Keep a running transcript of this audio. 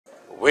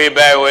We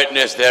bear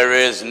witness there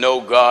is no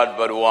God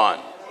but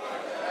one.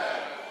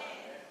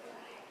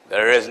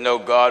 There is no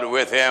God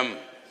with him.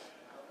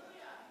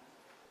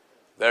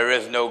 There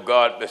is no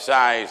God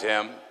besides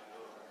him.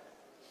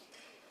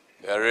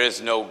 There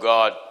is no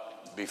God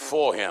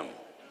before him.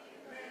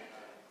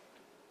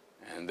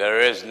 And there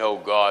is no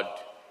God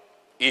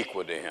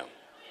equal to him.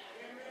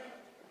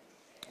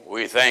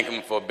 We thank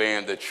him for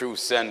being the true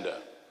sender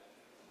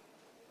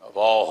of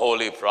all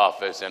holy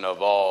prophets and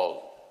of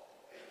all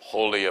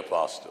holy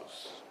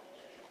apostles.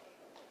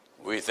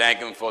 We thank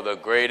him for the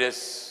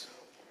greatest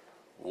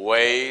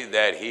way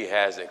that he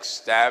has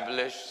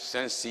established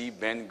since he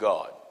been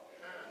God.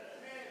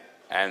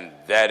 And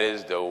that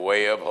is the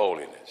way of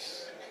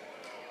holiness.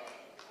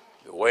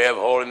 The way of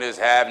holiness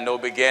have no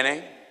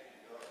beginning,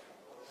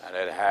 and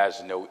it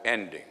has no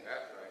ending.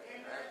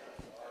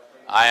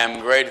 I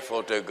am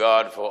grateful to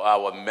God for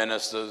our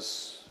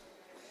ministers,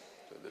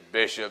 to the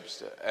bishops,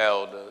 the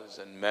elders,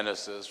 and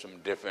ministers from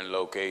different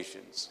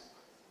locations,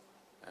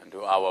 and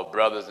to our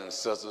brothers and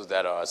sisters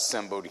that are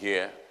assembled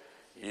here,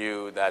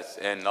 you that's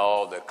in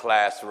all the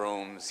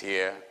classrooms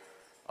here.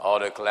 All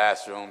the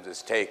classrooms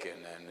is taken,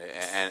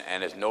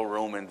 and there's no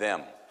room in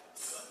them.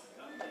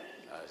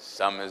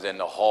 Some is in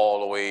the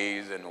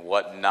hallways and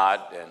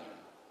whatnot, and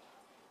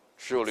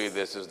truly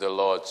this is the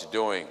Lord's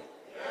doing.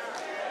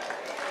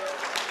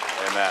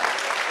 Amen.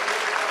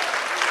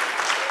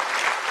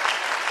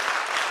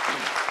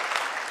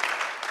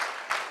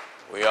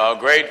 We are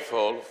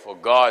grateful for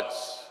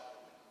God's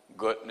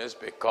goodness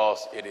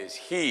because it is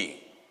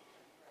he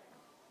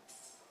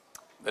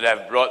that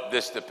have brought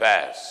this to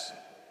pass.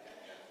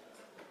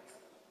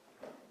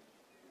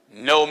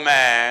 No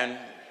man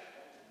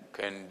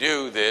can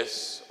do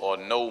this, or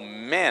no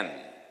men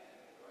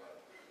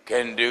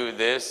can do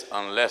this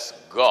unless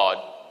God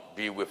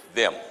be with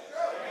them.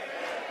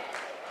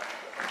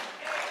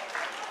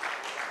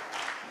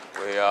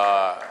 We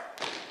are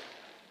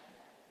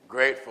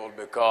grateful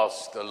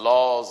because the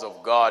laws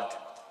of God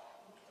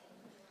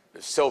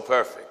are so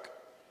perfect,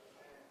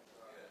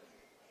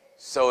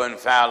 so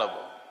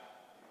infallible.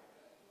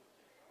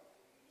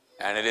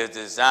 And it is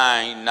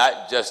designed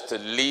not just to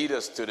lead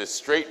us to the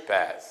straight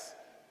path,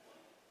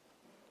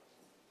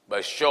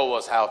 but show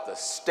us how to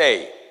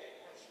stay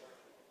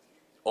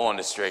on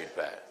the straight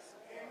path.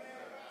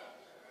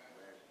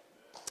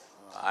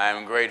 I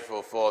am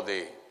grateful for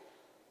the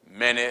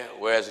many.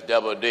 Where's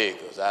double D?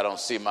 Because I don't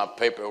see my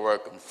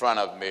paperwork in front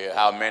of me.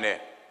 How many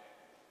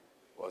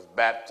was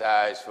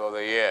baptized for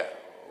the year?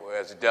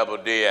 Where's double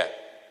D at?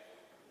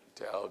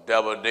 Tell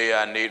double D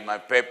I need my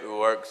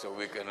paperwork so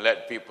we can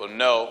let people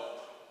know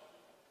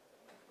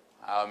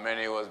how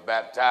many was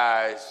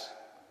baptized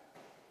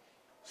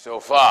so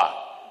far.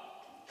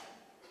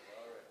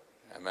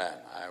 Amen.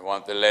 I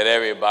want to let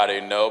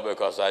everybody know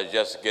because I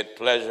just get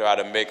pleasure out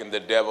of making the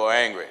devil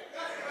angry.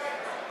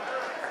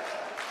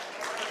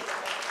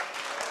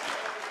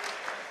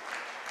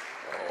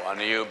 One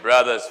of you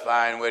brothers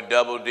find where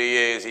double D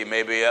is, he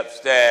may be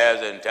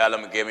upstairs, and tell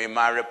him, give me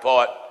my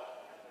report.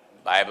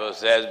 Bible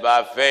says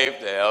by faith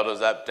the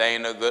elders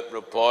obtain a good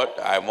report.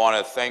 I want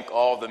to thank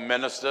all the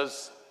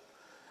ministers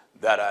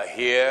that are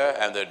here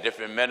and the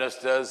different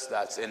ministers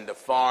that's in the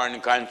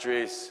foreign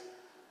countries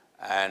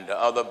and the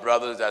other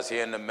brothers that's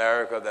here in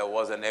America that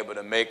wasn't able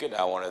to make it.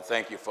 I want to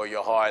thank you for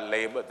your hard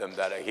labor, them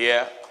that are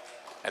here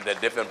and the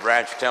different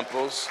branch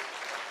temples.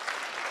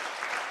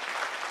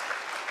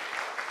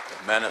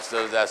 The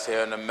ministers that's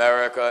here in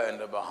America, in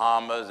the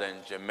Bahamas,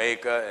 and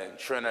Jamaica, and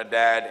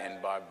Trinidad,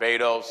 and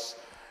Barbados,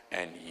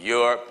 and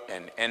Europe,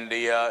 and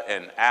India,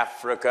 and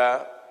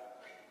Africa.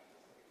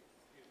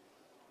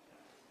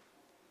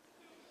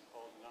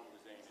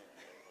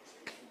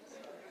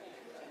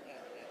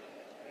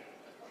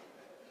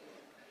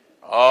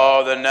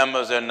 All the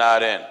numbers are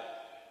not in,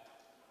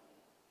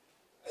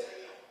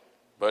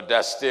 but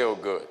that's still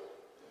good.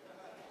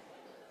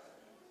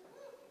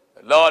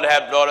 The Lord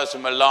had brought us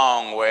from a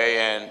long way,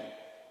 and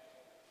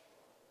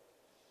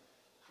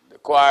the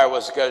choir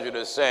was scheduled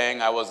to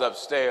sing. I was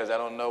upstairs. I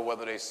don't know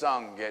whether they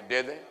sung yet,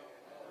 did they?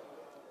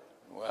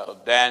 Well,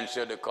 Dan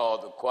should have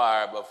called the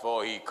choir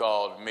before he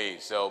called me.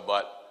 So,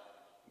 but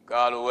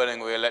God willing,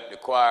 we'll let the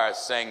choir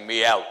sing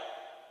me out.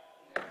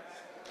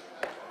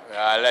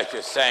 I'll let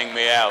you sing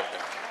me out.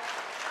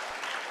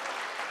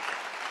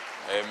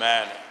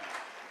 Amen.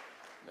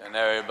 Then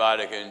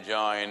everybody can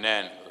join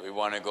in. We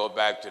want to go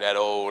back to that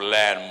old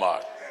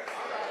landmark.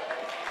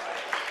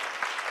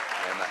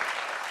 Amen.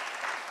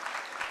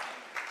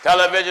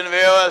 Television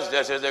viewers,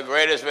 this is the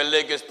greatest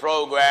religious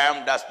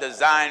program that's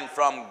designed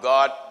from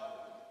God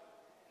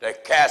to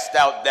cast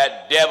out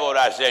that devil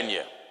that's in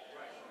you.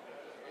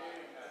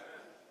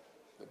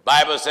 The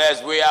Bible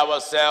says we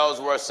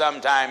ourselves were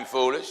sometime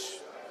foolish,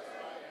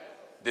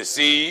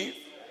 deceived,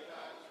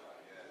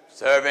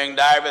 serving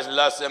divers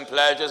lusts and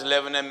pleasures,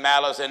 living in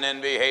malice and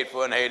envy,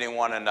 hateful and hating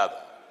one another.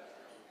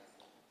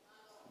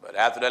 But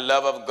after the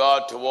love of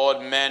God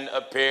toward men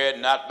appeared,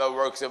 not by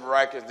works of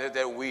righteousness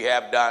that we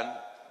have done,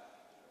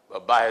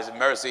 but by his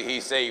mercy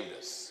he saved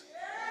us.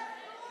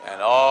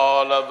 And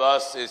all of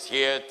us is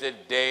here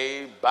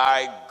today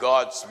by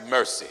God's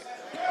mercy.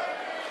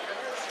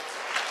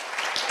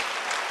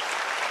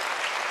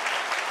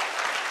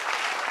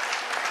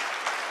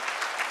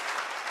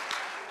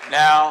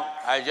 Now,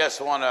 I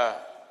just want to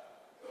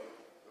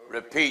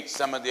repeat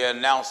some of the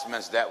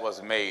announcements that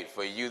was made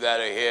for you that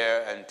are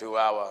here and to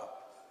our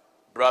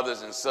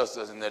brothers and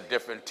sisters in the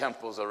different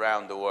temples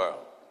around the world.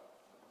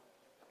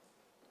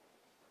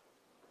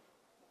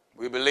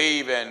 We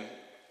believe in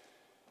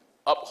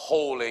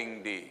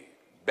upholding the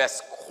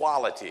best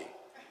quality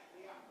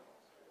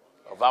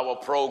of our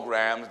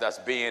programs that's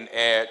being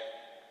aired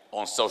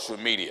on social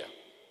media.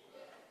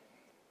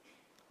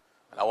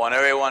 And I want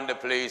everyone to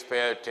please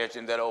pay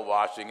attention that are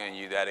watching and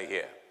you that are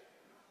here.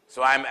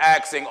 So I'm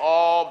asking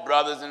all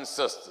brothers and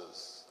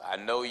sisters, I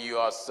know you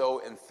are so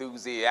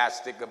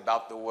enthusiastic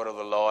about the word of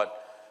the Lord,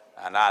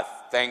 and I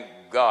thank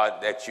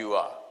God that you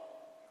are.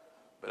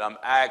 But I'm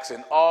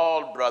asking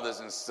all brothers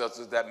and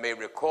sisters that may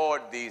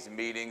record these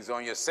meetings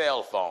on your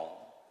cell phone,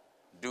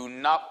 do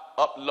not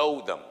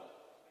upload them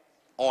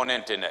on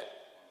internet.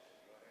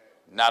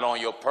 Not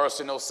on your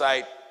personal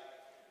site,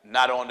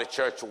 not on the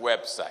church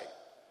website.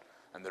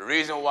 And the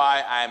reason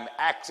why I'm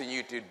asking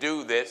you to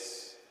do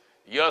this,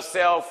 your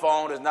cell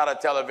phone is not a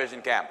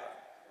television camera.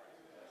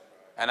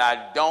 And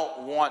I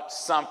don't want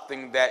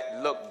something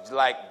that looks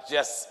like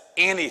just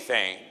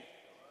anything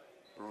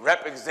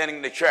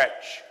representing the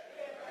church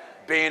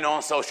being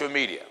on social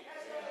media.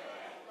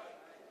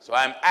 So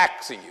I'm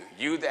asking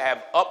you that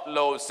have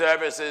upload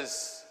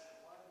services,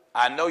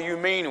 I know you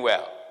mean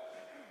well,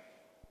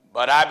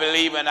 but I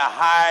believe in a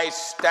high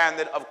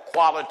standard of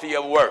quality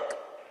of work.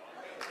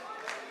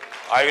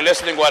 Are you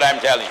listening to what I'm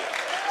telling you?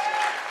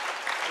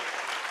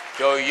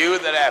 So you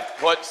that have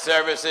put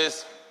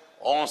services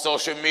on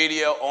social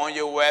media, on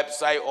your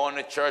website, on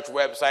the church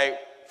website,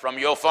 from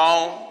your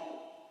phone,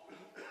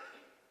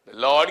 the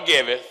Lord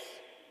giveth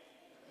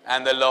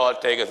and the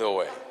Lord taketh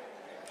away.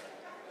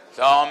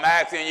 So I'm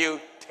asking you,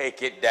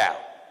 take it down.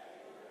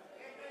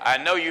 I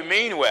know you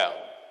mean well,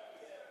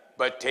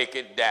 but take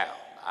it down.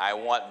 I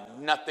want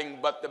nothing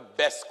but the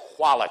best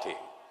quality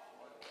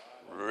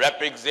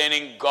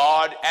representing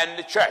God and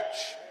the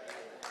church,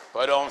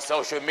 put on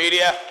social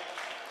media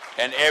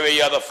and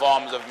every other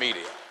forms of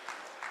media.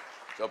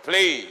 So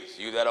please,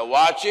 you that are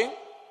watching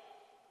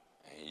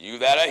and you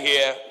that are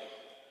here,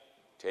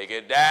 take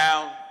it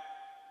down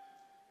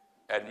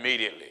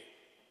immediately.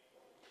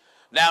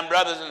 Now,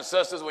 brothers and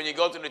sisters, when you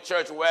go to the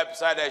church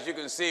website, as you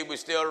can see, we're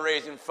still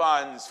raising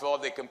funds for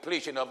the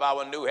completion of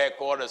our new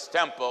headquarters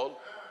temple.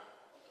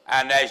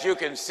 And as you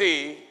can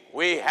see,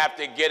 we have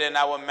to get in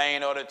our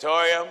main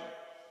auditorium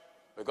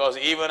because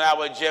even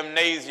our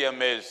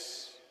gymnasium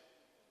is,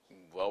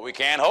 well, we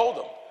can't hold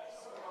them.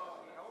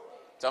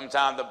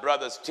 Sometimes the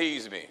brothers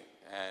tease me,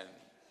 and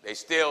they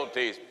still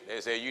tease me.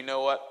 They say, you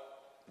know what?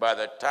 By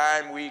the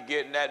time we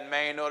get in that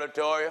main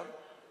auditorium,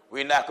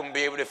 we're not going to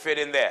be able to fit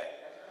in there.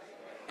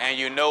 And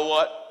you know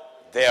what?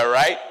 They're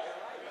right.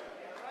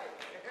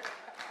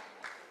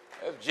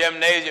 The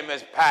gymnasium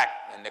is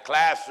packed, and the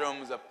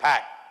classrooms are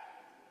packed.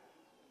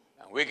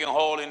 And we can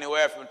hold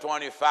anywhere from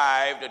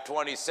 25 to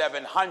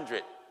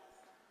 2,700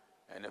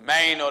 in the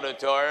main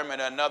auditorium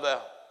and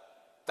another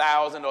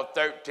 1,000 or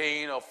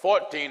 13 or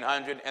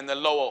 1,400 in the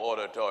lower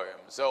auditorium.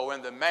 So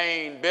in the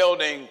main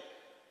building,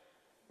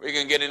 we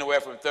can get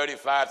anywhere from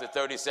 35 to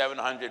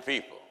 3,700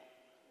 people.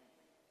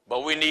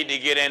 But we need to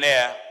get in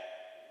there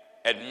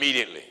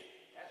immediately.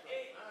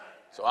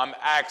 So I'm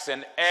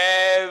asking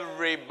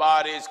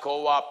everybody's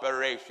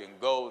cooperation.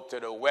 Go to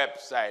the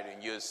website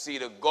and you'll see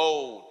the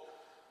goal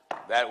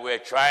that we're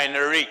trying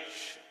to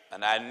reach.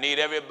 And I need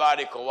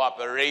everybody's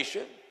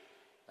cooperation.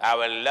 I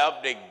would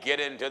love to get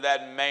into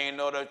that main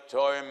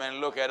auditorium and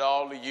look at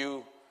all of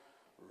you.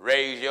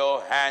 Raise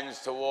your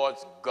hands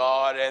towards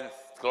God and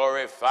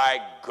glorify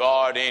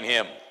God in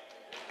Him.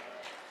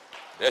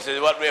 This is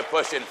what we're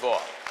pushing for.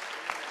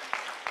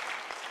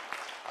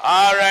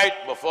 All right,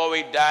 before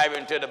we dive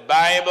into the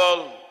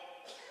Bible,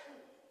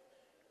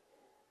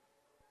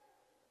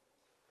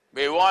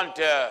 we want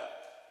to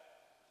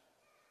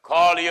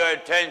call your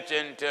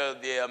attention to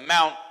the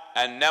amount,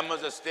 and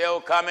numbers are still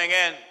coming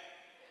in.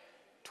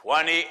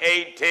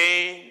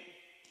 2018,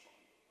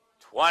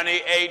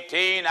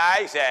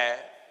 I said,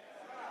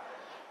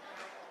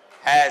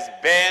 has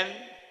been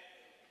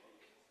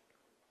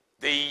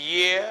the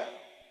year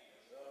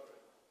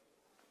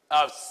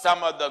of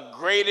some of the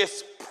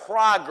greatest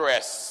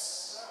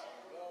progress.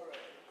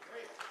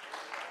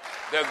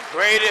 The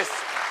greatest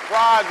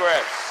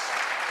progress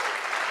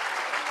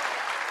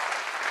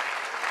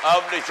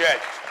of the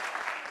church.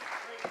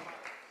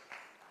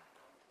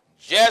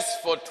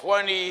 Just for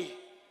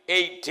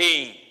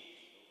 2018,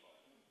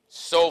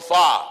 so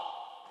far,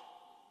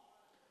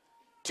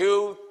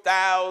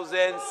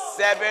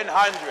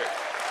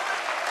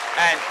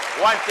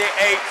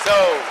 2,728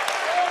 souls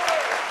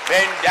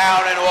been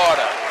down in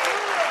water.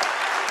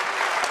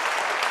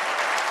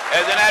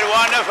 Isn't that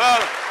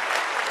wonderful?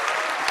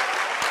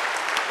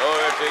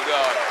 Glory to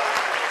God.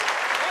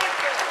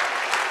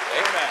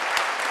 Amen.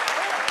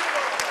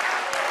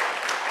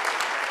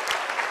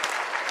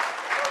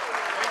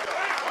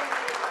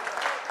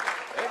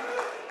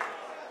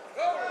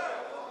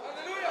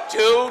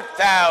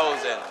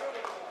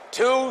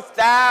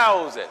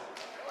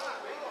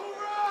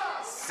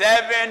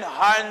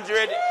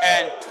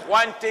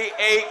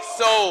 2,728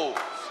 souls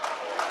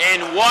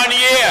in 1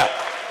 year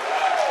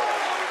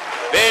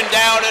been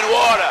down in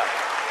water.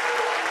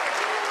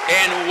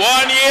 In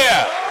 1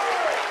 year.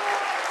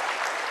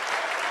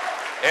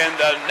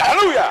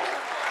 Hallelujah.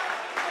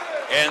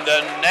 In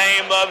the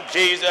name of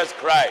Jesus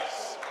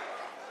Christ.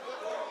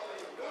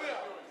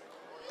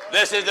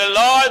 This is the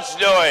Lord's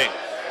doing.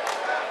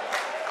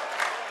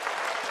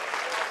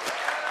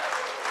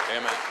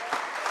 Amen.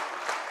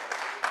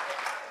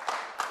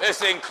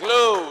 This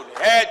includes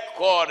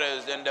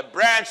headquarters and the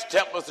branch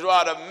temples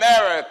throughout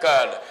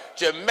America,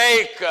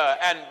 Jamaica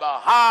and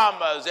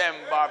Bahamas and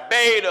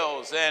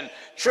Barbados and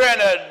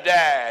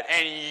Trinidad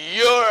and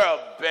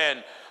Europe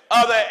and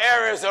other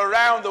areas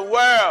around the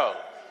world.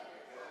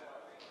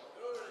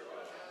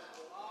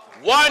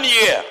 1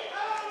 year,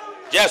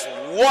 just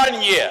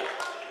 1 year,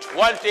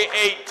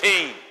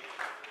 2018.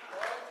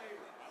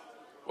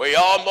 We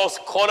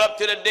almost caught up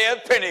to the day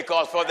of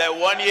Pentecost for that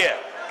 1 year.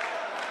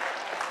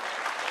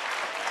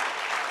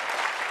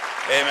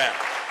 Amen.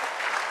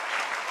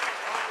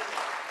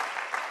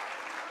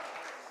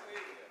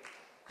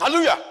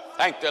 Hallelujah.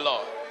 Thank the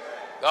Lord.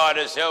 God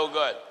is so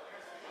good.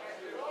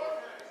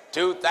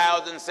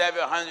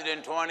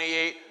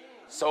 2,728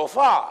 so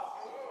far.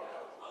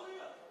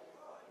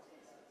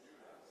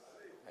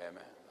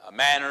 Amen. A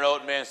man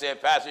wrote me and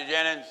said, Pastor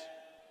Jennings,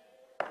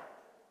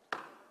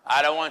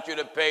 I don't want you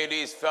to pay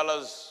these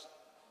fellas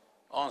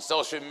on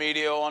social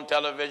media or on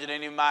television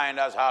any mind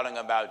that's hollering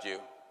about you.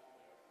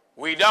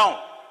 We don't.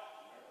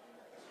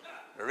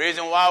 The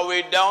reason why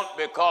we don't,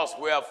 because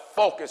we are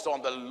focused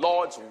on the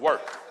Lord's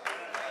work.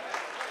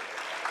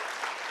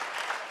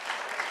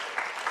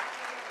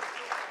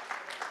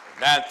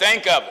 Now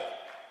think of it.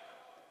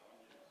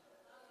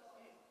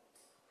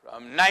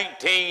 From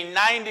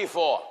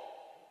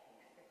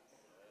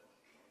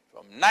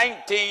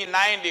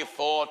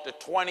 1994 to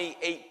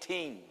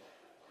 2018,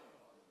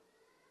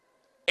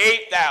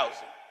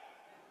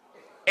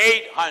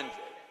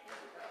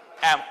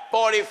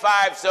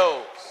 8,845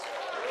 souls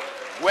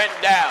went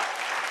down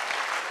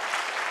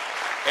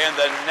in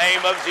the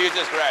name of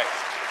Jesus Christ.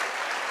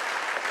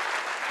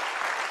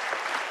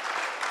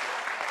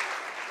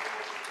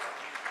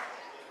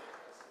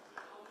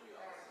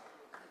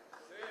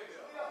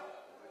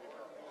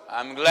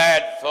 I'm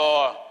glad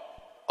for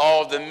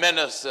all the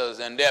ministers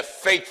and their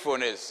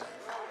faithfulness.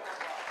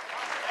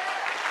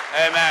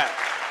 Amen.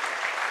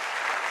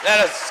 Let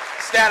us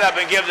stand up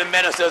and give the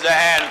ministers a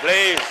hand,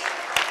 please.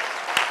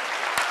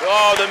 To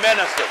all the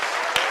ministers.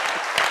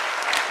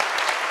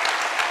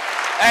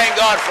 Thank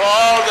God for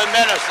all the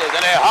ministers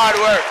and their hard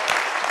work.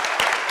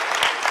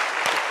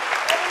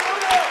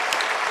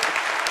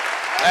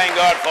 Thank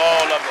God for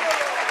all of them.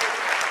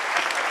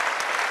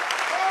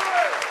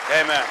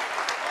 Amen.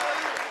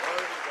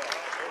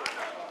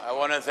 I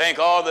want to thank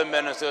all the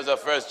ministers of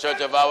First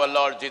Church of our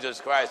Lord Jesus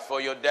Christ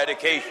for your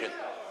dedication.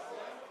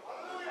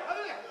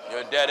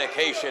 Your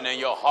dedication and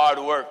your hard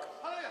work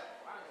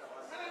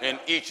in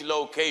each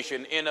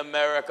location in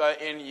America,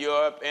 in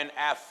Europe, in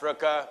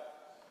Africa,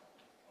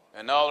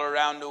 and all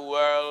around the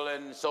world,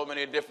 in so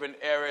many different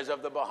areas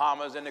of the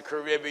Bahamas and the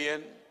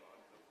Caribbean.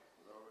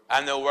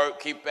 And the work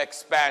keeps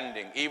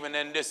expanding. Even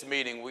in this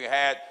meeting, we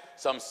had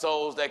some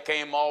souls that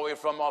came all the way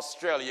from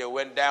Australia,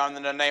 went down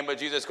in the name of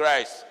Jesus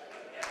Christ.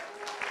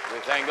 We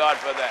thank God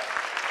for that.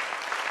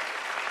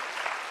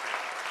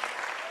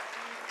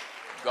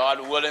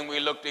 God willing, we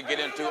look to get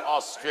into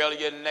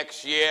Australia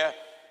next year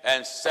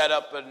and set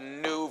up a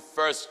new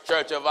First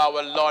Church of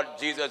our Lord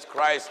Jesus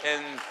Christ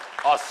in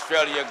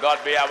Australia.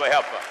 God be our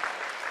helper.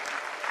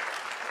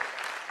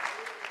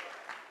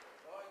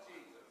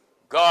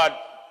 God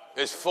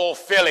is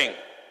fulfilling.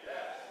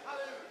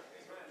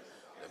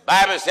 The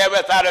Bible said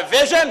without a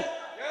vision,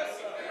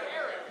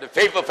 the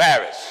people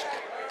perish.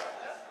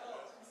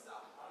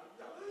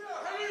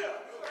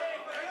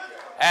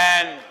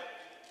 And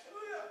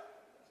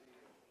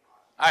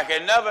I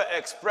can never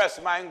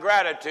express my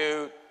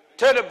gratitude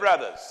to the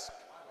brothers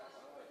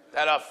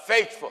that are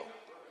faithful,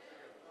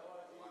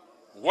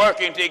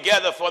 working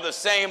together for the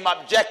same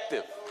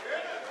objective,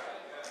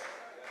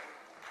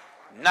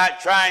 not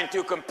trying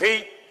to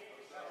compete,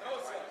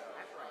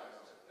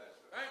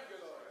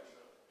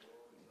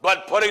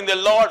 but putting the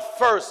Lord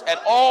first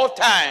at all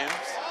times.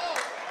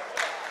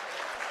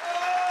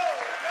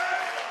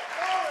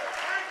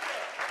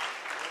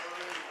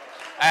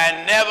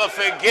 And never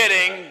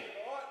forgetting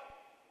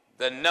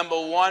the number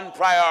one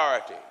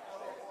priority,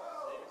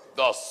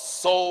 the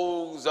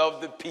souls of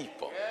the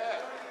people.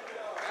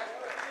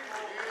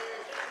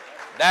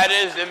 That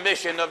is the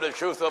mission of the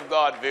Truth of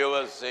God,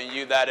 viewers, and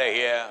you that are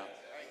here.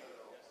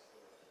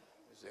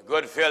 It's a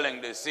good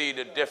feeling to see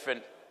the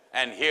different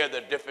and hear the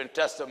different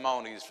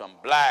testimonies from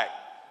black,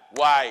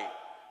 white,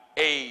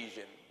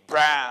 Asian,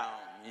 brown,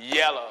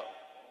 yellow,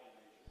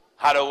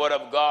 how the Word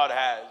of God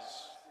has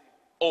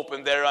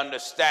opened their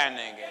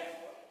understanding and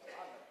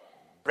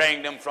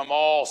bring them from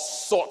all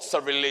sorts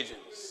of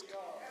religions.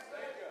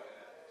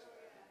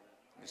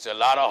 It's a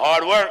lot of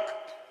hard work,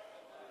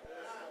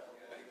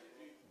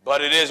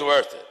 but it is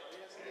worth it.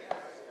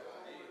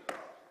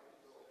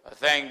 I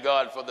thank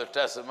God for the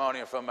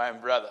testimony from my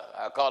brother.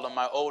 I call him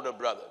my older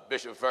brother,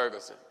 Bishop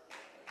Ferguson.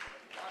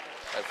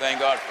 I thank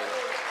God for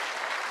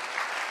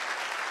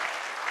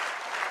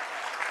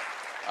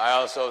that. I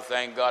also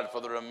thank God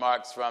for the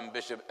remarks from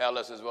Bishop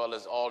Ellis as well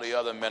as all the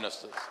other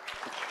ministers.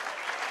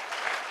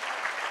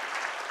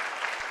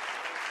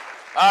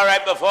 All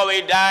right, before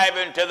we dive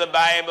into the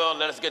Bible,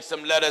 let's get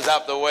some letters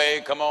out the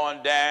way. Come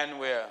on, Dan.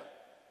 We'll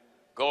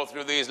go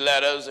through these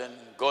letters and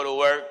go to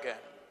work and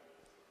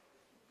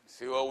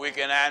see what we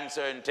can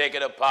answer and take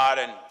it apart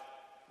and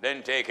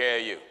then take care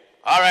of you.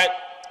 All right.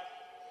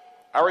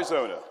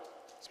 Arizona.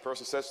 This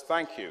person says,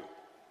 thank you.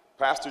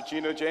 Pastor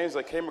Gino Jennings,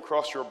 I came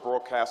across your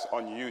broadcast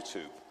on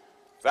YouTube.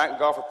 Thank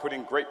God for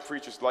putting great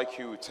preachers like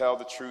you who tell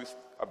the truth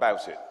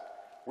about it.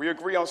 We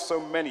agree on so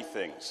many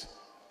things.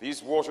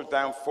 These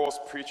watered-down false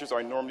preachers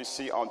I normally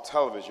see on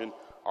television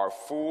are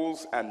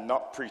fools and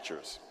not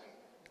preachers.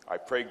 I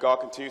pray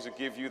God continues to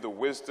give you the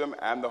wisdom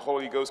and the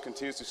Holy Ghost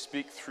continues to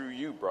speak through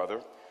you,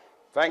 brother.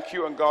 Thank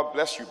you and God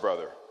bless you,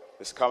 brother.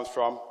 This comes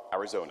from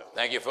Arizona.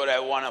 Thank you for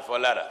that wonderful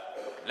letter.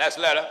 Next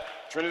letter.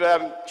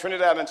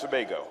 Trinidad and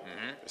Tobago.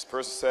 This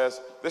person says,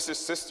 this is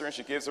sister and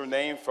she gives her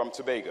name from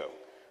Tobago.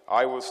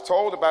 I was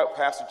told about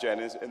Pastor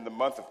Jennings in the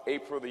month of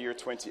April the year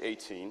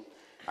 2018.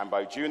 And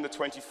by June the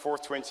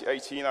 24th,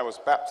 2018, I was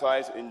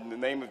baptized in the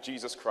name of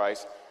Jesus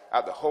Christ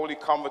at the Holy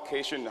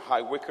Convocation in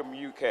High Wycombe,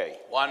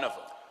 UK.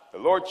 Wonderful. The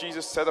Lord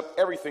Jesus set up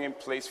everything in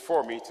place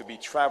for me to be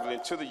traveling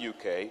to the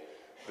UK,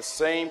 the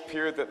same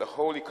period that the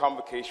Holy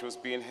Convocation was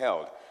being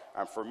held,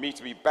 and for me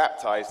to be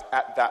baptized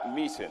at that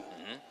meeting.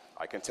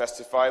 I can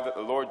testify that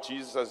the Lord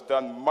Jesus has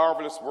done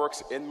marvelous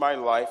works in my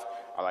life,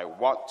 and I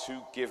want to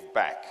give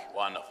back.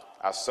 Wonderful.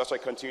 As such, I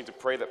continue to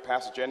pray that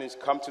Pastor Jennings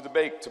come to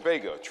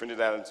Tobago,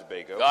 Trinidad and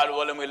Tobago. God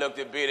willing, we look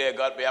to be there.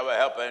 God be our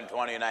helper in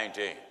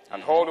 2019.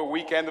 And hold a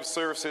weekend of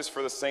services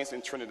for the saints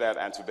in Trinidad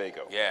and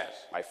Tobago. Yes.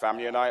 My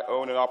family and I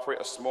own and operate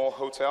a small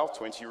hotel,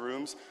 20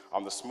 rooms,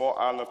 on the small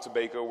island of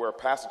Tobago where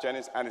Pastor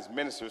Jennings and his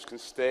ministers can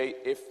stay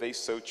if they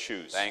so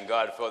choose. Thank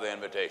God for the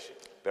invitation.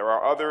 There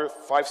are other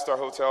 5-star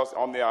hotels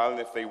on the island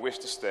if they wish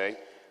to stay.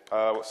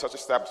 Such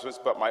establishments,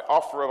 but my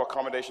offer of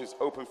accommodation is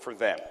open for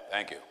them.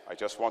 Thank you. I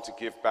just want to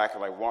give back,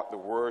 and I want the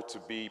word to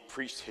be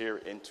preached here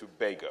in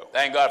Tobago.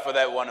 Thank God for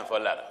that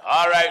wonderful letter.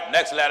 All right,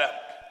 next letter.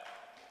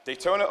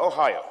 Daytona,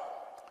 Ohio.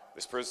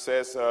 This person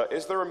says,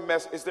 is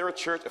there a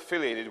church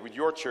affiliated with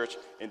your church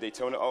in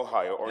Daytona,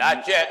 Ohio? Or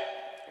Not yet.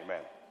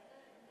 Amen.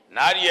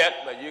 Not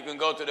yet, but you can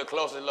go to the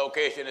closest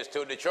location is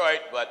to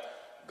Detroit, but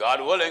God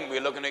willing,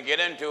 we're looking to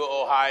get into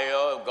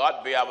Ohio.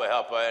 God be our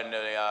helper. In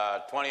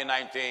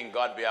 2019,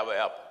 God be our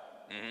helper.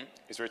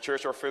 Is there a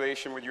church or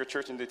affiliation with your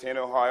church in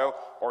Daytona, Ohio,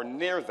 or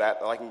near that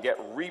I can get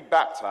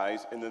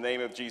rebaptized in the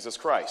name of Jesus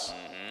Christ?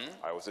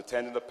 I was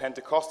attending a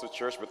Pentecostal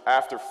church, but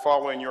after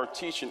following your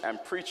teaching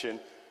and preaching,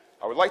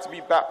 I would like to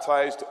be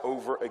baptized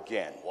over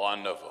again.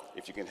 Wonderful.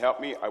 If you can help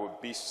me, I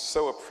would be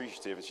so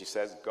appreciative. And she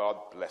says, God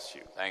bless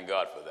you. Thank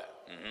God for that.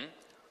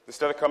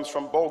 This letter comes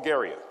from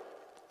Bulgaria.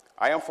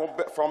 I am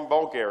from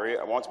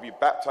Bulgaria. I want to be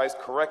baptized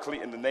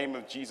correctly in the name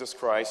of Jesus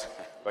Christ,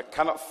 but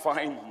cannot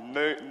find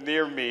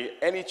near me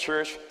any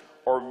church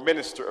or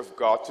minister of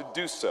God to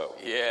do so.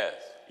 Yes.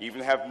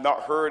 Even have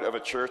not heard of a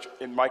church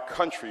in my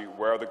country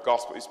where the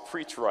gospel is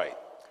preached right.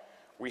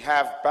 We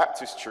have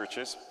Baptist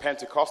churches,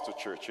 Pentecostal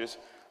churches,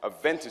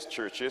 Adventist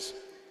churches,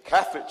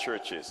 Catholic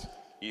churches,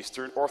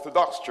 Eastern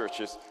Orthodox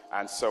churches,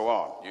 and so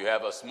on. You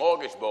have a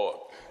smorgasbord.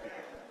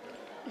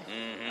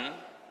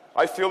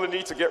 I feel the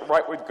need to get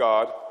right with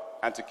God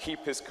and to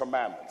keep his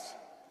commandments.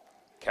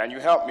 Can you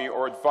help me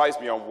or advise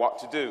me on what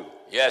to do?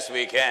 Yes,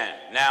 we can.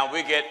 Now,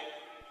 we get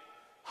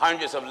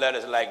hundreds of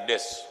letters like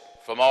this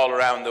from all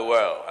around the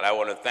world. And I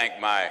want to thank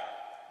my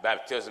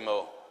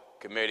baptismal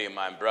committee,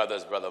 my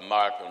brothers, Brother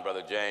Mark and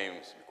Brother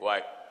James.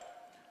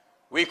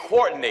 We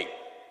coordinate.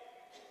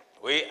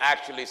 We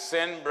actually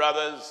send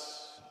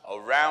brothers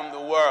around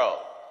the world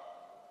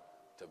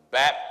to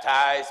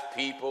baptize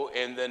people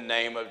in the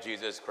name of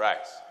Jesus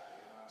Christ.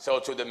 So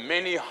to the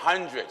many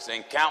hundreds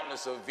and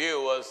countless of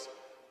viewers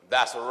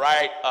that's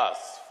right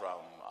us from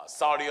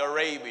Saudi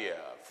Arabia,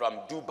 from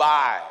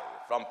Dubai,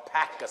 from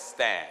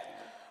Pakistan,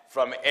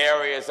 from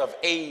areas of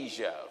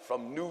Asia,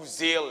 from New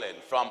Zealand,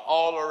 from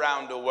all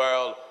around the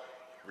world,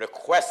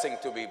 requesting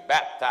to be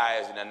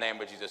baptized in the name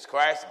of Jesus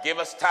Christ. Give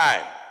us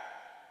time.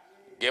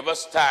 Give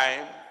us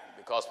time,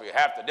 because we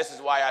have to. This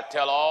is why I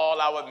tell all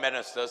our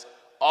ministers,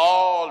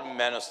 all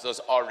ministers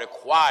are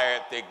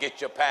required to get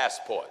your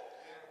passport.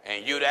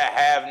 And you that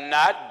have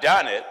not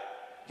done it,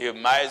 you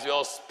might as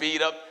well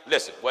speed up.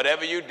 Listen,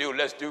 whatever you do,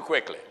 let's do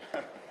quickly.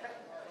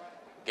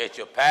 Get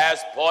your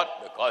passport,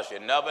 because you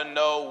never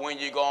know when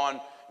you're going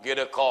to get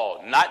a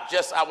call. Not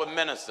just our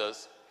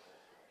ministers,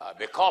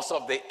 because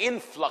of the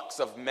influx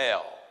of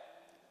mail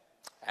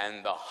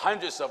and the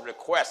hundreds of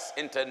requests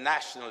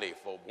internationally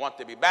for want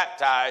to be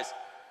baptized,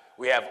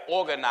 we have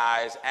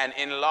organized and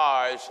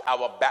enlarged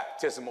our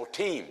baptismal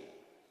team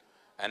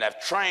and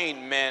have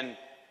trained men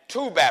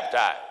to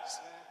baptize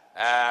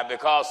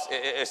because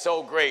it's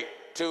so great.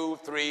 2,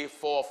 3,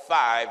 4,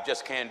 5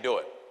 just can't do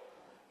it.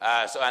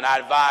 And I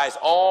advise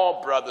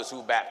all brothers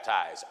who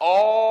baptize,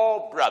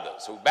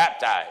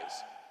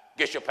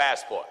 get your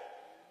passport.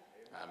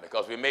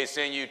 Because we may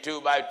send you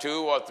 2 by 2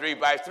 or 3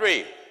 by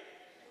 3.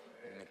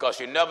 Because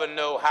you never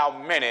know how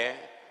many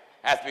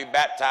have to be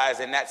baptized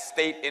in that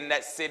state, in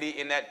that city,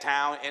 in that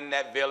town, in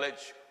that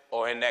village,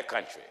 or in that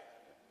country.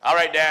 All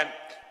right, Dan.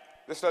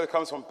 This letter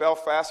comes from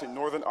Belfast in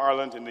Northern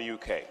Ireland in the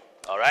UK.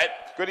 All right.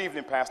 Good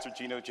evening, Pastor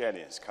Gino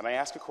Jennings. Can I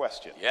ask a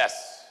question?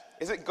 Yes.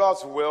 Is it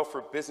God's will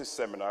for business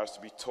seminars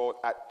to be taught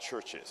at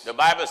churches? The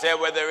Bible said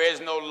where there is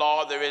no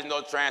law, there is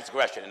no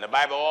transgression. And the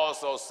Bible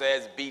also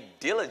says be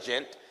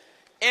diligent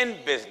in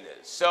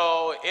business.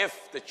 So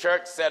if the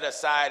church set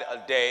aside a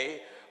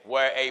day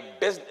where a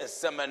business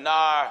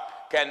seminar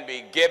can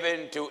be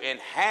given to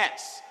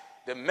enhance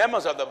the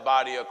members of the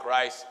body of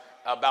Christ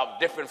about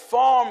different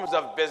forms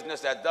of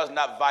business that does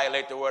not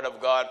violate the word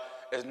of God,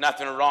 there's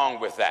nothing wrong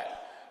with that.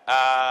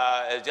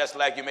 It's just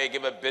like you may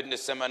give a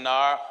business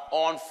seminar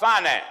on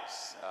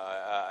finance.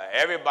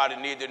 Everybody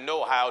needs to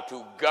know how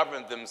to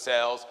govern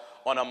themselves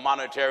on a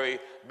monetary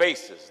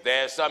basis.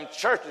 There are some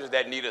churches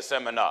that need a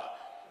seminar.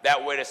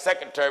 That way the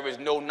secretaries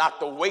know not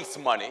to waste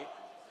money,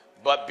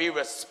 but be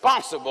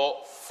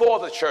responsible for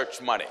the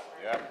church money.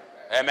 Yeah.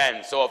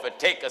 Amen. So if it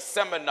take a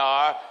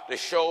seminar to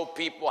show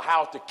people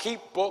how to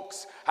keep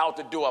books, how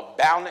to do a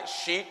balance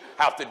sheet,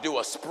 how to do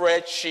a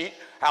spreadsheet,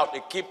 how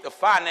to keep the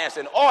finance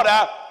in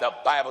order, the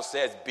Bible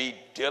says be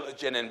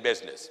diligent in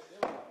business.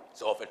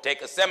 So if it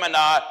take a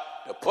seminar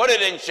to put it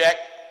in check,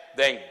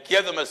 then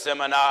give them a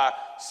seminar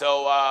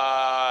so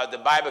the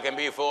Bible can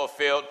be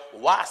fulfilled.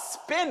 Why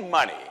spend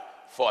money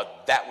for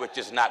that which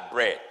is not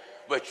bread?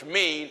 Which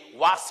means,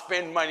 why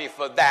spend money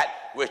for that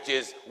which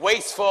is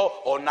wasteful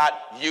or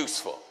not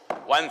useful?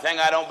 One thing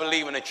I don't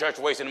believe in the church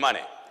wasting money.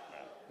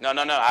 No.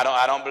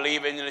 I don't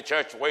believe in the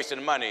church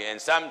wasting money. And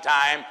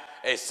sometimes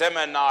a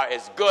seminar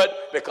is good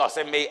because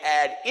it may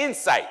add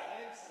insight.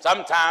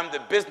 Sometimes the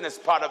business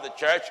part of the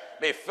church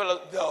may feel as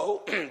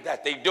though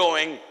that they're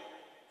doing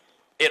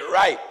it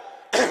right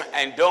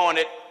and doing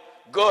it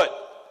good.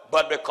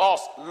 But because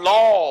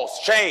laws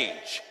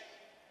change.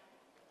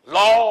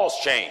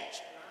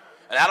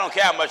 And I don't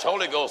care how much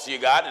Holy Ghost you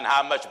got and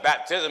how much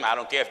baptism. I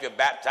don't care if you're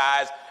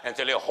baptized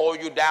until they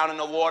hold you down in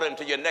the water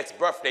until your next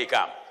birthday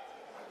comes.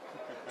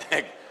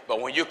 But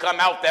when you come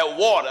out that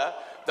water,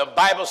 the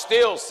Bible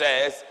still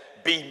says,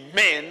 be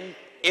men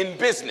in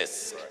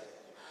business.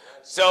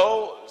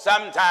 So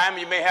sometimes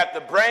you may have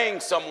to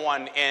bring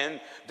someone in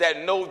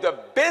that know the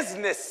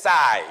business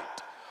side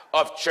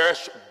of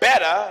church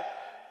better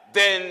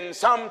than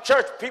some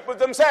church people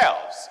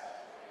themselves.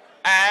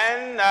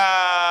 And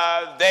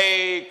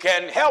they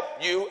can help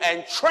you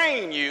and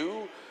train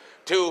you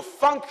to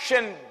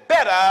function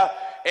better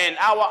in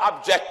our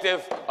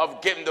objective of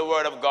getting the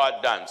word of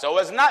God done. So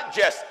it's not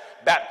just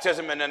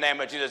baptism in the name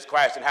of Jesus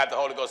Christ and have the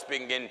Holy Ghost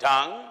speaking in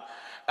tongues.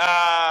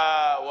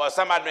 Well,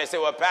 somebody may say,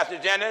 well, Pastor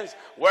Jennings,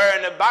 where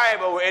in the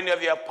Bible were any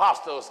of the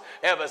apostles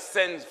ever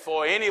sent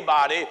for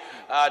anybody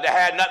that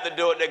had nothing to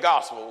do with the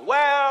gospel?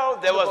 Well,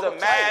 there was a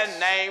man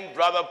named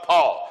Brother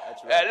Paul.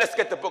 Right. Let's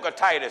get the book of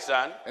Titus,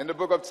 son. In the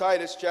book of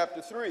Titus,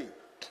 chapter 3,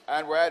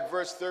 and we're at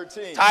verse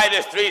 13.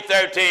 Titus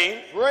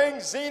 3:13. Bring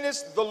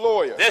Zenos the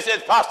lawyer. This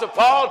is Pastor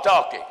Paul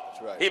talking.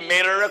 That's right. He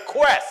made a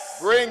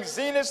request. Bring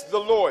Zenos the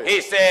lawyer.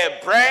 He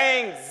said,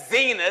 bring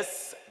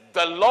Zenos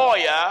the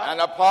lawyer. And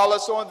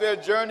Apollos on their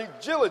journey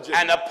diligently.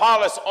 And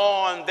Apollos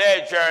on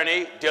their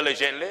journey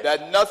diligently.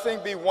 That nothing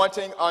be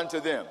wanting unto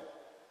them.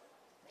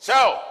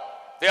 So,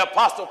 the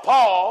Apostle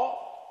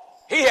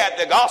Paul, he had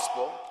the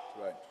gospel.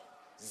 Right.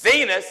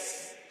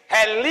 Zenos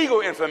had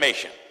legal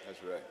information.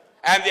 That's right.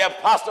 And the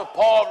Apostle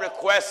Paul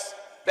requests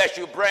that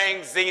you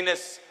bring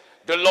Zenos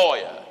the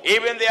lawyer.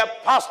 Even the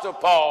Apostle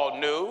Paul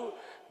knew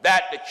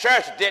that the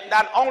church did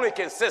not only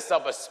consist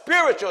of a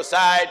spiritual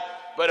side,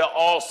 but it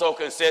also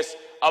consists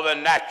of a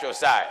natural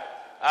side.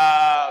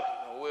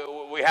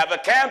 We have a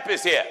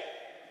campus here.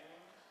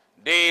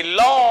 The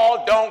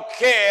law don't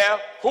care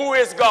who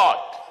is God.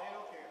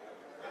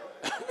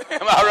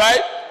 Am I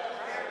right?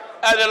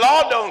 And the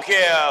law don't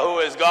care who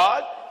is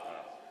God.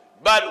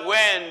 But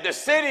when the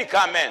city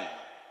come in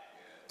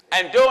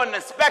and do an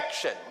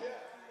inspection,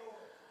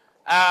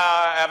 if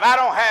I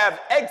don't have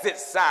exit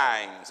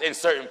signs in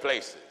certain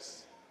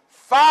places,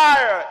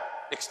 fire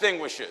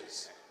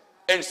extinguishers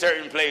in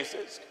certain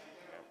places,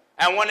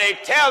 and when they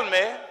tell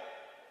me,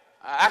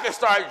 I can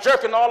start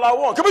jerking all I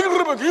want.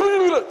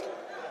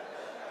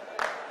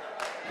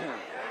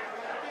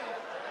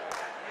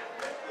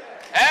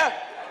 Eh?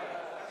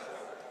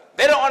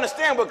 They don't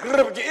understand what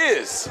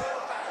is.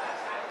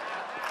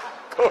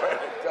 Glory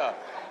to God.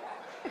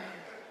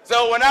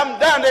 So when I'm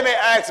done, they may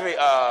ask me,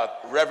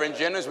 Reverend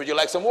Jennings, would you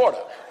like some water?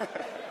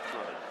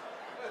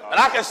 And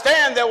I can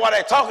stand there while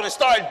they're talking and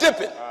start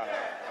dipping.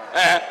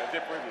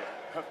 Dip with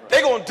you.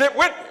 They're going to dip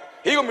with me.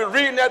 He's going to be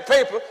reading that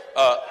paper.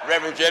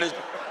 Reverend Jennings.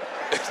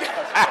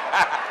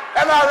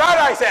 Am I right,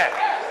 I said?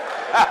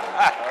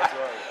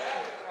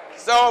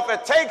 So if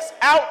it takes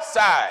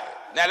outside,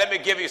 now let me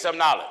give you some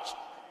knowledge.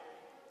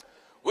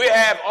 We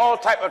have all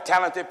type of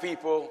talented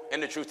people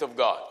in the truth of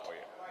God.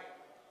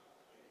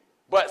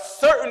 But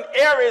certain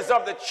areas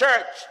of the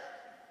church,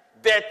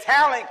 their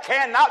talent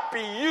cannot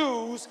be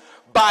used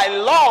by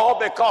law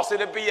because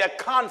it'll be a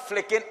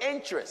conflict in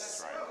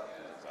interest.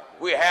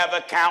 We have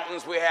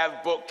accountants, we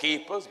have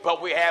bookkeepers,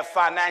 but we have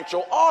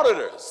financial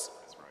auditors.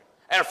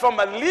 And from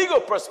a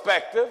legal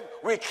perspective,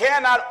 we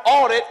cannot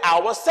audit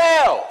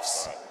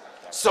ourselves.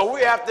 So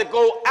we have to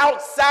go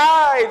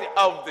outside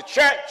of the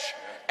church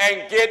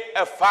and get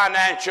a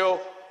financial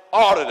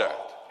auditor.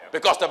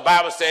 Because the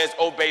Bible says,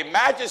 obey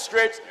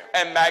magistrates,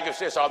 and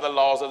magistrates are the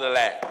laws of the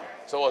land.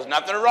 So there's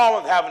nothing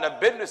wrong with having a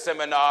business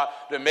seminar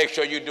to make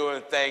sure you're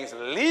doing things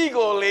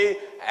legally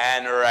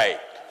and right.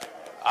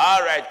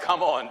 All right,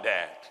 come on,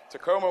 Dan.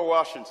 Tacoma,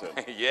 Washington.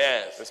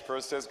 Yes. This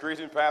person says,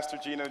 greeting Pastor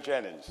Gino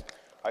Jennings.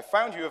 I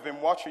found you have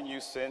been watching you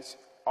since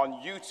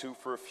on YouTube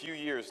for a few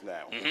years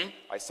now.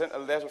 I sent a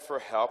letter for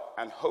help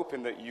and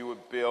hoping that you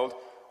would build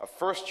a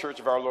first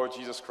church of our Lord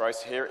Jesus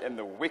Christ here in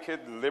the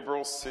wicked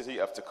liberal city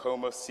of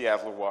Tacoma,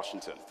 Seattle,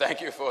 Washington. Thank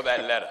you for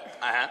that letter.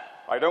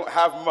 I don't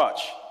have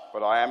much,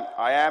 but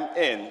I am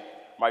in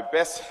my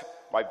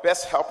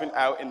best helping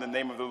out in the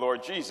name of the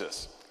Lord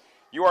Jesus.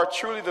 You are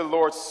truly the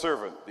Lord's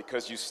servant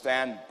because you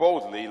stand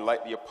boldly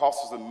like the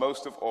apostles, and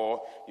most of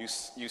all,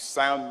 you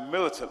sound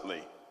militant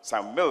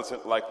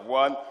like the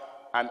one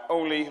and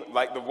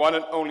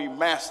only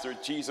Master,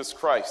 Jesus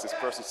Christ. This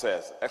person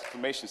says,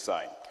 exclamation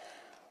sign.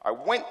 I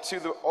went to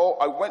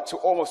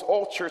almost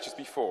all churches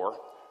before,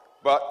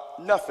 but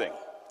nothing.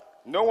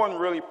 No one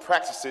really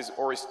practices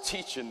or is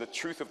teaching the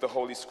truth of the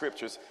Holy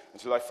Scriptures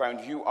until I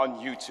found you on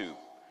YouTube.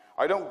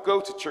 I don't go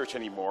to church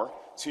anymore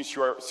since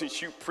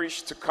you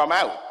preach to come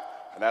out,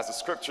 and as the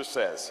Scripture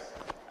says.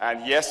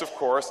 And yes, of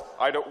course,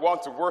 I don't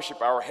want to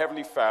worship our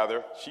Heavenly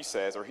Father, she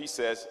says, or he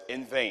says,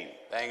 in vain.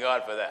 Thank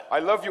God for that. I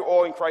love you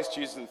all in Christ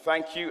Jesus, and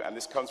thank you. And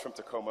this comes from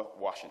Tacoma,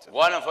 Washington.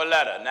 Wonderful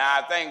letter. Now,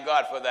 I thank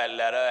God for that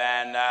letter.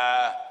 And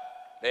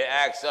they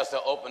asked us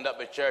to open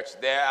up a church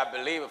there. I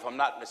believe, if I'm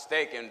not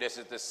mistaken, this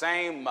is the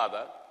same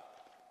mother.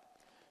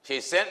 She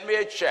sent me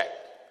a check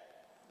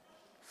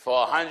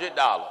for $100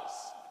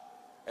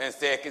 and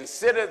said,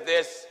 consider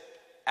this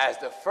as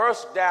the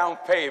first down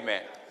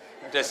payment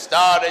to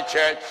start a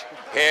church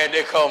here in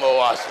Tacoma,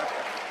 Washington.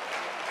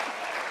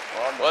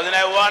 Wasn't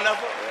that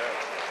wonderful? Yeah.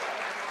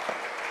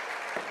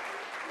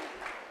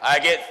 I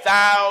get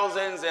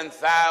thousands and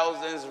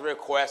thousands of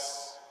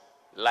requests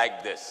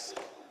like this.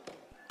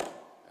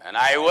 And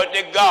I would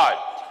to God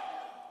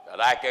that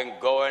I can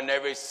go in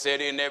every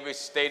city, in every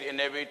state,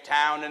 in every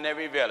town, in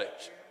every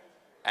village,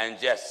 and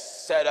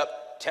just set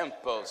up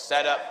temples,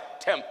 set up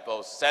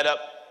temples, set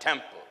up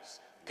temples.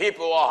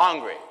 People are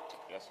hungry.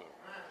 Yes, sir.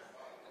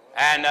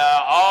 And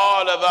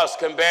all of us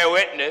can bear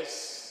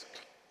witness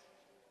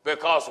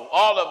because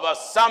all of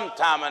us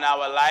sometime in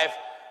our life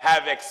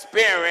have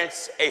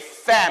experienced a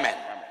famine.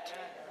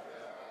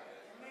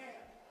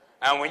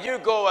 And when you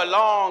go a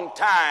long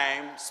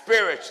time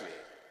spiritually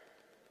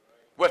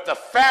with the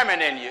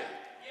famine in you,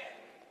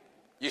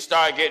 you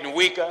start getting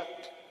weaker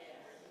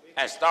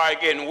and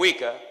start getting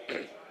weaker.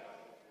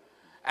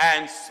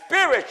 And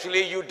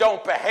spiritually, you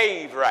don't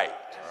behave right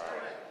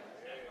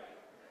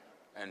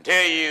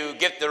until you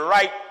get the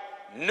right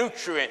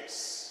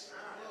nutrients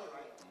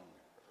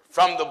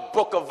from the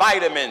book of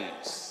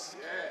vitamins.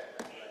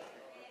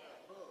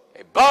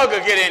 A bug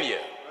will get in you,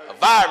 a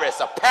virus,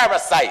 a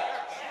parasite,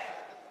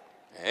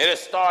 and it'll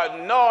start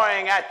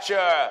gnawing at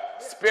your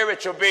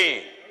spiritual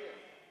being.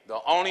 The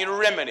only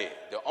remedy,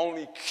 the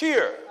only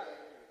cure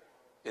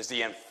is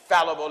the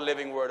infallible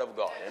living word of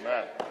God.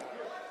 Amen.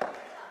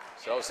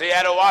 So,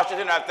 Seattle,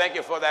 Washington, I thank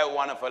you for that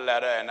wonderful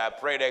letter, and I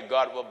pray that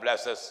God will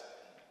bless us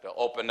to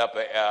open up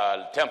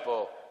a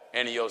temple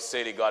in your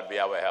city. God be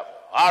our help.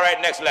 All right,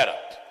 next letter.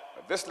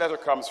 This letter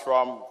comes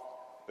from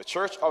the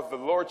Church of the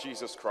Lord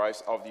Jesus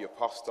Christ of the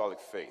Apostolic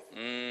Faith.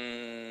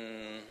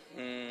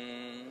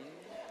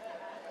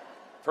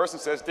 Person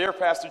says, Dear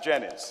Pastor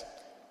Jennings,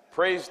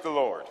 praise the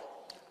Lord.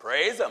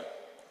 Praise him.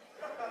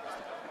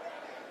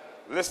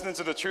 Listening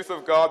to the truth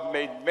of God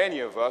made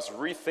many of us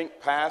rethink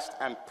past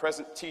and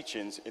present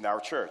teachings in our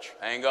church.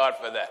 Thank God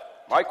for that.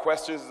 My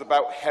question is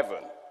about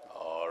heaven.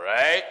 All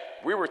right.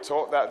 We were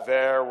taught that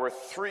there were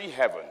 3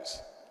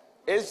 heavens.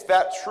 Is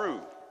that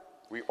true?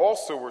 We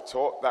also were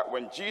taught that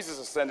when Jesus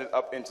ascended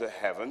up into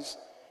heavens,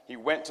 he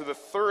went to the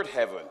 3rd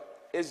heaven.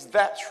 Is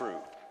that true?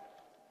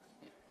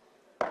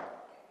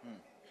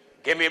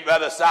 Give me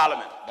Brother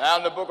Solomon. Now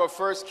in the book of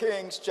 1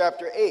 Kings,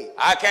 chapter 8.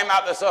 I came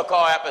out the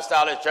so-called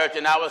apostolic church,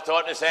 and I was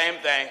taught the same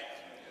thing.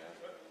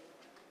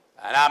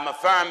 And I'm a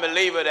firm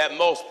believer that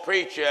most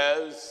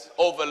preachers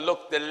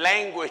overlook the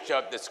language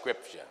of the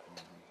scripture.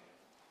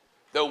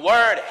 The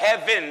word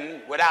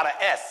heaven without an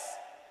S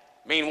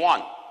means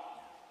one.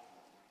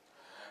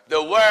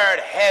 The word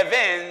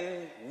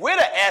heaven with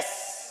an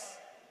S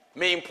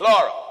means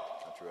plural.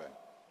 That's right.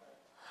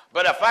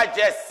 But if I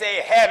just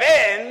say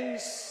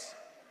heavens,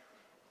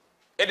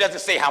 it doesn't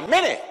say how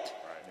many.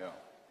 Yeah.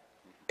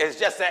 It's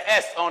just an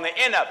S on the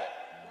end of it.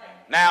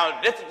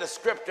 Now, this is the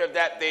scripture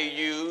that they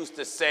use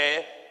to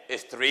say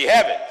it's three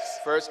heavens.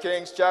 1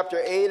 Kings chapter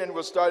 8, and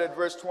we'll start at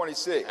verse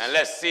 26. And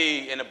let's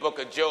see in the book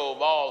of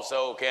Job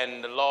also,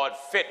 can the Lord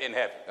fit in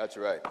heaven? That's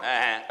right.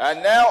 Uh-huh.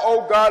 And now,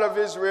 O God of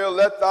Israel,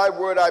 let thy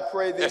word, I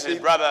pray thee. This is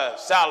Brother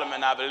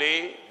Solomon, I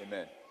believe.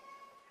 Amen.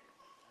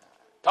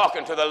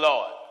 Talking to the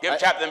Lord. Give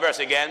chapter and verse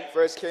again.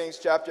 1 Kings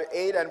chapter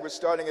 8, and we're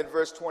starting at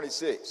verse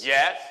 26.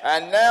 Yes.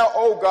 And now,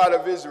 O God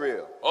of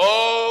Israel.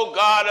 O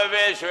God of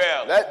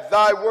Israel. Let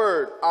thy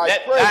word, I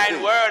pray let thee.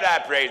 thine word, I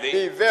pray thee.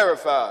 Be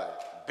verified.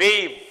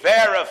 Be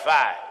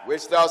verified.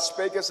 Which thou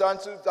spakest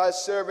unto thy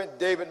servant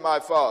David my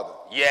father.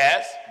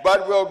 Yes.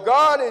 But will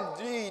God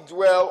indeed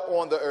dwell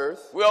on the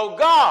earth? Will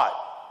God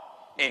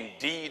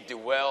indeed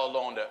dwell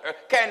on the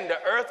earth? Can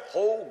the earth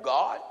hold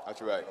God?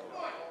 That's right.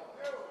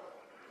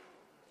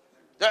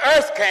 The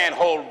earth can't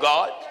hold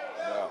God.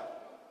 No.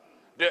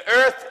 The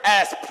earth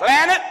as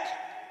planet,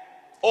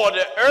 or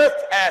the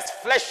earth as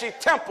fleshy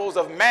temples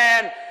of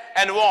man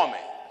and woman.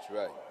 That's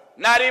right.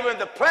 Not even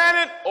the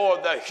planet or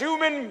the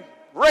human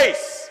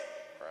race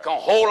can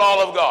hold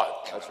all of God.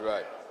 That's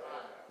right.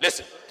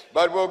 Listen.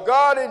 But will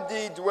God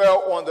indeed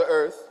dwell on the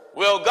earth?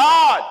 Will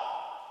God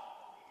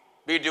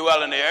be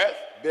dwelling the earth?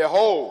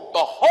 Behold.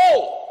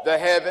 Behold. The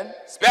heaven.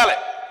 Spell it.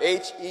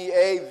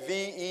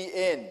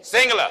 H-E-A-V-E-N.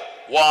 Singular.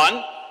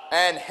 One.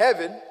 And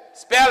heaven.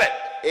 Spell it.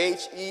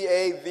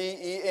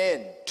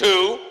 H-E-A-V-E-N.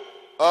 Two.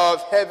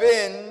 Of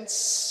heavens.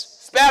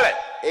 Spell it.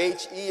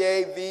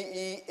 H-E-A-V-E-N-S.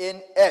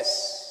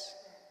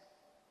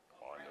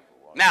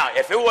 Now,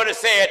 if it would have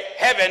said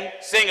heaven,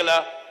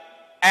 singular,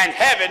 and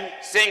heaven,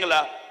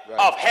 singular, right.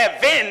 Of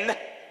heaven,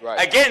 right.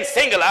 Again,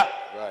 singular,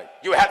 right.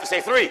 You would have to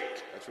say three.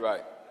 That's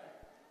right.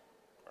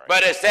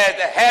 But it says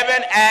the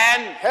heaven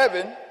and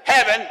heaven.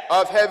 Heaven.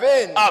 Of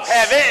heavens. Of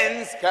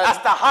heavens. That's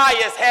the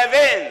highest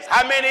heavens.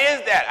 How many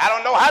is that? I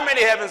don't know how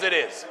many heavens it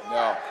is.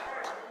 No.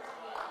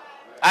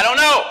 I don't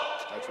know.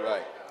 That's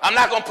right. I'm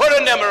not going to put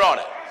a number on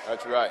it.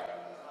 That's right.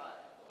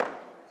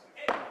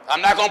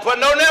 I'm not going to put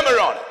no number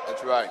on it.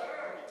 That's right.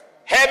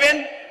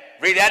 Heaven,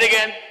 read that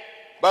again.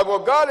 But will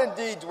God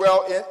indeed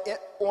dwell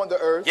on the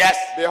earth? Yes.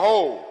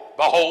 Behold.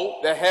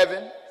 Behold. The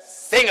heaven.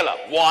 Singular.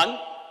 One.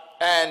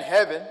 And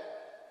heaven.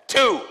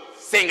 Two.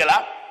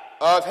 Singular.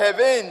 Of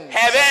heavens.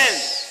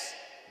 Heavens.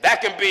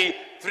 That can be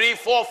 3,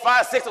 4,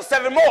 5, 6, or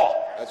 7 more.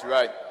 That's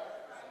right.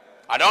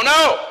 I don't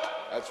know.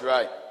 That's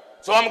right.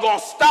 So I'm going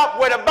to stop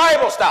where the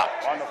Bible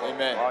stops. Wonderful.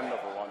 Amen.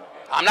 Wonderful, wonderful.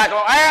 I'm not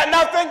going to add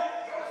nothing.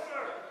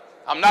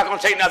 I'm not going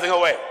to take nothing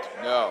away.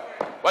 No.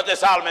 What does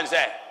Solomon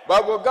say?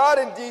 But will God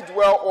indeed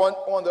dwell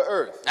on the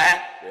earth?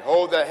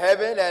 Behold, the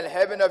heaven and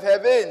heaven of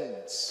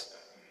heavens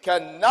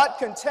cannot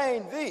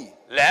contain thee.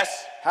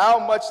 Less. How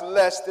much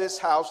less this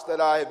house that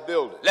I have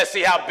builded? Let's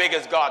see how big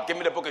is God. Give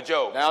me the book of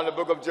Job. Now in the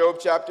book of Job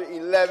chapter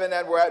 11,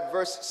 and we're at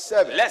verse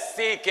 7. Let's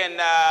see, can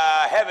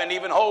heaven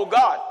even hold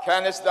God?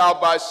 Canst thou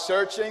by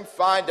searching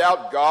find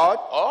out God?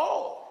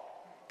 Oh.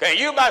 Can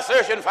you by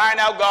searching find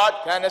out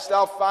God? Canst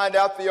thou find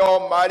out the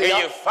Almighty?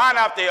 Can you find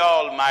out the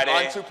Almighty?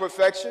 Unto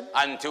perfection?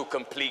 Unto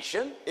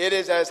completion. It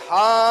is as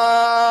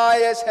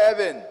high as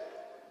heaven.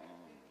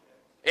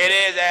 It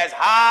is as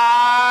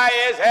high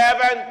as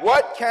heaven.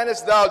 What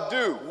canst thou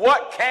do?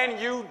 What can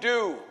you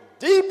do?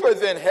 Deeper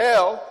than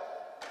hell.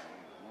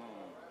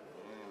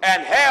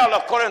 And hell,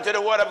 according to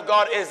the word of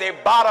God, is a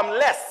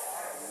bottomless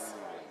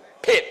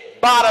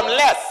pit.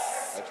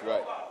 Bottomless. That's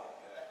right.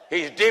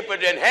 He's deeper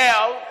than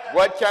hell.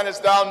 What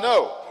canst thou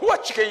know?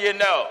 What can you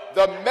know?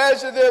 The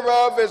measure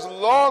thereof is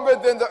longer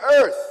than the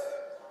earth.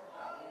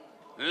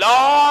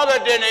 Longer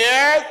than the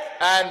earth.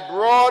 And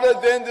broader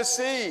than the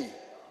sea.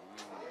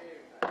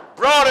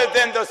 Broader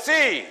than the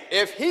sea.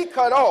 If he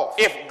cut off.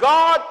 If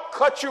God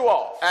cut you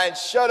off. And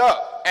shut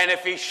up. And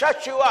if he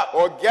shut you up.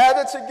 Or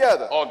gather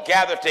together. Or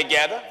gather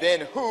together.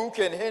 Then who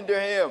can hinder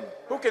him?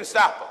 Who can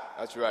stop him?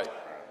 That's right.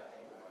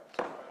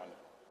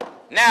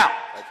 Now.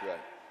 That's right.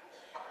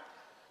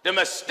 The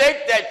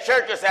mistake that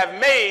churches have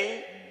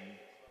made,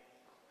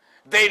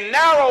 they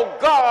narrow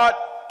God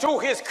to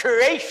his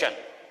creation.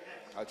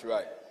 That's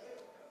right.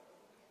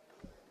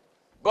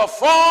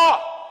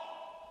 Before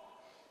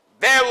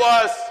there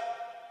was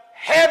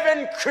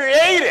heaven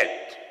created,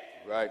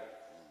 right,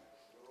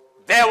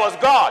 there was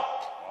God.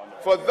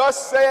 For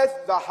thus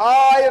saith the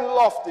high and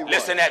lofty one.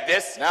 Listen at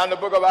this. Now in the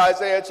book of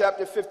Isaiah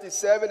chapter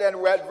 57, and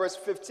we're at verse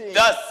 15.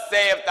 Thus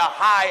saith the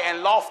high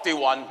and lofty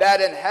one. That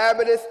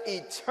inhabiteth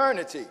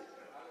eternity.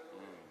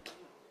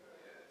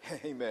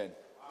 Amen.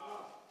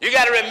 You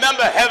got to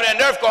remember, heaven and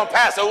earth going to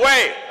pass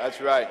away. That's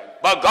right.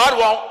 But God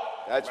won't.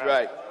 That's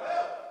right.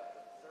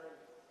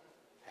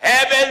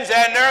 Heavens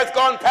and earth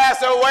going to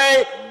pass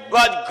away,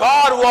 but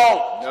God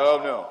won't.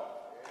 No.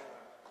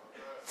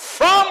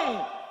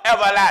 From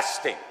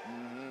everlasting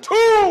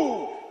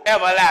to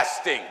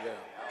everlasting,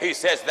 he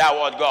says, thou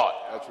art God.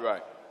 That's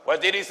right. What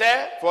did he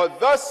say? For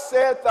thus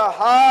saith the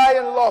high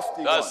and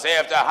lofty thus one.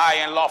 saith the high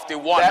and lofty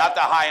one, not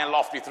the high and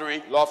lofty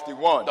three. Lofty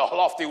one. The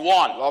lofty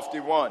one. Lofty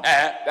one.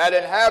 That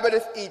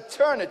inhabiteth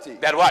eternity.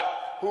 That what?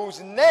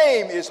 whose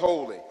name is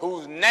holy.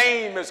 Whose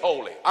name is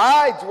holy.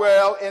 I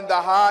dwell in the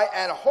high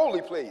and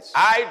holy place.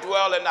 I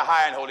dwell in the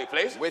high and holy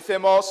place. With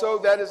him also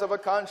that is of a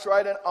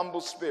contrite and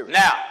humble spirit.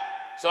 Now,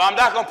 so I'm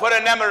not going to put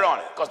a number on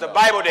it because the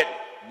Bible didn't.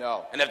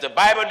 No. And if the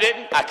Bible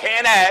didn't, I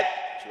can't add.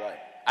 That's right.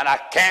 And I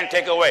can't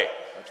take away.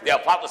 That's The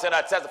right. apostle said,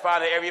 I testify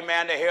to every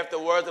man that heareth the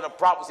words of the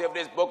prophecy of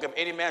this book. If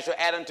any man shall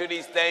add unto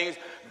these things,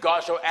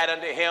 God shall add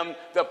unto him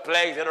the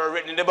plagues that are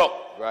written in the book.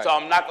 Right. So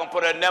I'm not going to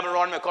put a number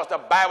on it because the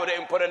Bible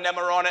didn't put a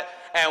number on it.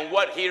 And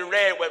what he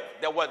read,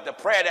 what the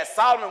prayer that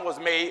Solomon was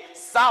made,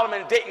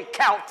 Solomon didn't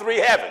count 3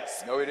 heavens.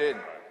 No, he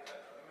didn't.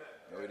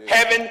 No, he didn't.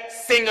 Heaven,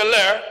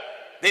 singular.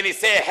 Then he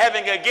said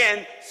heaven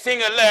again,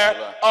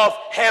 singular, of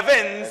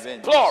heavens,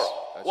 plural.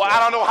 That's well, right. I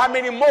don't know how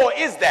many more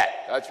is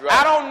that. That's right.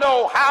 I don't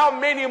know how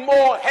many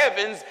more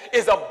heavens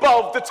is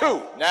above the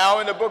 2. Now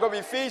in the book of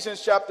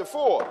Ephesians chapter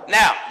 4.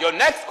 Now, your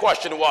next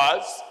question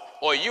was,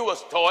 or you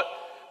was taught,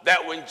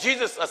 that when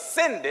Jesus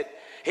ascended,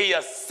 he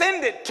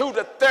ascended to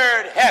the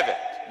 3rd heaven.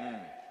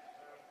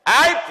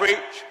 I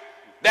preach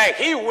that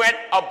he went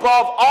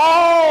above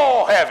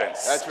all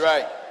heavens. That's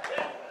right.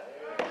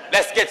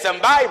 Let's get some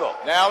Bible.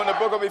 Now in the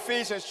book of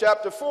Ephesians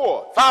chapter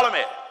 4. Follow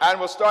me. And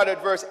we'll start at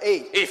verse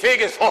 8.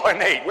 Ephesians 4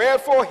 and 8.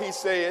 Wherefore he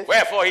said,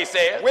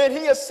 When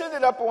he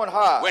ascended up on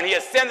high,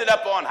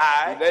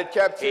 he led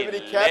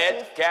captivity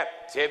captive,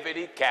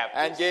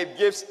 and gave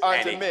gifts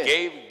unto men.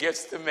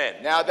 To men.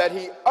 Now that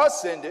he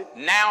ascended,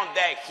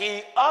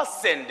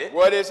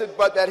 what is it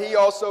but that he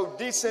also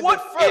descended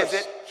first?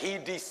 Is it he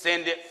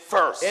descended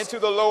first into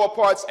the lower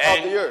parts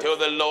of the earth? Into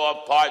the lower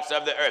parts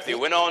of the earth. He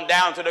went on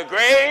down to the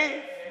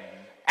grave.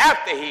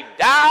 After he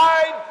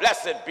died,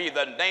 blessed be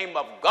the name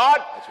of God.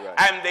 That's right.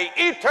 And the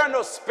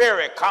eternal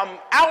spirit come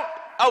out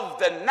of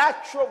the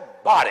natural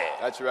body.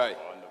 That's right.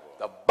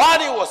 The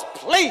body was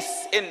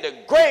placed in the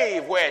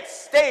grave where it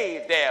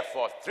stayed there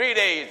for 3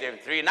 days and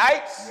 3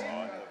 nights.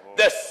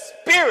 The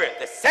spirit,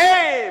 the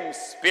same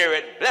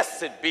spirit,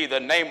 blessed be the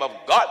name of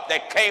God,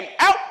 that came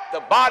out the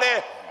body,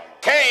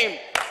 came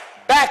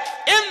back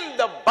in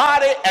the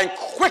body and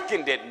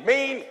quickened it.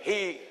 Mean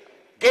he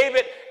gave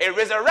it a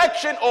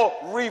resurrection or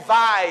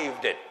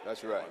revived it.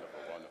 That's right.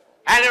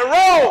 And it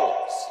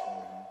rose.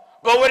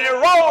 But when it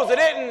rose,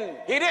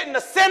 he didn't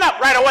ascend up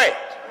right away.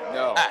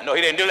 No. No,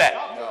 he didn't do that.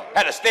 No.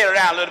 Had to stay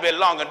around a little bit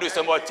longer and do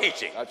some more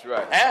teaching. That's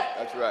right. Huh?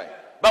 That's right.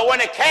 But when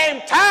it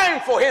came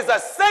time for his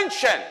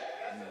ascension,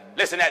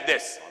 listen at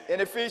this. In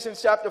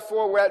Ephesians chapter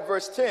 4, we're at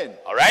verse 10.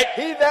 All right?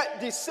 He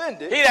that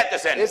descended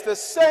is the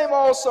same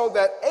also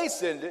that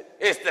ascended.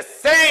 It's the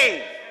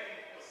same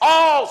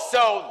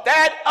also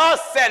that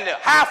ascended.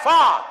 How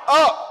far?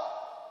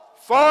 Up,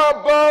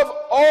 far above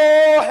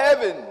all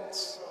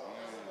heavens.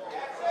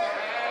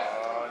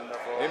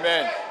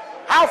 Amen.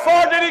 How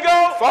far did he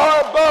go? Far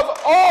above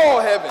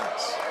all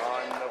heavens.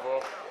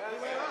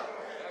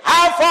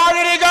 How far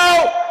did he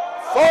go?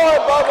 Far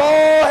above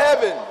all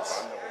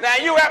heavens. Now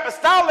you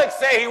apostolics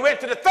say he went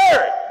to the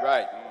 3rd.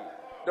 Right.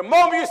 The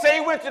moment you say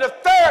he went to the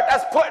 3rd,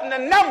 that's putting a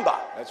number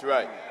That's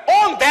right.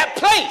 on that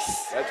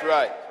place. That's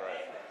right.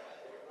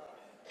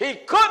 He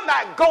could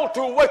not go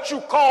to what you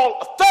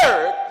call a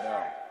 3rd.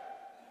 No.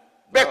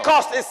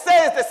 Because it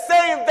says the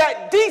same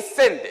that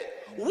descended.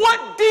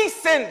 What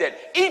descended?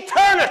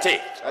 Eternity.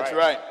 That's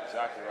right.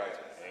 Exactly right.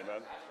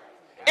 Amen.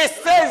 It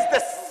says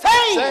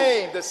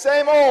the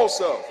same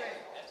also.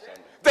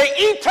 The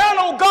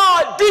eternal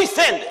God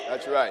descended.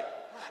 That's right.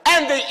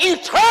 And the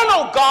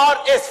eternal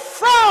God is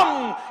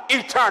from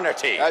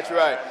eternity. That's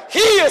right. He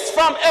is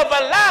from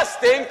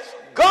everlasting.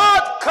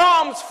 God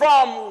comes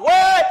from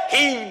where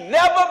he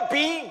never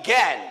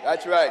began.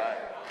 That's right.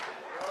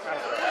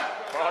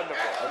 Wonderful.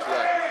 That's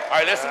right. All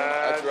right, listen.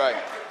 That's right.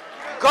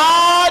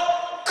 God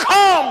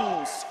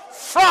comes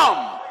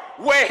from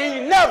where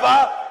he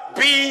never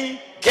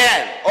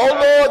began. O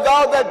Lord,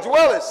 thou that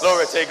dwellest.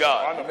 Glory to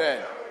God.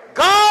 Amen.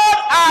 God,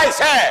 I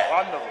said,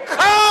 Wonderful.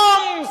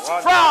 comes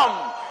Wonderful.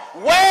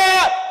 from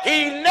where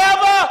he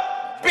never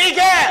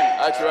began.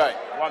 That's right.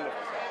 Wonderful.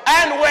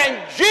 And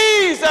when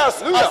Jesus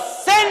Hallelujah.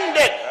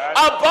 ascended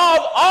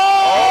above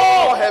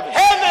all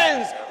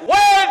heavens,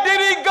 where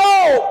did he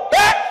go?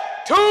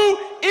 Back to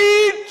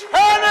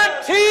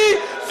eternity,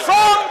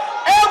 from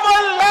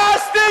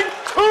everlasting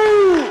to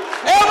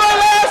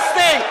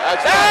everlasting.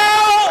 That's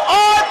Thou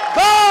art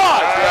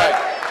God. That's right.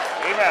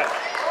 Amen.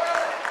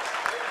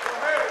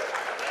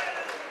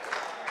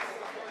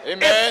 If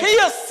Amen. he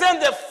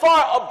ascended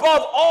far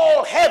above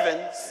all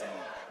heavens,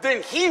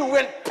 then he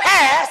went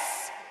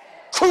past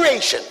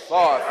creation.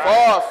 Far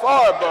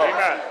above.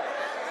 Amen.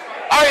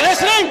 Are you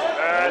listening?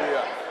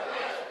 Hallelujah.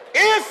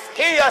 If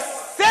he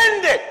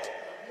ascended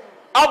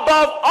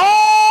above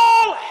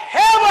all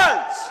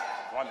heavens,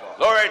 Wonderful.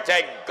 glory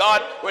to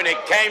God, when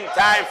it came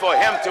time for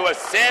him to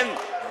ascend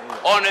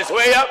on his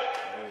way up,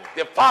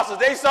 the apostles,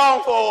 they saw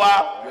him for a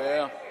while.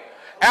 Yeah.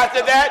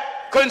 After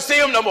that, couldn't see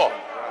him no more.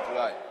 That's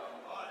right.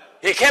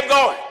 He kept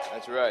going,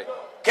 That's right.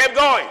 kept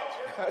going,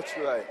 That's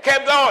right.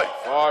 kept going,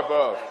 Far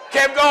above.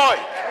 kept going,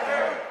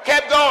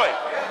 kept going.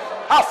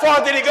 How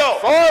far did he go?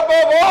 Far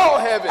above all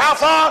heavens. How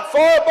far?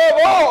 Far above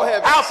all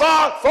heavens. How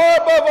far? Far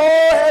above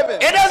all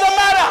heavens. It doesn't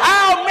matter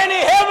how many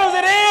heavens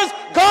it is,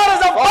 God is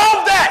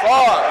above that.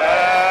 Far.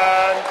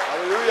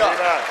 Hallelujah.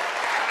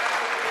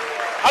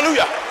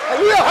 Hallelujah.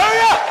 Hallelujah.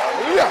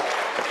 Hallelujah.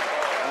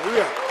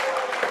 Hallelujah.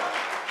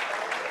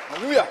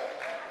 Hallelujah.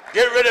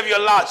 Get rid of your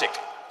logic.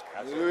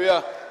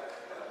 Hallelujah.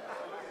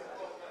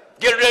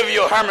 Get rid of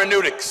your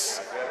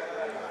hermeneutics.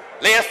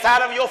 Lay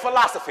aside of your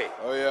philosophy.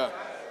 Oh, yeah.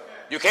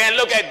 You can't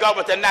look at God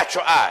with the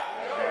natural eye.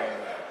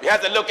 You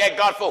have to look at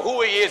God for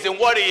who he is and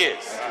what he is.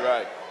 That's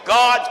right.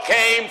 God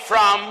came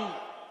from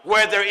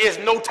where there is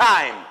no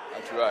time.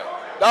 That's right.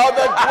 Thou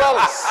that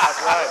dwellest.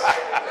 That's right.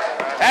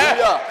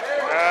 Hallelujah.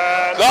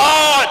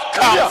 God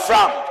comes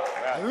from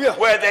Hallelujah.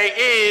 where there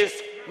is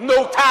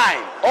no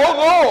time.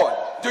 Oh, Lord.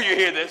 Do you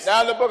hear this?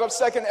 Now in the book of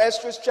 2nd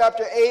Esdras,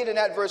 chapter 8, and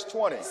at verse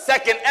 20.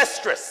 2nd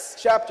Esdras.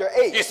 Chapter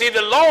 8. You see,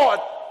 the Lord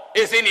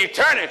is in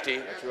eternity.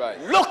 That's right.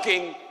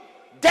 Looking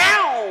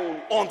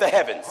down on the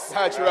heavens.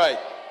 That's right.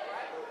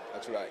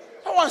 That's right.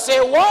 I want to say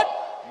what?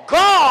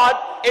 God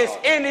is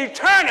in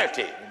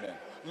eternity. Amen.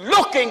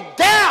 Looking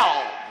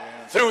down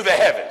through the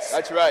heavens.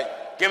 That's right.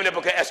 Give me the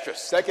book of Esdras.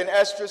 2nd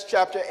Esdras,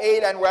 chapter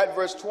 8, and we're at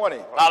verse 20.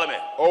 Follow me.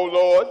 O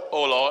Lord,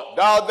 Oh Lord.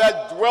 thou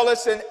that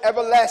dwellest in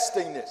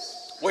everlastingness.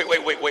 Wait.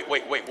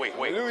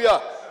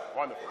 Hallelujah.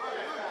 Wonderful.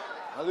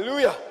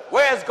 Hallelujah.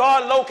 Where is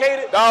God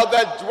located? Thou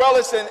that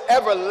dwellest in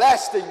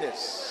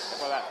everlastingness.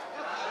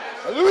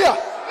 Hallelujah.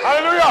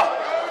 Hallelujah.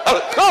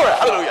 Glory.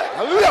 Hallelujah.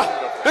 Hallelujah.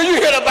 Do you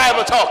hear the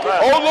Bible talking?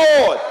 O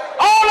Lord,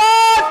 Oh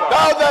Lord.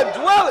 thou that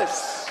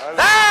dwellest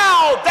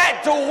Thou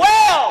that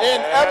dwell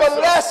in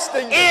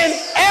everlastingness. in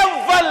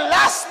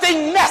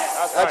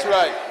everlastingness. That's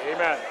right.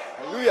 Amen.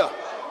 Hallelujah.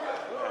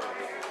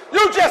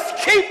 You just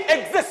keep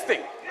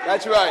existing.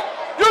 That's right.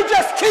 You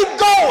just keep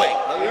going.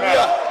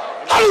 Hallelujah.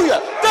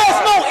 Hallelujah.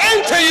 There's no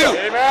end to you.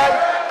 Amen.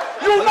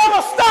 You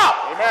never stop.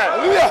 Amen.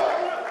 Hallelujah.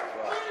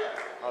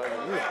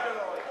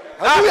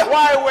 That's Hallelujah.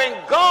 why when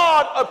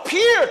God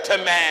appeared to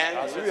man,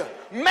 Hallelujah.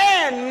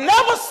 man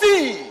never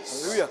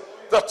sees Hallelujah.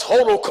 the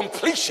total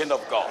completion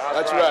of God.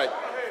 That's right.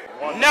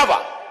 Never.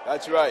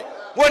 That's right.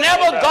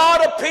 Whenever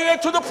God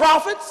appeared to the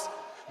prophets,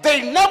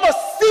 they never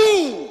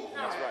seen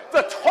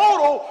the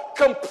total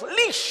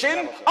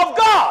completion of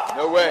God.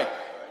 No way.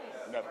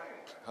 Never.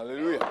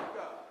 Hallelujah.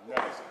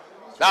 Never.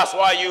 That's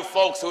why you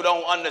folks who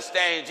don't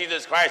understand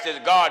Jesus Christ is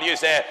God, you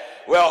say,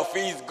 well, if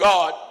he's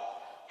God,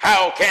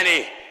 how can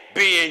he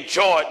be in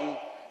Jordan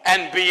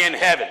and be in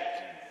heaven?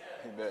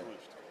 Amen.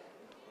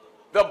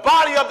 The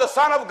body of the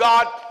Son of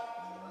God,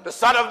 the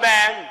Son of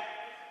Man,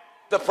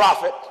 the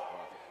prophet,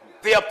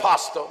 the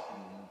apostle,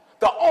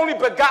 the only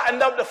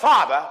begotten of the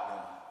Father,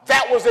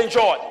 that was in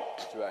Jordan.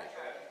 That's right.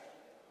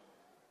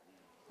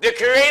 The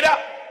Creator,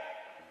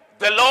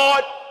 the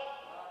Lord,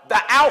 the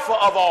Alpha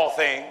of all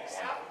things,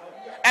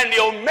 and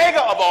the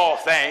Omega of all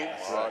things,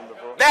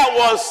 that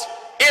was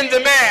in the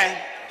man,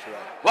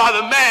 while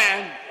the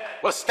man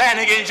was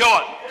standing in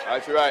Jordan.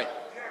 That's right.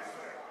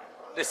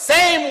 The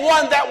same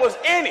one that was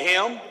in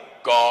him,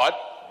 God,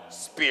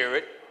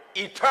 Spirit,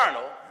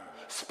 eternal,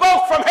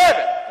 spoke from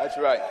heaven. That's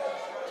right.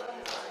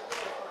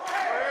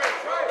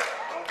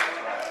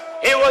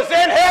 He was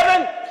in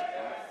heaven.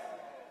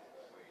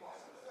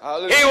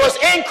 Hallelujah. He was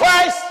in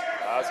Christ.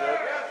 That's it.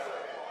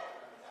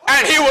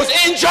 And he was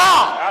in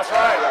John. That's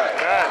right.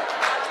 Amen.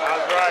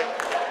 That's right.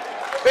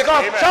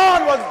 Because Amen.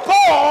 John was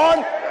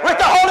born with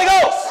the Holy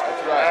Ghost.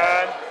 That's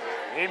right.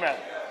 Amen.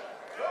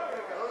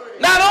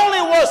 Not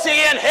only was he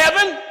in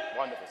heaven,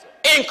 Wonderful, sir.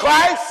 in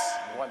Christ,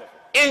 Wonderful.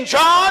 in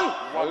John,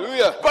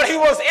 Hallelujah. but he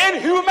was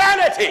in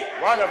humanity.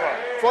 Wonderful.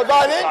 For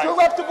thine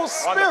incorruptible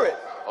spirit.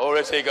 Oh,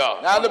 let's see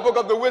God. Now in the book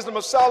of the Wisdom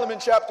of Solomon,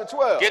 chapter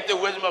 12. Get the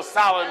wisdom of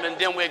Solomon,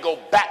 then we'll go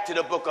back to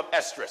the book of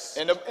Esdras.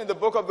 In the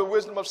book of the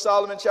Wisdom of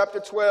Solomon, chapter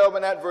 12,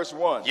 and at verse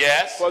 1.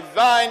 Yes. For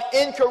thine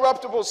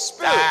incorruptible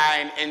spirit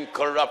Thine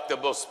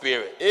incorruptible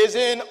spirit. is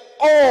in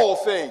all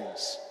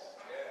things.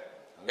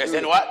 It's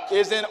in what?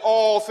 Is in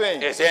all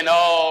things. It's in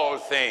all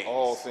things.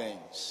 All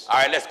things. All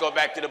right, let's go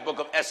back to the book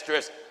of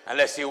Esdras and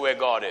let's see where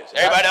God is.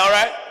 Everybody all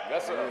right?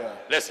 Yes, sir. Yeah.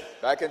 Listen,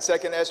 Back in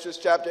 2nd Esdras,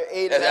 chapter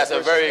 8. and that's at a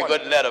verse very 20.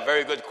 good letter,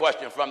 very good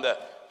question from the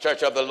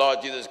Church of the Lord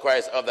Jesus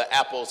Christ of the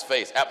Apple's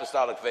Faith,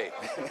 Apostolic Faith.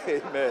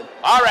 Amen.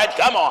 All right,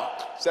 come on.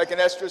 2nd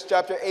Esdras,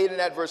 chapter 8,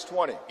 and at verse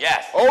 20.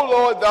 Yes. O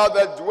Lord, thou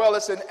that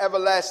dwellest in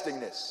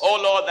everlastingness, O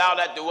Lord, thou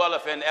that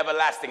dwellest in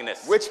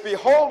everlastingness, which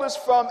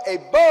beholdest from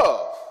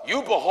above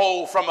you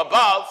behold from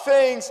above.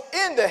 things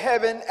in the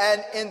heaven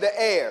and in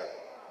the air.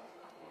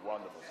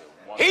 Wonderful, sir.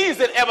 Wonderful. He's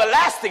in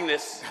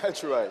everlastingness,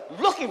 That's right.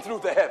 looking through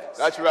the heavens.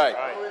 That's right.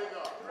 Right.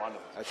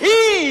 Wonderful.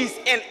 He's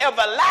in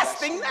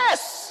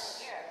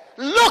everlastingness,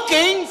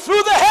 looking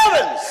through the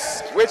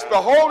heavens, Which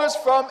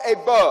beholdest from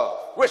above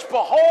which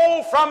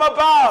behold from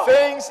above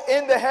things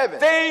in the heaven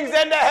things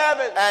in the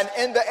heavens and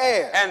in the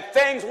air. and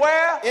things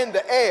where? In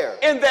the air.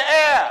 In the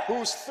air,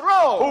 Whose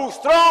throne whose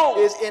throne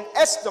is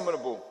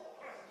inestimable.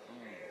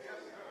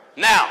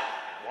 Now,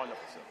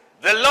 Wonderful, sir.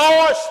 the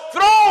Lord's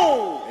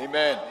throne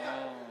Amen.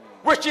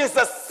 which is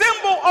a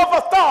symbol of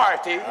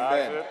authority,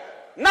 Amen.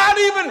 not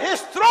even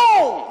his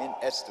throne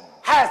Inestimable.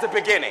 has a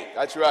beginning.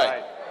 That's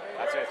right.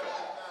 That's it.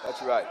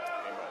 That's right.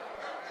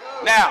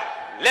 Now,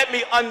 let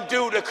me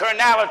undo the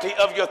carnality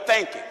of your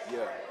thinking. Yeah.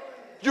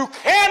 You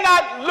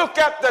cannot look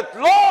at the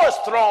Lord's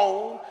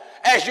throne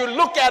as you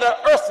look at an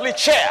earthly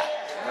chair.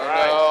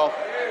 No.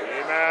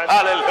 Amen.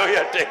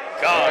 Hallelujah to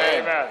God.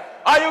 Amen.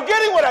 Are you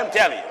getting what I'm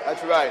telling you?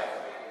 That's right.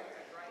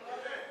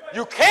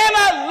 You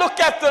cannot look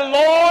at the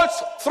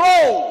Lord's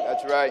throne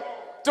That's right.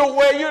 the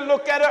way you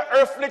look at an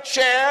earthly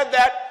chair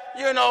that,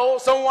 you know,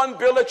 someone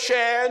built a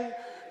chair and,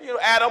 you know,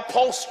 add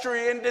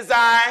upholstery and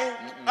design.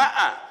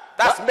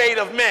 That's made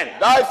of men.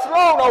 Thy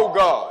throne, O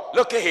God.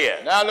 Look at here.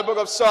 Now in the book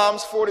of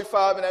Psalms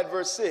 45 and at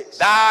verse 6.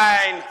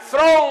 Thine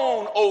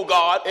throne, O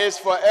God, Is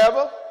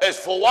forever, is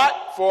for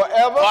what?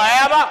 forever,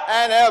 Forever.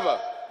 and ever.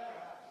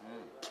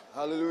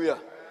 Hallelujah.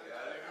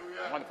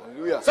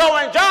 Hallelujah. So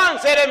when John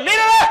said,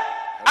 immediately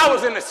I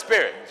was in the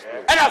spirit,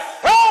 and a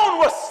throne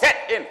was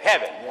set in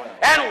heaven,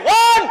 and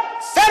one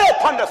sat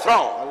upon the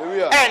throne,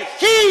 Hallelujah. and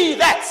he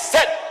that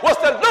sat was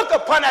to look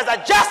upon as a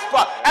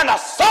jasper and a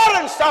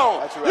sardine stone.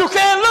 That's right. You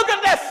can't look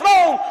at that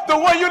throne the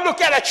way you look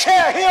at a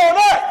chair here on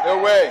earth.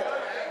 No way.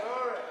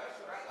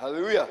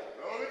 Hallelujah.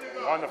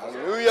 Wonderful.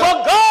 Hallelujah. For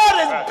God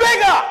is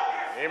bigger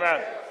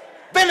Amen.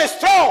 than his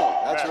throne,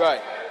 That's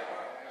right.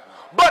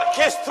 but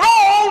his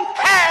throne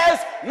has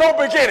no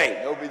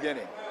beginning. No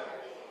beginning.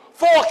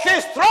 For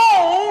his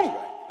throne,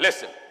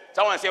 listen,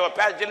 someone say, well,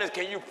 Pastor Jennings,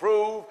 can you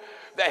prove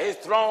that his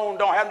throne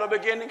don't have no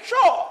beginning?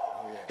 Sure.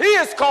 He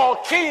is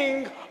called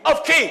King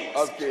of Kings.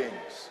 Of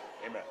kings.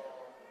 Amen.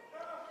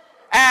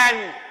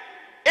 And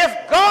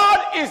if God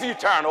is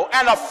eternal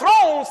and a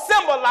throne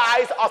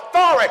symbolizes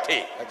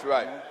authority, That's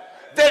right.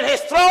 then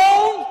his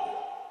throne,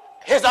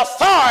 his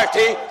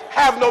authority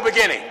have no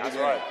beginning. That's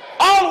right.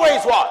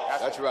 Always was.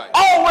 That's right.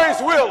 Always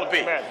will be.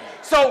 Amen.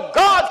 So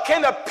God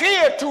can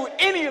appear to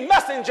any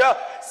messenger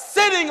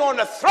sitting on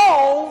the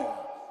throne,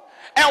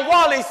 and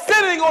while he's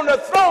sitting on the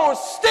throne,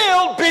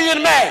 still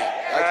being man.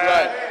 That's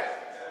right.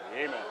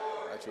 Amen.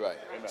 That's right.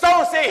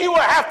 Someone say he would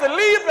have to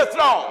leave the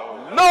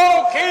throne.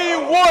 No, he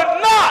would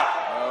not.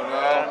 No,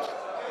 no.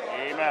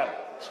 Amen.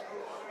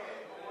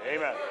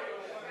 Amen.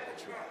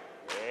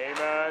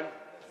 Amen.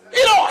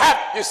 You don't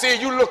have, you see,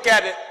 you look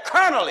at it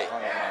carnally.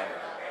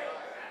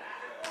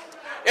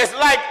 It's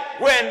like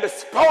when the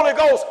Holy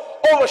Ghost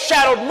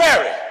overshadowed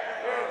Mary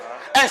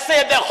and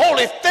said that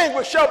holy thing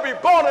which shall be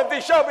born of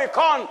thee shall be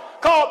called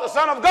the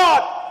Son of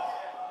God.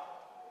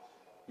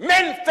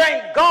 Men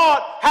think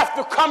God has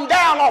to come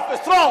down off his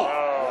throne.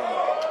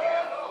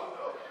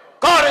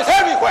 God is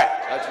everywhere.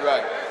 That's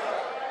right.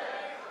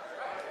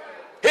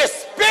 His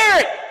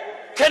spirit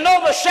can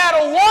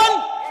overshadow one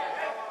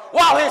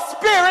while his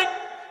spirit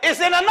is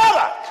in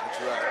another.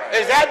 That's right.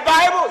 Is that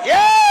Bible?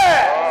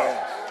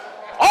 Yeah.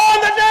 On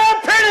the day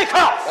of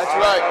Pentecost. That's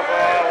right.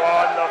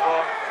 Wonderful.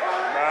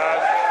 Amen.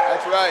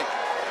 That's right.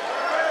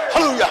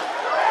 Hallelujah.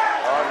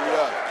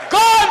 Hallelujah.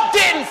 God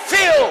didn't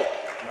fill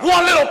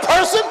one little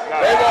person.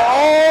 They were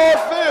all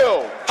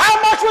filled. How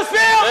much was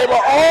filled? They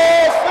were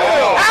all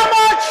filled. How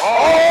much?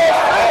 All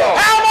filled.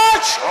 How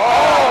much?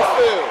 All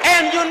filled.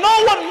 And you know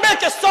what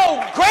makes it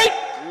so great?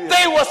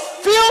 They was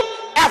filled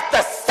at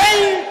the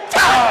same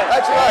time.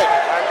 That's right.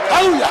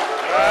 Hallelujah.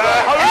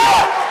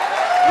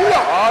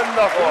 Hallelujah.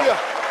 Wonderful. Hallelujah.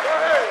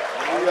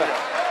 Hallelujah.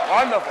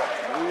 Wonderful.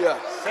 Hallelujah.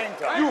 Same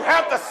time. You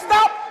have to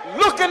stop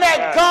looking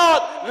at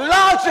God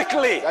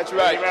logically. That's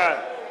right. Amen.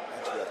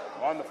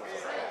 Wonderful.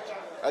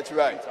 That's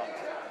right.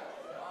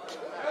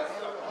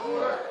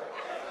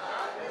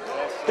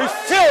 He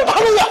filled,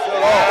 hallelujah, the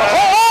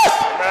whole earth.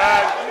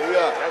 Amen.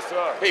 Hallelujah. Yes,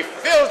 sir. He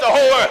fills the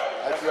whole earth.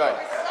 That's right.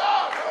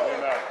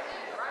 Amen.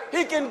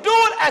 He can do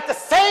it at the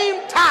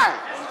same time.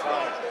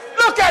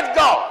 Look at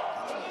God.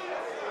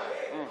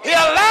 He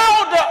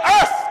allowed the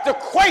earth to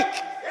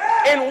quake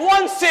in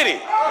one city,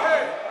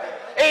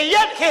 and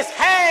yet his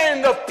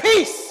hand of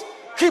peace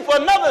keep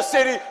another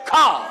city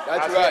calm.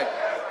 That's right.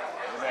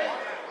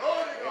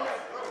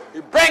 He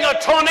bring a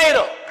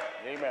tornado,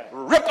 Amen.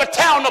 rip a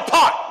town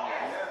apart.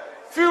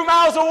 A few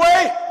miles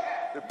away,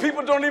 the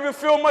people don't even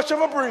feel much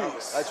of a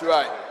breeze. That's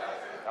right.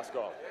 That's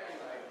God.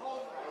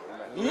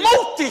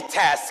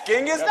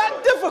 Multitasking is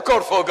not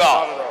difficult for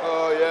God.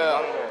 Oh,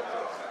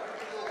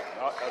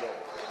 yeah. Not at all.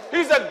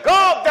 He's a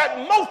God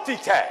that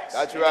multitasks.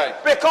 That's right.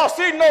 Because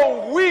he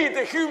knows we,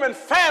 the human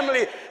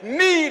family,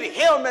 need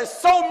him in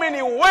so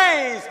many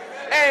ways.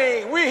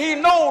 And he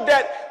knows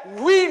that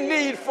we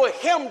need for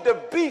him to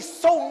be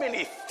so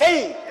many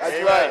things.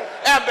 That's right.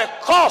 And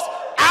because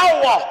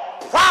our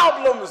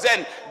problems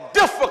and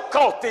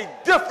difficulty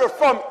differ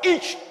from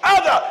each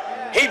other,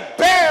 he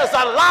bears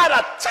a lot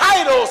of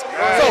titles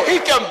so he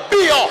can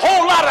be a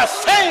whole lot of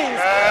things.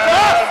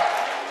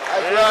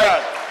 That's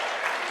right.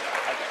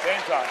 At the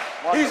same time.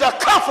 He's a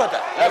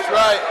comforter. That's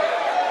right.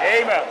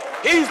 Amen.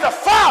 He's the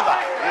father.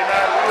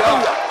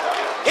 Amen.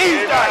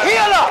 He's the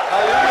healer.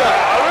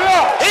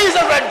 Hallelujah. He's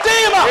a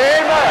redeemer.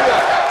 Amen.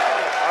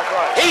 That's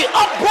right. He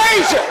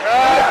upbraids you.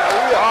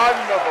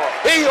 Wonderful.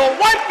 He will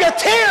wipe your the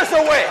tears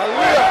away.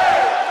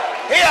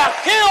 He'll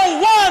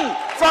heal one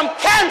from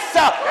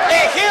cancer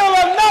and heal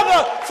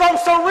another from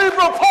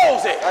cerebral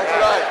palsy. That's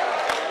right.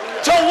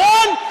 To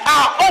one,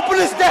 I'll open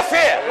his deaf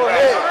ear.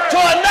 To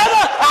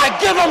another, I'll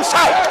give him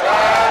sight.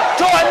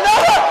 To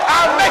another,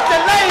 I'll make the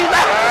lame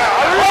act.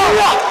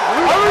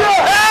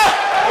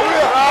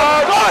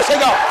 Glory to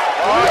God.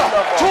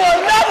 To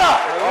another,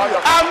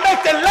 I'll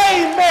make the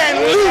lame man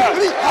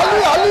leap.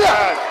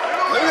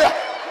 Hallelujah.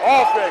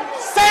 All things.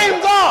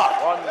 Same God.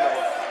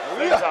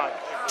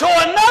 To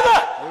another,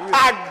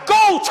 I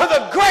go to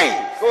the grave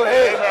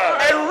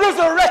and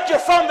resurrect you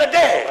from the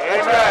dead.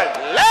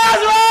 Amen.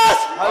 Lazarus,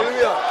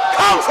 Hallelujah.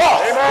 come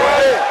forth.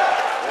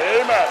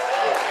 Amen.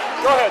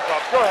 Go ahead,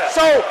 Pop. Go ahead.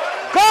 So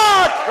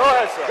God, Go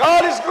ahead, sir.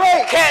 God is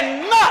great.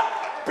 cannot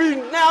be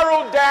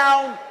narrowed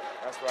down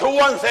to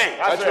one thing.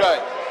 That's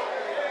right.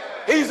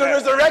 He's the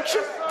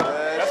resurrection.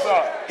 That's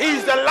all.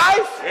 He's the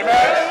life.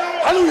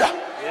 Amen. Hallelujah.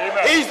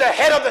 Amen. He's the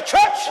head of the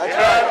church. That's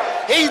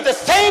right. He's the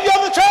savior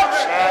of the church.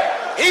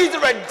 He's the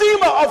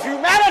redeemer of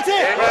humanity.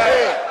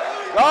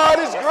 God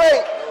is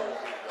great.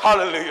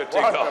 Hallelujah to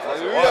God.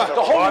 Hallelujah.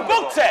 The Holy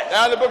Book says,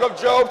 Now in the book of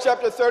Job,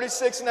 chapter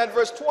 36 and at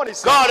verse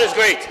 26. God is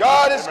great.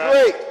 God is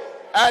great,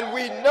 and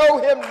we know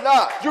him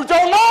not. You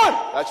don't know him.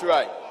 That's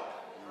right.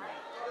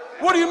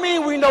 What do you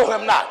mean we know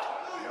him not?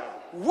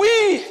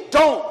 We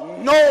don't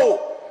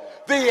know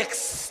the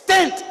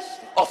extent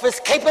of his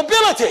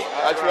capability.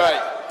 That's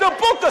right. The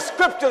book of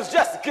scriptures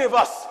just give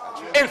us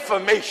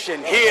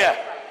information here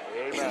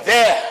and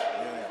there.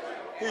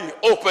 He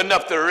opened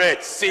up the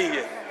Red Sea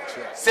and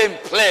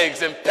sent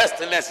plagues and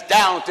pestilence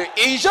down to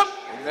Egypt.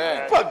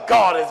 Amen. But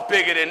God is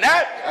bigger than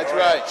that. That's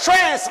right.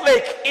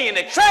 Translate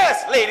Enoch,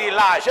 translate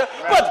Elijah,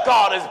 but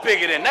God is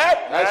bigger than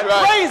that. That's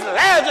right. Raise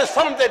Lazarus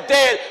from the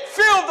dead,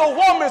 fill the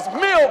woman's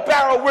meal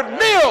barrel with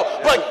meal,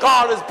 but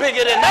God is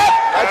bigger than that.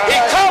 He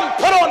come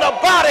put on the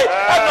body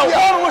of the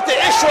woman with the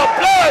issue of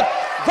blood,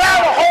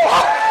 grab a hold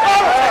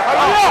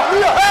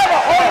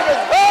of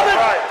his garment.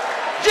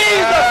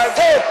 Jesus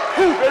said,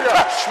 who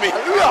touched me?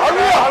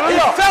 He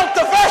felt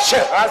the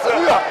pressure.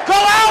 Go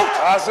out.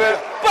 That's it.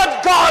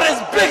 But God is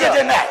bigger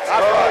than that.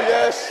 Oh,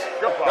 yes.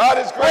 God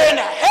is When great.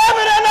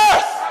 heaven and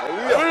earth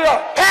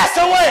pass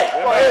away,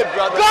 Go ahead,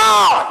 brother.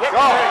 God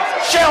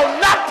shall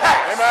not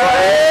pass.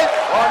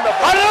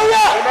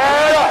 Hallelujah.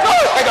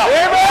 Glory to God.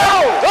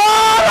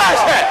 God, I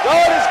said.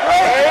 God is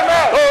great.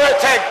 Glory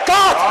to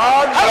God.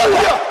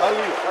 Hallelujah.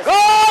 Hallelujah.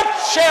 God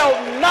shall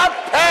not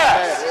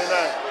pass.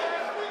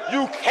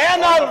 You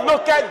cannot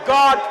look at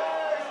God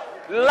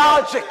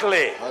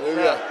logically.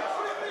 Hallelujah.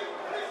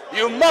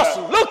 You must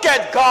look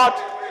at God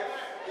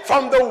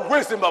from the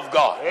wisdom of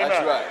God.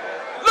 That's right.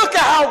 Look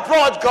at how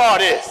broad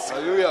God is.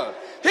 Hallelujah.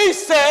 He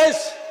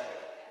says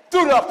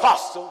through the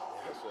apostle,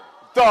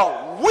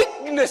 the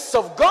weakness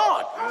of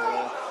God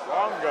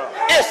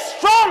is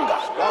stronger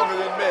Stronger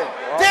than men.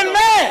 than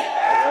man.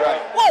 That's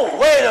right. Well,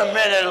 wait a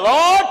minute,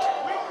 Lord.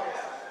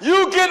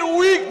 You get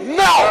weak?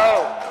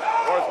 No.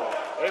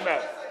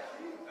 Amen.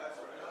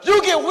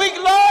 You get weak,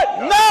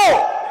 Lord?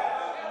 No.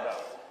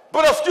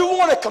 But if you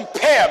want to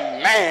compare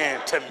man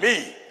to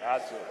me,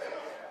 That's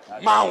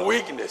it. my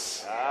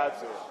weakness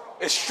That's it.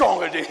 is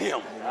stronger than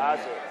him.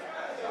 That's it.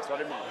 That's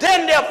what it means.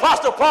 Then the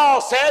apostle Paul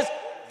says,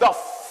 the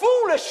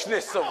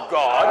foolishness of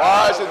God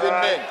Wiser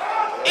than men.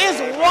 is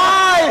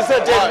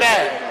wiser than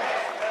man.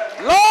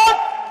 Lord,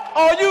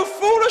 are you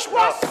foolish?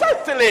 Well,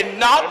 certainly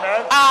not.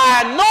 Amen.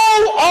 I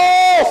know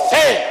all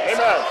things.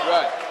 Amen.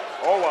 Right.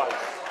 All wise.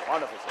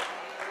 Wonderful, sir.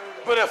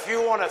 But if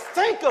you want to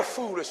think of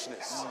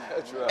foolishness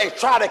That's right. and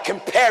try to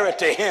compare it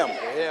to him,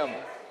 Him.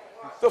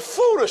 the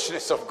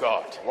foolishness of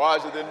God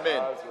Wiser than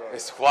men.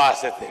 is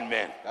wiser than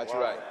men. That's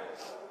right.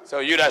 So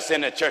you that's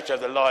in the church of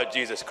the Lord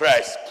Jesus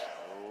Christ,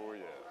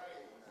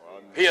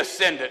 he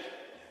ascended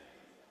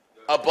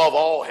above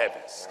all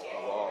heavens.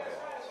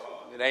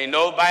 There ain't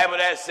no Bible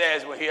that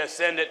says when he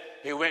ascended,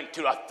 he went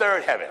to a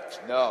third heaven.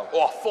 No.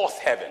 Or a fourth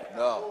heaven.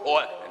 No.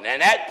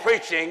 And that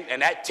preaching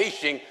and that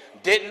teaching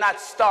did not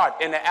start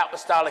in the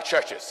apostolic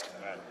churches.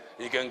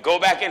 You can go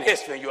back in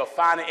history and you'll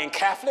find it in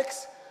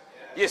Catholics.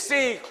 You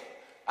see,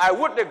 I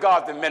would to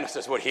God the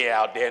ministers would hear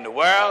out there in the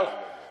world.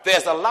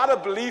 There's a lot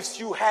of beliefs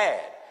you had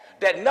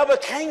that never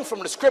came from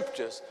the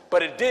scriptures,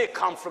 but it did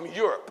come from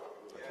Europe.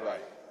 That's right.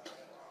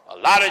 A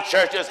lot of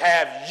churches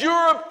have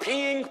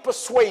European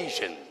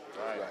persuasion.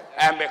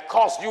 And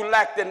because you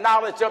lack the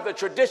knowledge of the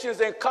traditions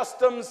and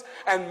customs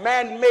and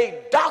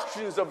man-made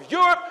doctrines of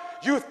Europe,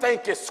 you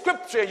think it's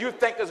scripture, you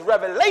think it's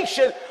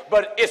revelation,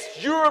 but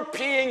it's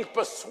European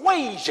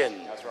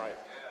persuasion. That's right.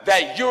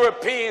 That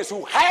Europeans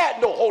who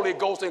had no Holy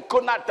Ghost and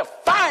could not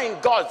define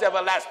God's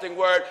everlasting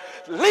word,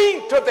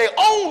 leaned to their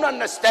own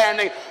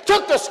understanding,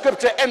 took the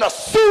scripture and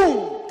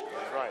assumed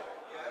That's right.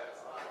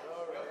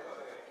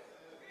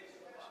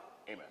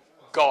 Amen.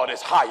 God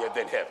is higher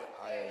than heaven,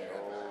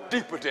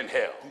 deeper than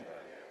hell,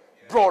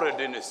 broader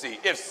than the sea.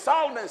 If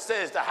Solomon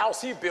says the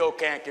house he built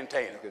can't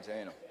contain him,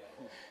 Contain him.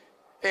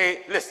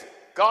 hey, listen,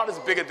 God is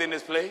bigger than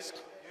this place.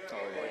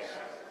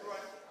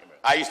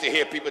 I used to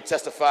hear people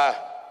testify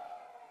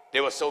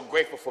They were so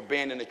grateful for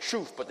being in the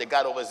truth, but they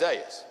got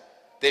overzealous.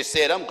 They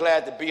said, I'm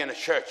glad to be in a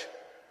church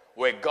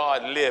where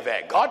God live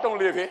at. God don't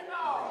live here.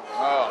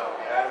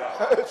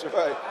 Oh, that's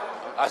right.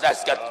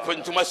 That's got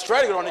putting too much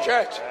strategy on the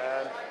church.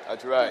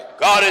 That's right.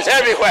 God is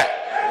everywhere.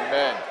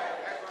 Amen.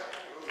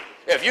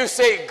 If you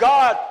say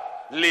God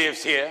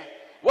lives here,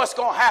 what's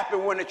going to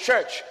happen when the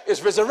church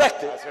is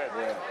resurrected? That's it.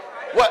 Yeah.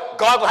 What,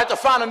 God going to have to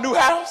find a new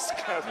house?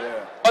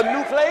 Yeah. A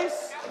new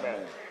place?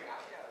 Amen.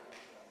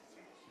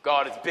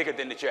 God is bigger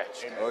than the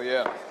church. Oh,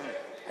 yeah.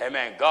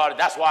 Amen. God,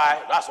 that's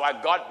why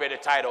God bear the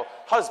title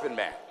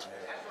husbandman.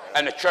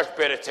 And the church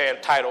bear the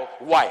title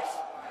wife.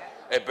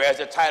 It bears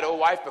the title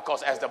wife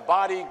because as the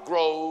body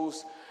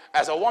grows,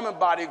 as a woman's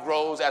body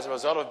grows as a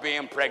result of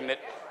being pregnant,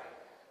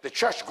 the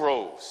church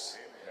grows.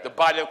 The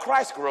body of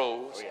Christ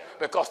grows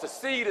because the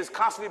seed is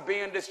constantly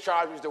being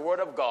discharged with the word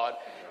of God,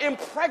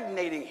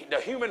 impregnating the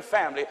human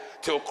family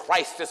till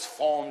Christ is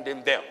formed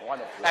in them.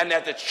 Wonderful. And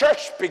as the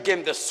church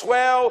begin to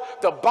swell,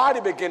 the body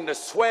begin to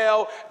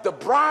swell, the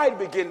bride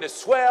begin to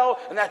swell,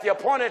 and at the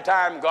appointed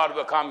time, God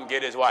will come and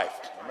get his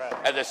wife. Amen.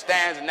 As it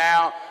stands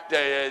now,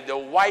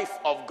 the wife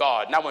of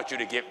God, and I want you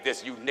to get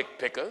this, you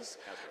nitpickers,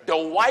 the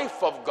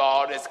wife of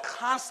God is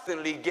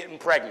constantly getting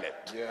pregnant.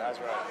 Yeah. That's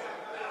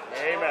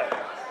right. Amen.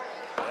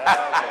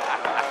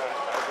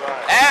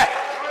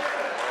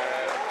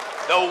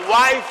 The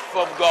wife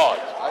of God.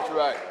 That's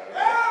right.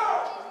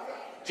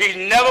 She's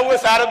never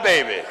without a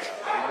baby.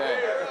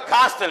 Amen.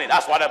 Constantly.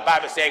 That's why the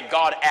Bible said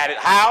God added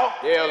how?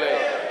 Daily.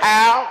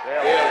 How?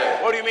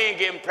 Daily. What do you mean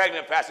getting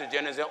pregnant, Pastor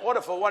Jennings? In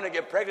order for one to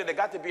get pregnant, there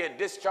got to be a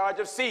discharge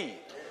of seed.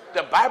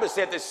 The Bible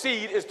said the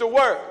seed is the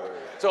word.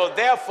 So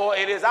therefore,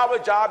 it is our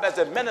job as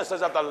the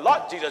ministers of the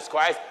Lord Jesus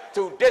Christ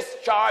to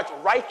discharge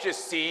righteous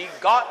seed,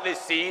 godly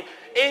seed,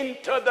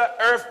 into the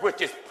earth,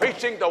 which is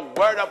preaching the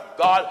word of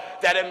God,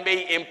 that it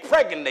may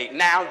impregnate.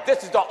 Now,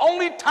 this is the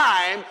only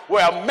time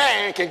where a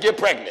man can get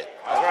pregnant.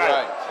 That's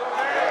right.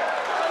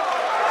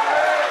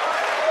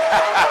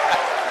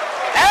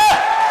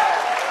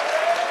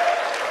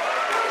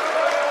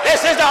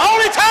 This is the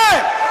only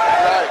time.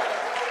 That's right.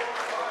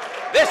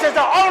 This is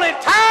the only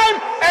time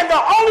and the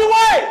only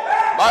way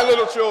My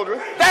little children.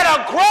 that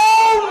a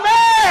grown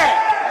man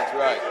That's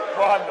right.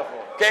 Wonderful.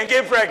 can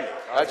get pregnant.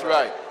 That's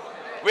right.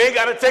 We ain't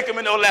got to take them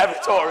in no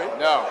laboratory.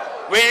 No.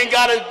 We ain't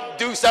got to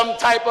do some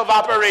type of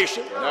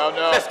operation. No.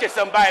 Let's get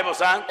some Bible,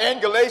 son. In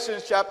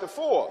Galatians chapter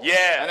 4.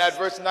 Yes. And at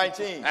verse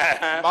 19.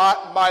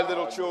 Uh-huh. My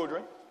little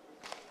children,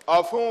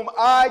 of whom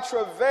I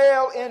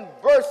travail in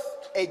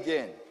birth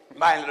again.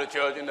 My little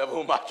children, of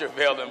whom I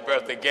travailed in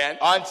birth again.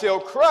 Until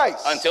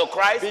Christ. Until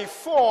Christ be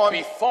formed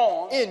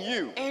in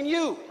you. In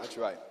you. That's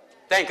right.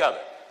 Think of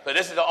it. So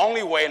this is the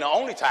only way and the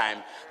only time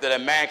that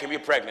a man can be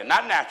pregnant.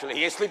 Not naturally.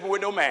 He ain't sleeping with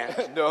no man.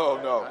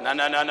 No. No.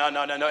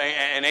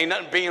 And ain't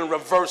nothing being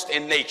reversed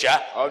in nature.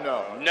 Oh,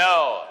 no.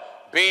 No.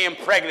 Being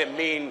pregnant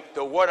means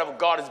the word of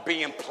God is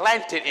being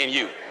planted in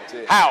you. That's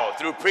it. How?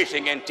 Through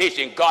preaching and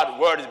teaching. God's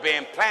word is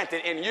being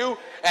planted in you.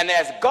 And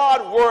as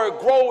God's word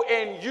grow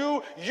in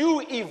you,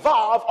 you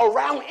evolve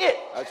around it.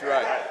 That's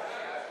right.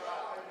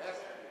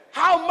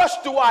 How much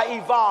do I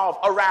evolve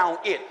around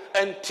it?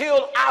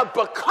 Until I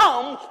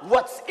become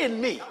what's in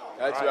me.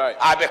 That's right.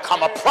 I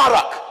become a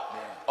product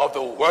of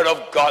the word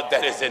of God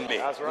that is in me.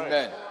 That's right.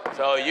 Amen.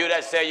 So you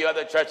that say you are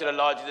the church of the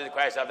Lord Jesus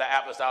Christ of the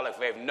apostolic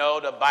faith, no,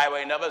 the Bible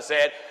ain't never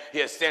said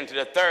he ascended to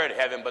the third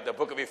heaven, but the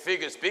book of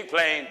Ephesians speak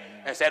plain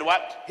and said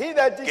what? He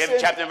that Give descended.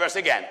 chapter and verse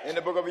again. In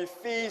the book of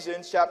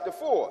Ephesians chapter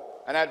 4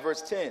 and at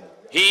verse 10.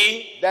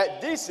 He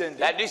That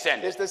descended.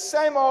 is the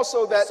same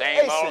also that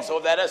same ascended also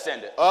that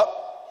ascended.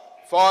 up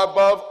far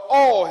above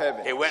all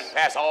heaven. He went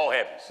past all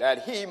heavens.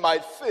 That he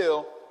might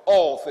fill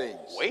all things.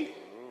 Wait.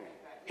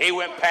 He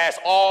went past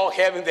all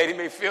heaven that he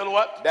may fill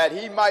what? That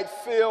he might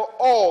fill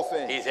all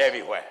things. He's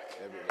everywhere.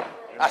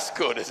 That's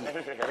good, isn't it?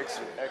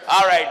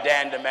 All right,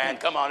 Dan the man.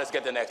 Come on, let's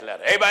get the next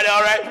letter. Everybody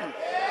all right?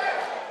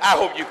 I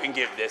hope you can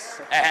give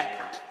this.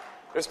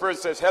 This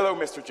person says, hello,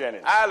 Mr.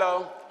 Jennings.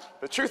 Hello.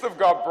 The Truth of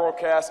God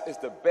broadcast is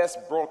the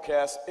best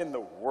broadcast in the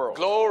world.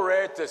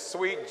 Glory to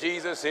sweet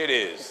Jesus it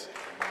is.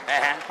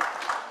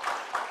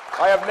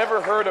 I have never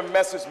heard a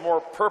message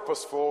more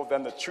purposeful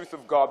than the Truth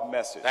of God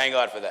message. Thank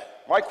God for that.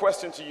 My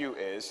question to you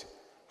is,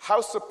 how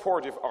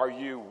supportive are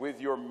you with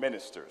your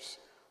ministers?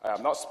 I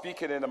am not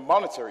speaking in a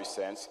monetary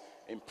sense.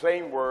 In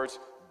plain words,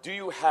 do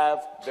you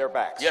have their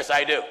backs? Yes,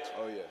 I do.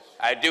 Oh, yes.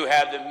 I do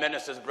have the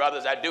ministers'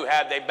 brothers. I do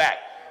have their back.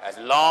 As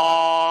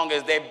long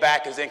as their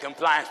back is in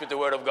compliance with the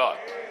word of God.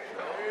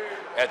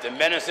 If the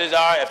ministers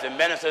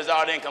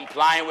are in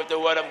compliance with the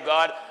word of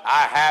God,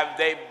 I have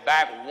their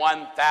back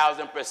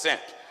 1,000%.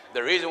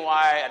 The reason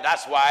why,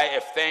 that's why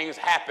if things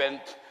happen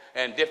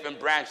in different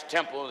branch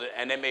temples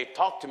and they may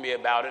talk to me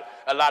about it,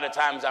 a lot of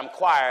times I'm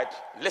quiet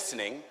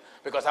listening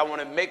because I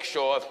want to make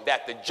sure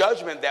that the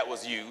judgment that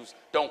was used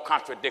don't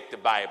contradict the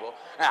Bible,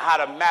 and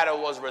how the matter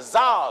was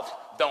resolved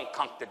don't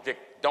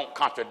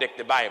contradict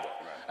the Bible.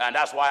 And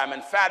that's why I'm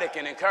emphatic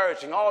in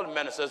encouraging all the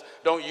ministers,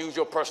 don't use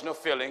your personal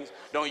feelings,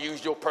 don't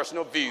use your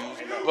personal views,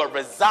 but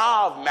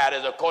resolve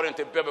matters according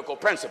to biblical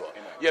principle.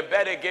 you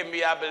better give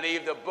me, I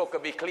believe, the book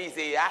of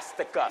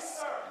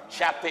Ecclesiasticus,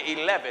 chapter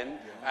 11,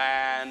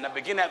 and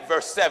begin at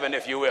verse 7,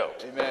 if you will.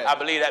 Amen. I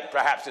believe that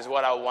perhaps is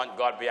what I want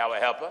God to be our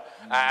helper.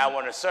 I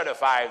want to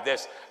certify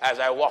this as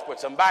I walk with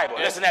some Bible.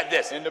 Listen at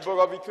this. In the book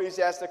of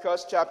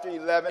Ecclesiasticus, chapter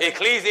 11.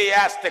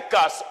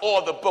 Ecclesiasticus,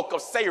 or the book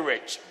of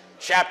Sirach,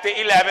 chapter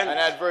 11. And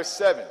at verse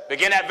 7.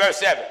 Begin at verse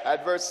 7.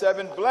 At verse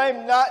 7,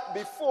 blame not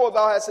before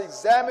thou hast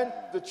examined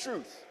the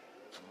truth.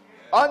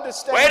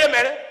 Understand. Wait a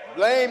minute.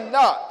 Blame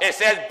not. It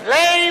says,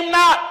 blame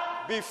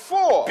not.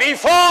 Before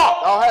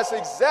thou hast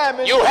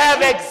examined. You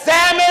have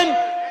examined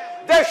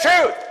the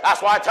truth.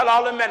 That's why I tell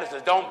all the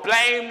ministers, don't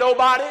blame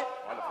nobody.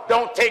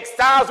 Don't take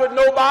sides with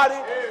nobody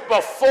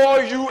before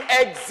you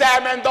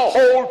examine the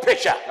whole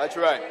picture. That's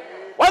right.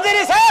 What did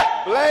he say?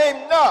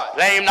 Blame not.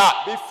 Blame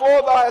not.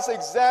 Before thou hast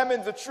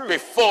examined the truth.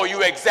 Before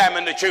you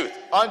examine the truth.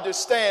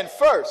 Understand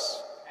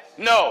first.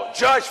 No,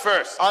 judge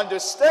first.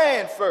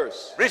 Understand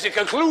first. Reach a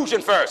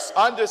conclusion first.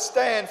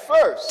 Understand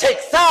first. Take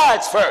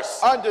sides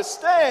first.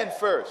 Understand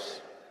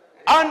first.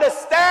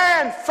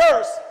 Understand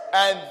first.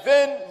 And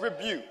then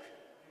rebuke.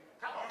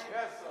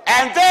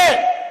 And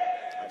then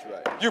That's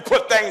right. you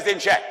put things in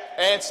check.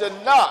 Answer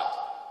not.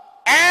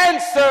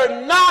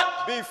 Answer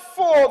not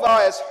before thou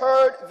hast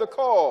heard the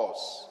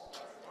cause.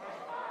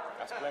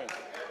 That's plain.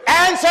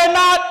 Answer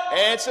not.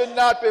 Answer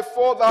not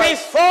before thou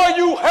before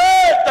you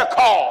heard the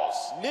cause.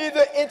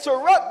 Neither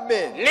interrupt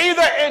men.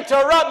 Neither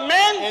interrupt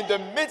men in the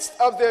midst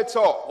of their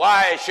talk.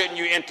 Why shouldn't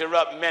you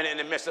interrupt men in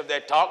the midst of their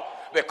talk?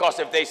 Because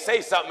if they say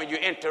something and you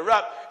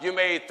interrupt, you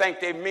may think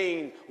they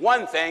mean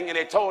one thing and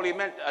they totally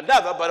meant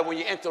another. But when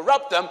you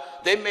interrupt them,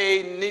 they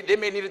may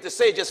need to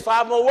say just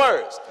 5 more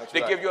words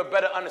to give you a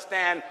better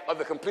understanding of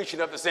the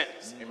completion of the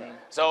sentence.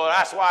 So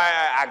that's why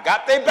I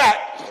got their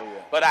back.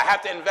 But I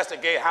have to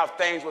investigate how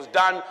things was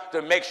done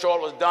to make sure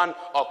it was done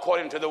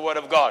according to the word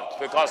of God.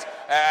 Because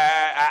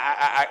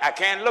I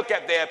can't look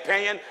at their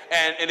opinion,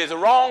 and it is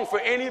wrong for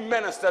any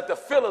minister to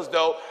feel as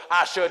though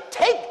I should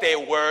take their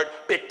word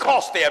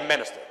because they are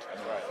ministered.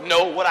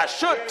 No, what I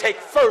should take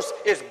first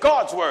is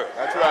God's word.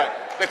 That's right.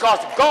 Because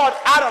God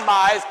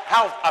itemized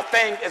how a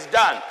thing is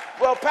done.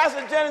 Well,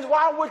 Pastor Jennings,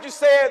 why would you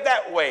say it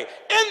that way?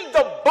 In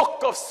the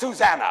book of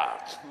Susanna,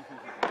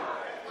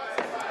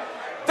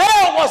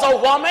 there was a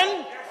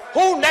woman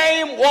whose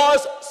name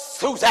was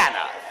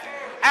Susanna.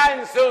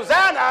 And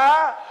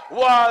Susanna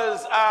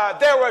was,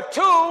 there were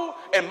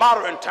 2, in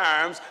modern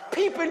terms,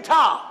 peeping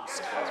Toms.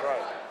 That's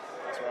right.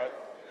 That's right.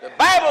 The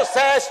Bible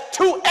says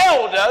 2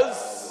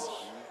 elders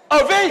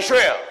of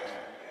Israel.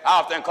 I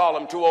often call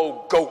them 2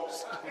 old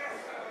goats.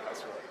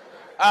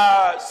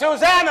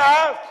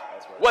 Susanna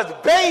was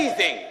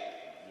bathing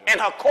in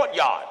her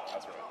courtyard.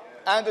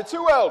 And the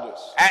 2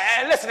 elders.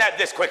 And listen at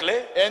this quickly.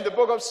 In the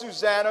book of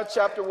Susanna,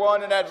 chapter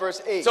 1 and at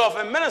verse 8. So if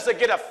a minister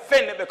get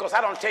offended because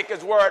I don't take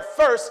his word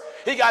first,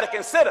 he got to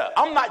consider,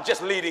 I'm not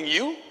just leading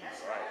you.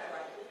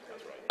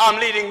 I'm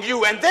leading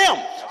you and them.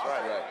 That's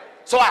right.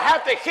 So I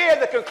have to hear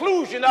the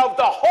conclusion of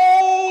the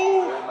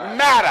whole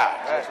matter.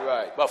 That's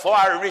right. Before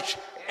I reach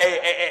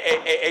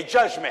a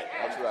judgment.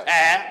 That's right.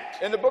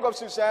 And in the book of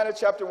Susanna,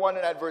 chapter 1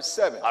 and at verse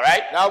 7. All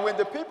right. Now when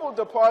the people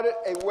departed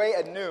away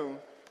at noon,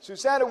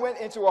 Susanna went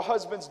into her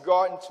husband's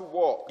garden to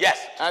walk.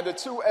 Yes. And the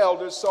 2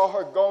 elders saw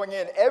her going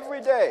in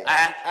every day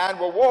and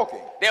were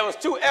walking. There was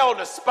 2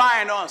 elders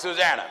spying on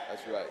Susanna.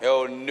 That's right. The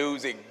old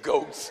newsy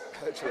goats.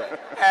 That's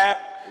right.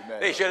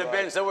 They should have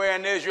been somewhere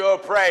in Israel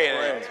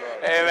praying.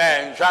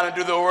 Amen. Trying to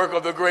do the work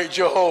of the great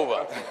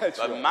Jehovah.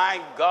 But my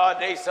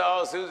God, they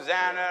saw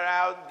Susanna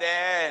out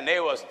there and they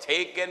was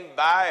taken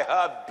by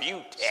her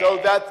beauty. So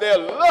that their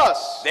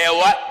lust. Their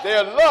what?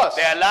 Their lust.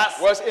 Their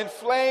lust was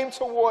inflamed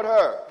toward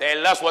her.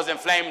 Their lust was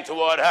inflamed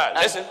toward her.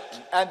 Listen.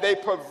 And they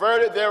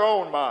perverted their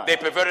own mind. They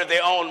perverted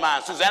their own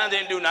mind. Susanna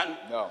didn't do nothing.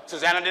 No.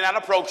 Susanna did not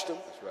approach them.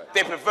 That's right.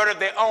 They perverted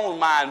their own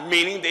mind,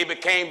 meaning they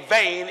became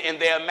vain in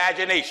their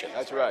imagination.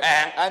 That's right.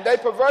 And they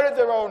perverted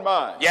their own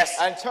mind. Yes.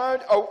 And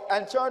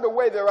turned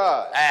away their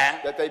eyes,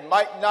 that they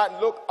might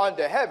not look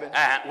unto heaven.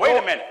 Wait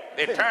a minute.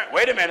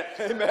 Wait a minute.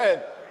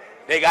 Amen.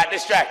 They got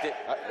distracted.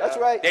 That's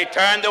right. They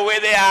turned away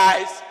their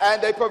eyes.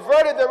 And they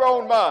perverted their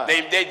own mind.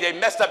 They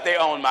messed up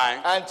their own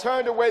mind. And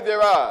turned away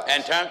their eyes.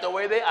 And turned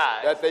away their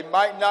eyes. That they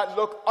might not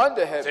look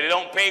unto heaven. So they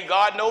don't pay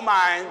God no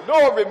mind.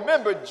 Nor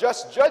remember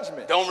just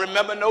judgment. Don't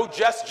remember no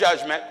just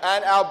judgment.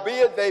 And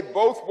albeit they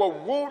both were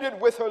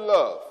wounded with her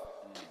love.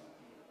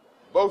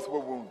 Both were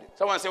wounded.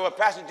 Someone said, well,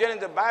 Pastor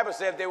Jennings, the Bible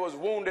said they was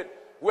wounded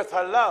with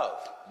her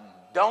love.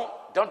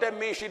 Don't that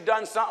mean she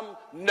done something?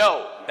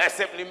 No. That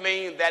simply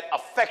means that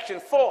affection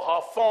for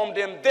her formed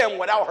in them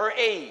without her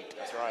aid.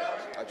 That's right.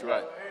 That's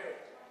right.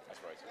 That's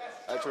right.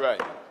 That's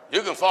right.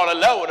 You can fall in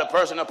love with a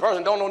person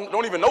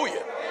don't even know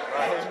you.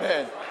 Right.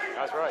 Amen.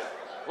 That's right.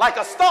 Like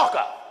a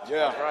stalker.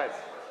 Yeah. That's right.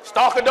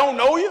 Stalker don't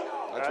know you.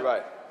 That's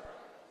right.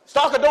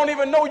 Stalker don't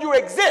even know you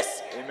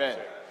exist. Amen.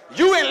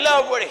 You in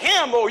love with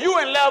him or you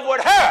in love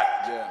with her.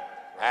 Yeah.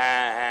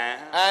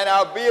 And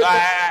albeit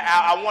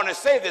I want to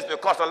say this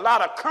because a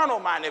lot of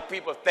carnal-minded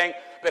people think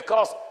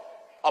because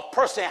a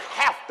person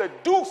have to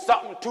do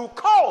something to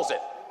cause it.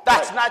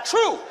 That's not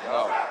true.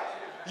 No.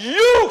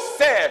 You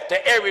said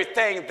to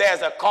everything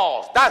there's a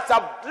cause. That's a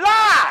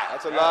lie.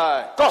 That's a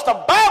lie. Because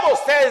the Bible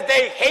says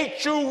they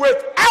hate you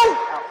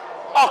without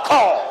a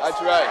cause.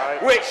 That's right.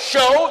 Which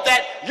shows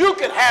that you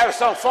can have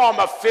some form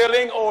of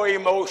feeling or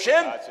emotion.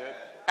 That's it.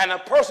 And a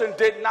person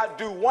did not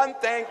do one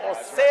thing or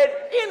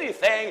said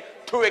anything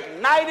to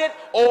ignite it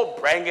or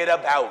bring it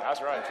about.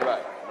 That's right. That's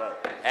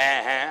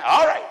right.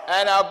 All right.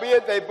 And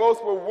albeit they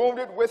both were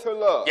wounded with her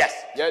love, Yes.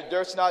 yet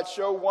durst not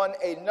show one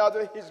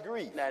another his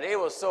grief. Now, they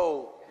were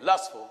so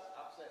lustful,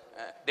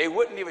 they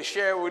wouldn't even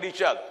share with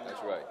each other.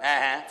 That's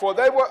right. For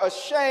they were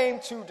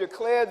ashamed to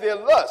declare their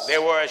lust. They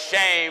were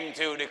ashamed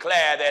to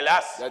declare their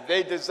lust. That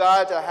they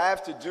desired to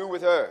have to do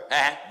with her.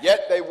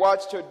 Yet they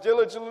watched her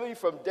diligently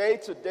from day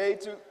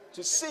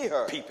to see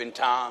her. Peeping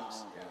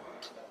Toms.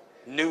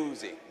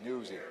 Newsy.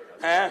 Newsy.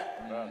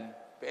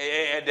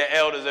 The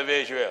elders of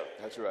Israel.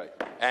 That's right.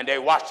 And they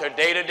watched her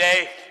day to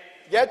day.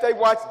 Yet they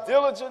watched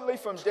diligently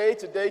from day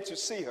to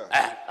see her.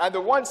 And the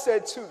one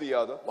said to the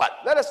other, what?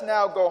 Let us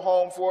now go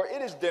home, for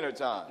it is dinner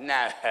time.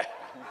 Nah.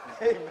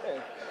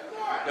 Amen.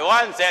 The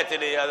one said to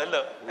the other,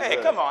 look, hey,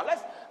 come on,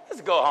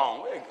 let's go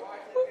home.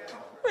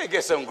 We'll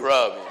get some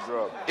grub.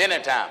 Dinner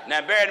time.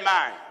 Now, bear in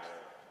mind,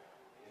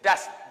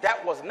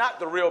 that was not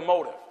the real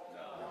motive.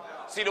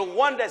 See, the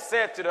one that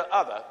said to the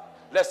other,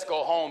 let's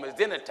go home, it's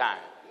dinner time.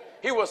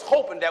 He was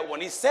hoping that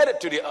when he said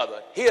it to the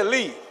other, he'll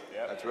leave.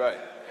 Yep. That's right.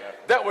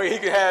 That way he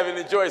could have and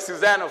enjoy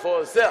Susanna for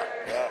himself.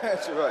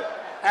 That's right.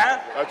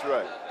 That's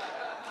right.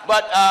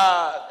 But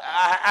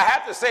I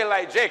have to say,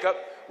 like Jacob,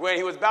 when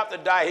he was about to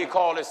die, he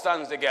called his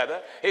sons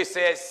together. He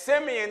said,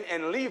 Simeon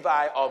and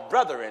Levi are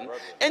brethren.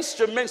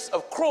 Instruments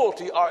of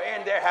cruelty are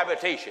in their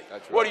habitation.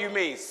 That's right. What do you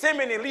mean?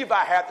 Simeon and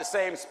Levi had the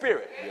same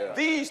spirit. Yeah.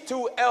 These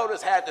two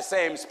elders had the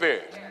same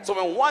spirit. So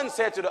when one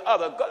said to the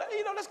other,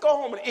 let's go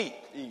home and eat.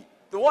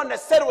 The one that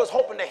said it was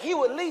hoping that he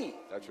would leave.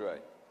 That's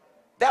right.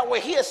 That way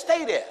he'll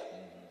stay there.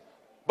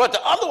 But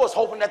the other was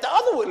hoping that the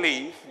other would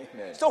leave.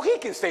 Amen. So he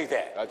can stay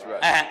there. That's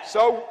right.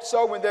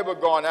 So when they were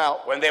gone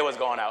out,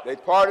 they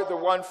parted the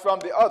one from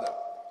the other.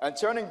 And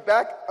turning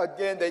back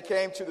again, they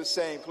came to the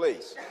same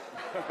place.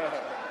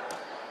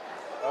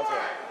 That's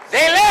right.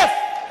 They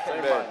left.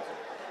 Amen.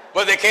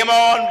 But they came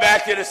on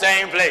back to the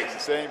same place. The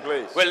same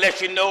place. We'll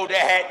let you know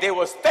they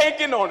was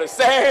thinking on the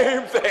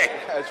same thing.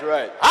 That's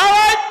right. All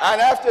right.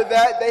 And after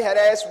that, they had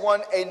asked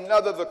one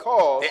another the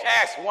cause. They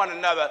asked one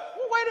another,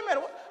 well, wait a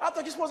minute. I thought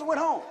you were supposed to went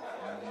home.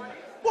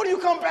 What do you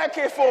come back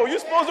here for? You're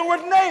supposed to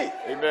went nay.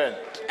 Amen.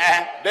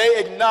 They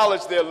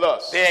acknowledged their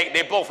lust.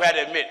 They both had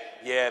to admit,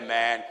 yeah,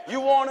 man. You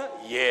want it?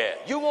 Yeah.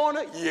 You want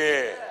it?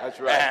 Yeah. That's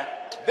right.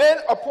 Then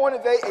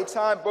appointed they a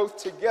time both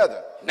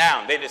together.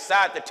 Now, they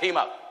decided to team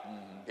up.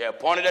 They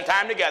appointed a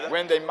time together.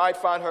 When they might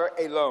find her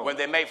alone. When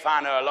they may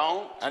find her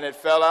alone. And it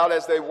fell out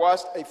as they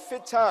watched a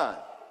fit time.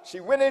 She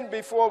went in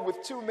before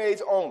with two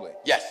maids only.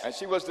 Yes. And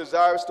she was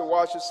desirous to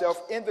wash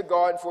herself in the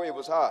garden, for it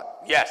was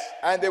hot. Yes.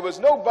 And there was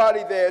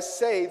nobody there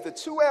save the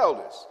two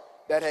elders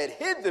that had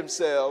hid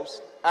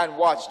themselves and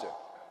watched her.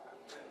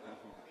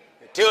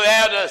 The two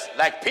elders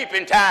like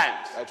peeping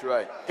times. That's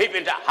right.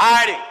 Peeping time,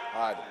 hiding.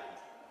 Hiding.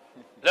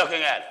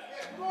 Looking at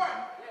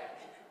her.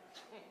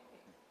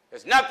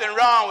 There's nothing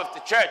wrong with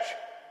the church.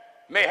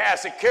 May have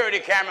security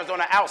cameras on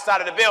the outside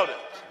of the building.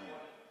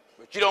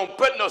 But you don't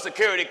put no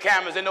security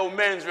cameras in no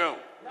men's room.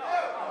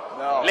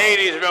 No.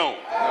 Ladies' room.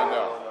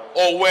 No.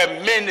 Or where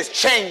men is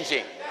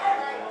changing.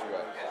 That's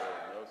right.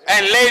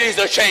 And ladies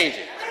are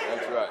changing.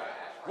 That's right.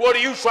 What are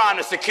you trying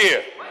to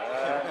secure?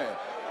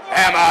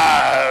 Am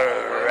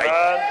I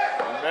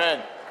right?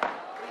 Amen.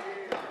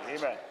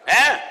 Amen.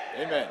 Huh?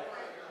 Amen.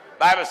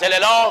 Bible said,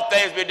 let all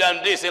things be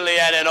done decently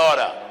and in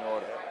order.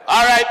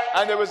 All right.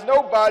 And there was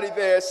nobody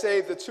there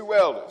save the two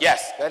elders.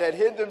 Yes. That had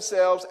hid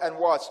themselves and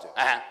watched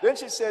her. Then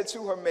she said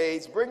to her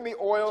maids, bring me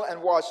oil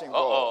and washing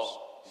balls.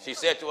 She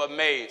said to her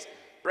maids,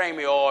 bring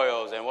me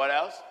oils and what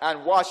else?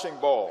 And washing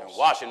balls. And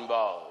washing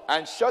balls.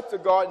 And shut the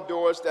garden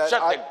doors that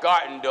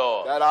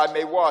I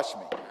may wash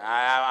me.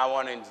 I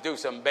want to do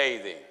some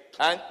bathing.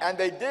 And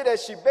they did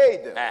as she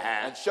bade them,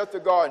 and shut the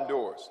garden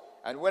doors,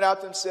 and went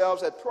out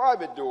themselves at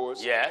private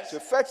doors to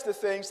fetch the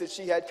things that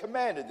she had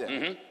commanded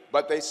them.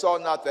 But they saw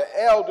not the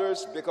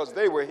elders, because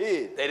they were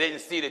hid. They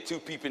didn't see the two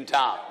peeping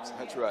toms.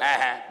 That's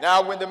right.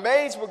 Now when the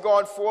maids were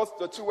gone forth,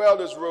 the two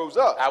elders rose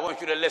up. I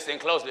want you to listen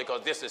closely,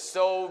 because this is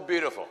so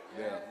beautiful.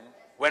 Yeah.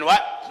 When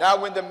what? Now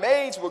when the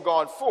maids were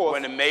gone forth,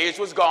 when the maids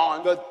was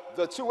gone,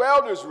 the two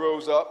elders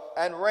rose up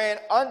and ran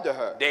unto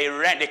her.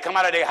 They come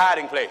out of their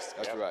hiding place.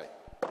 That's right.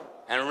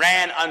 And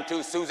ran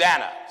unto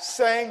Susanna,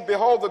 saying,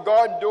 behold, the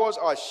garden doors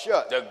are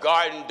shut. The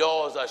garden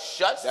doors are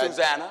shut,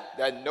 Susanna.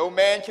 That no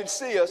man can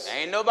see us.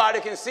 Ain't nobody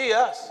can see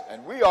us.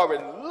 And we are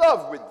in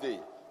love with thee.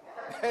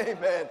 Amen.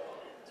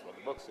 That's what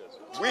the book says.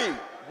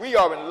 We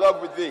are in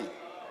love with thee.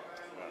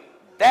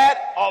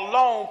 That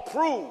alone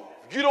proves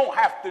you don't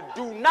have to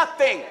do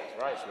nothing.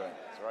 That's right.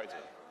 That's right.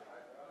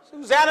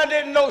 Susanna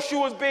didn't know she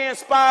was being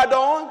spied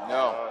on.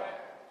 No.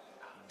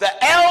 The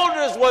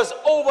elders was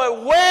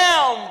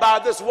overwhelmed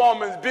by this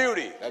woman's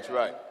beauty. That's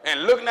right.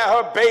 And looking at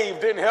her babe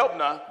didn't help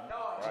none.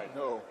 Right.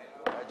 No.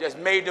 It just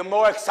made them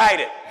more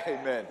excited.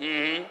 Amen.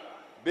 Mm-hmm.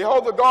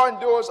 Behold, the garden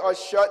doors are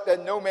shut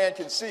that no man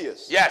can see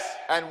us. Yes.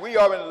 And we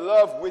are in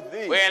love with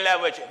thee. We're in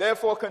love with you.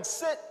 Therefore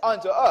consent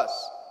unto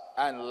us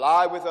and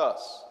lie with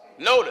us.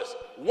 Notice,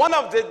 one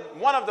of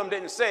them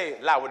didn't say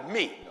lie with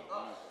me.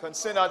 No.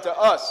 Consent unto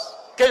us.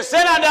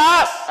 Consent unto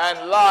us.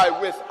 And lie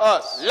with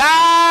us.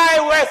 Lie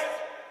with us. With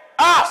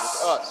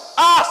us.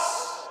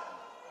 Us.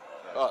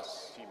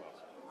 Us.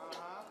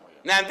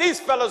 Now these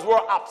fellas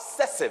were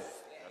obsessive.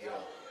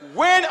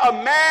 When a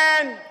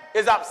man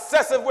is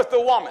obsessive with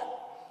a woman,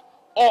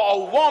 or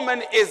a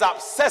woman is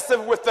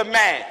obsessive with the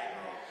man,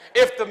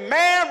 if the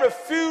man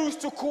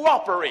refused to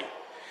cooperate,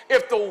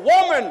 if the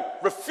woman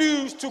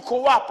refused to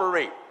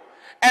cooperate,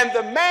 and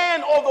the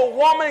man or the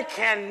woman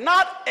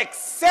cannot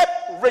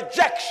accept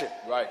rejection,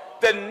 right,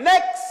 the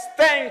next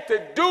thing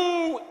to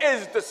do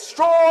is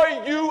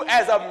destroy you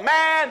as a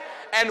man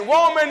and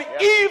woman,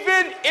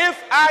 even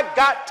if I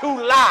got to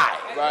lie.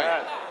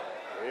 Right.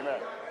 Amen.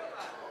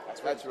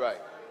 That's right.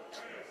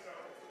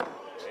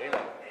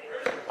 Amen.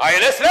 Are you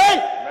listening?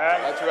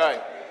 Amen. That's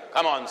right.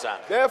 Come on, son.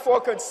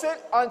 Therefore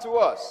consent unto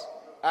us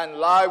and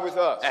lie with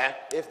us.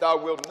 If thou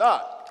wilt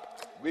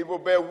not, we will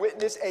bear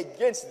witness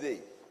against thee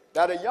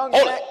that a young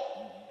man...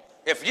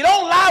 If you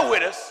don't lie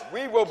with us,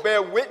 we will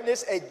bear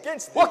witness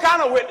against thee. What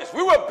kind of witness?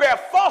 We will bear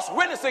false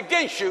witness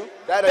against you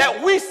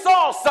that we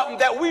saw something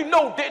that we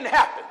know didn't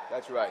happen.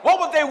 That's right. What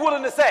were they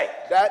willing to say?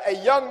 That a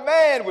young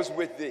man was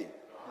with thee.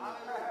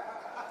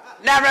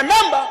 Now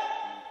remember,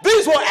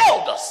 these were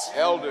elders.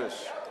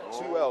 Elders.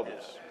 2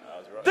 elders.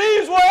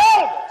 These were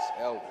elders.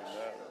 Elders.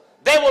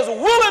 They was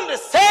willing to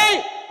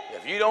say,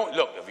 if you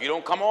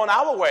don't come on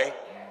our way,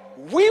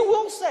 we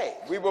will say.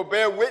 We will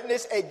bear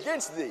witness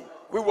against thee.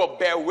 We will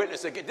bear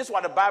witness against. This is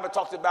why the Bible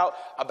talks about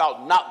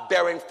not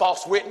bearing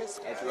false witness.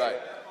 That's right.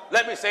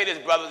 Let me say this,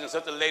 brothers and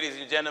sisters, ladies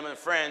and gentlemen,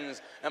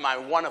 friends, and my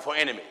wonderful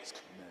enemies.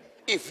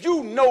 If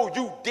you know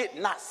you did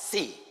not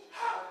see,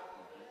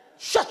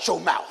 shut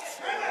your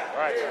mouth.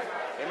 Right.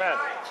 Amen.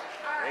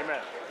 Amen.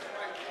 Amen.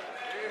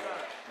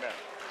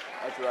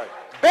 That's right.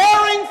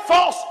 Bearing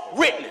false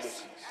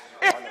witness.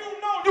 If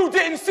you know you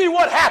didn't see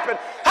what happened,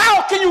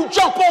 how can you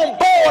jump on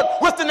board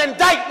with an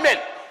indictment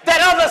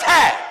that others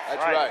have?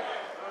 That's right.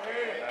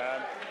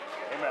 Amen.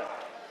 Amen.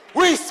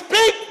 We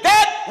speak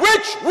that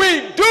which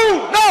we do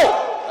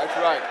know. That's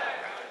right.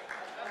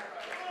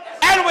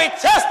 And we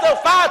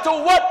testify to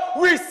what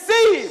we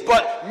see,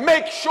 but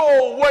make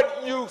sure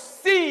what you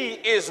see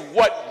is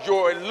what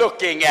you're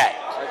looking at.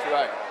 That's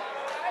right.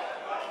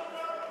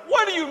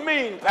 What do you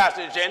mean,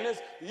 Pastor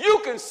Jennings? You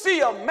can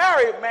see a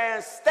married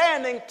man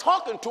standing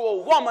talking to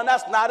a woman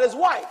that's not his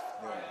wife.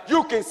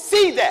 You can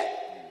see that.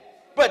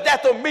 But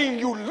that don't mean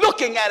you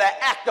looking at an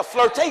act of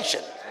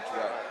flirtation. That's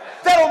right.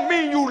 That don't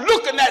mean you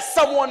looking at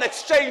someone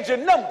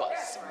exchanging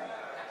numbers.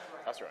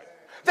 That's right.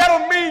 That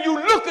don't mean you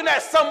looking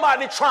at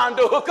somebody trying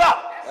to hook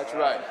up. That's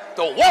right.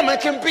 The woman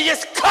can be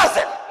his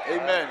cousin.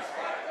 Amen.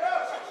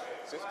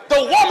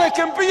 The woman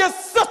can be his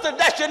sister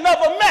that you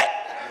never met.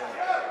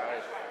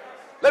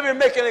 Let me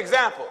make an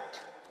example.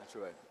 That's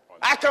right.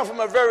 I come from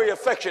a very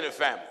affectionate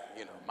family.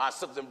 You know, my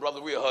sister and brother,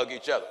 we hug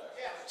each other.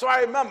 So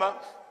I remember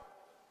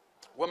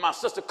when my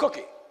sister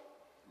Cookie,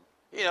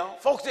 you know,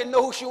 folks didn't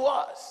know who she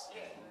was.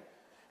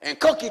 And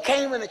Cookie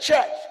came in the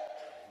church.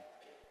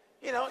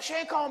 You know, she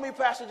ain't called me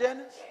Pastor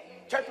Jennings.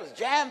 Church was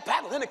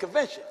jam-packed, was in the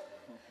convention.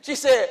 She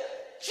said,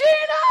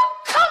 Gino,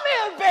 come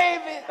here,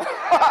 baby.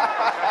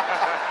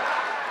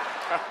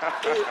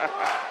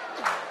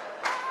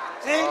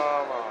 See?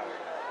 Oh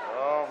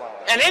my.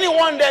 And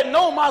anyone that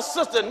know my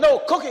sister know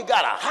Cookie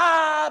got a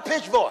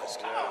high-pitched voice.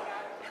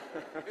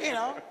 You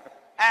know.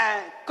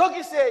 And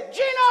Cookie said,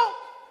 Gino,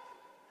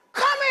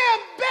 come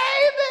here,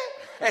 baby.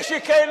 And she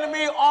came to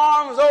me,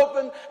 arms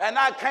open, and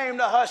I came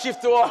to her. She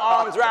threw her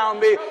arms around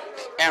me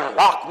and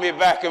rocked me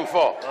back and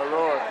forth. Oh,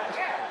 Lord.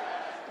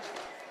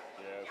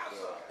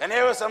 And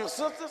there were some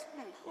sisters.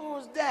 Who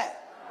was that?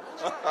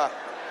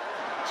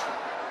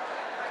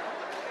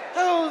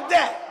 Who's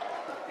that?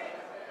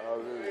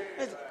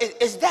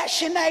 Is that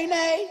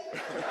Shanae?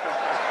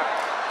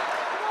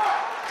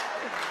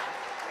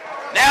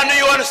 Now do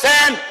you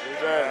understand?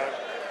 Amen.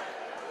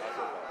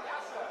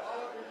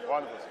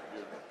 Wonderful.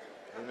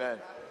 Amen.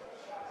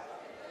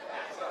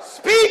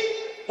 Speak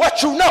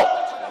what you know.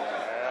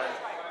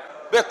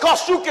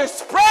 Because you can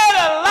spread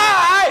a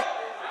lie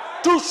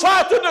to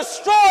try to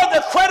destroy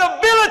the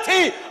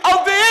credibility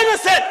of the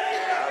innocent.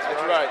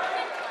 That's right.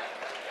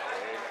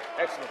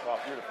 Excellent,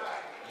 Pop. Beautiful.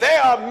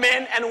 There are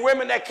men and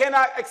women that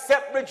cannot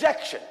accept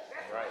rejection.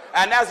 Right.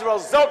 And as a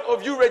result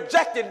of you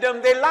rejecting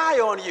them, they lie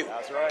on you.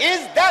 That's right.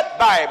 Is that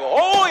Bible?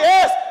 Oh,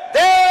 yes.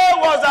 There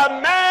was a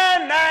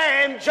man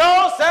named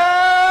Joseph,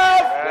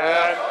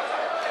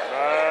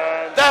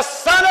 the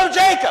son of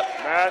Jacob.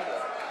 Man.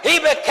 He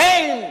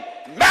became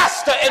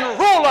master and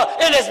ruler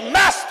in his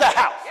master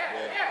house.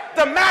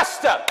 The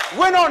master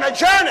went on a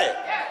journey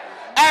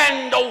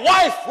And the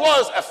wife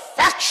was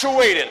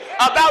infatuated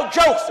about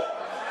Joseph.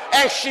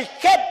 And she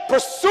kept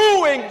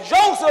pursuing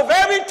Joseph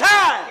every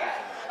time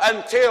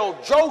until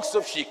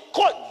she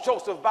caught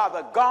Joseph by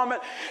the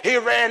garment. He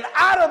ran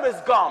out of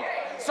his garment.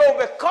 So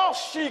because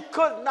she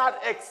could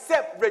not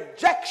accept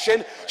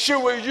rejection, she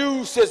would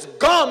use his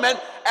garment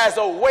as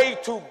a way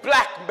to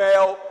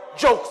blackmail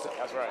Joseph.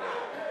 That's right.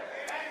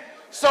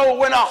 So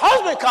when her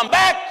husband come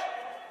back,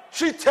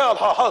 she tell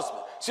her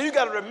husband. So you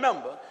got to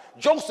remember,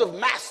 Joseph's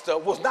master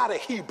was not a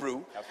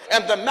Hebrew,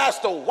 and the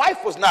master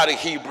wife was not a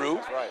Hebrew.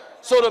 Right.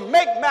 So to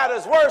make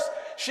matters worse,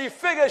 she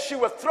figured she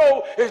would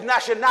throw his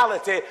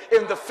nationality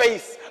in the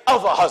face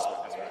of her husband.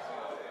 Right.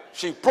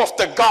 She brought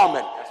the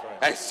garment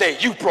and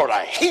said, you brought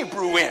a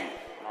Hebrew in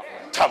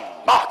to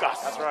mock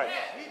us. That's right.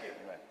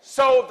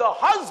 So the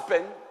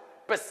husband,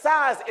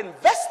 besides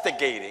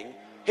investigating,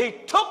 he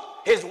took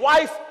his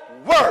wife's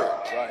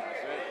word. Right.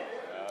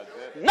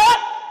 Not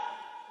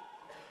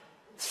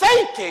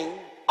thinking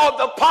of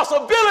the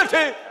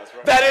possibility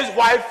that his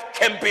wife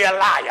can be a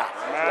liar.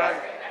 Amen.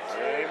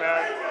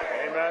 Amen.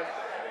 Amen.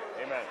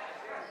 Amen.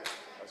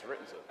 That's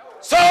written, sir.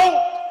 So,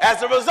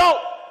 as a result,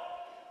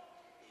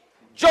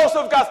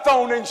 Joseph got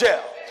thrown in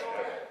jail.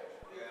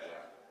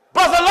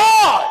 But the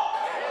Lord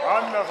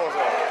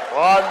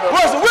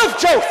was with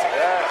Joseph.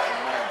 Yeah.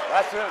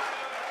 That's it.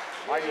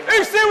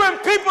 You see, when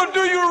people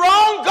do you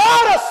wrong,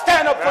 God will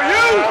stand up for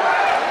you.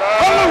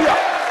 Hallelujah.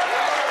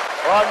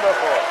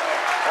 Wonderful.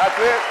 That's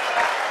it.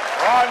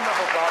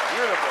 Wonderful, God.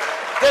 Beautiful.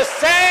 The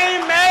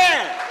same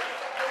man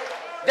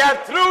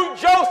that threw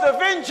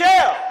Joseph in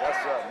jail, Yes,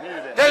 sir.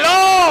 Needed it. the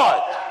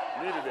Lord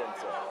Needed it,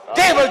 sir.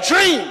 gave a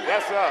dream,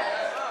 Yes, sir.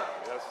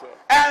 Yes, sir.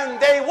 and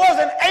they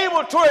wasn't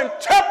able to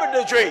interpret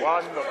the dream.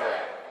 Wonderful.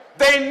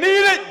 They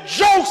needed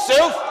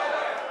Joseph,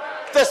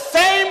 the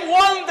same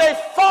one they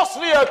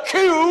falsely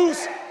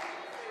accused.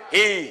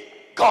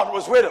 God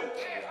was with him.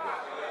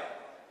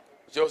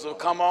 Joseph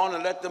come on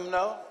and let them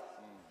know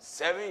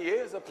 7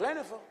 years of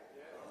plentiful,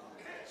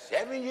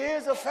 7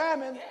 years of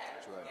famine.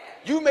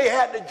 You may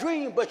have the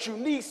dream, but you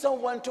need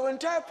someone to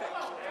interpret.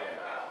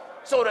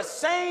 So the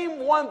same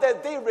one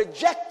that they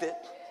rejected,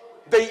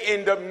 they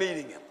end up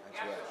needing him.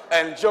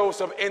 And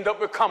Joseph end up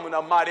becoming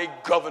a mighty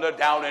governor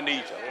down in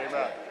Egypt.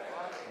 Amen.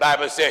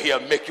 Bible says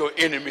he'll make your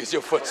enemies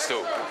your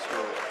footstool.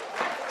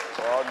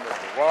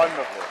 Wonderful.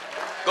 Wonderful.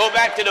 Go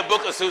back to the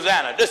book of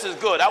Susanna. This is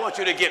good. I want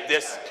you to get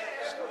this.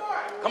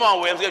 Come on,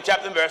 Williams, give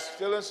chapter and verse.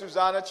 Still in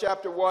Susanna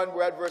chapter 1,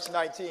 we're at verse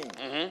 19.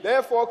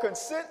 Therefore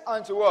consent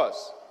unto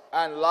us,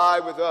 and lie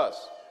with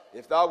us.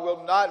 If thou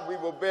wilt not, we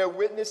will bear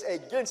witness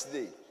against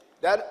thee,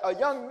 that a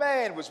young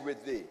man was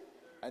with thee,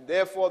 and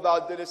therefore thou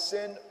didst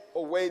send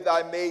away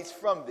thy maids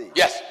from thee.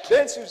 Yes.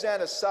 Then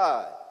Susanna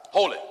sighed.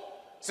 Hold it.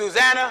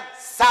 Susanna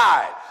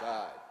sighed.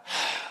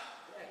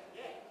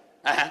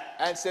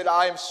 And said,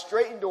 I am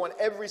straitened on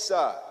every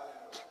side.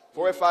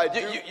 For if I do...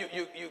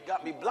 You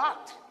got me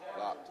blocked.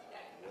 Blocked.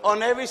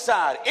 On every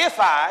side.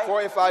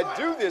 For if I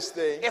do this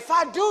thing... If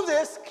I do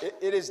this...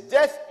 It is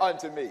death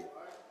unto me.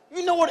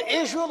 You know what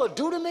Israel will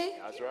do to me?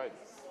 That's right.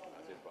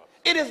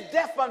 It is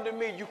death unto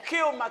me. You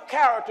killed my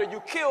character.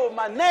 You killed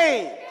my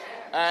name.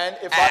 And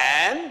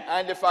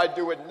if I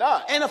do it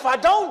not... And if I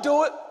don't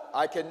do it...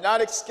 I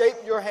cannot escape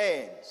your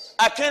hands.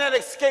 I cannot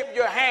escape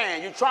your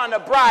hand. You're trying to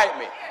bribe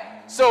me.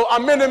 So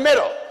I'm in the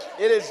middle.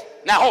 It is...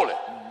 Now hold it.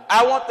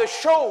 I want to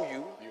show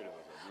you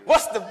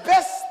what's the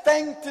best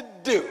thing to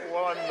do.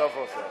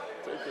 Wonderful, sir.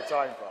 Take your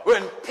time, Father.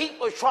 When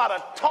people try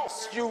to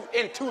toss you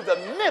into the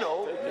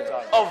middle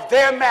of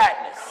their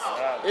madness.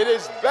 It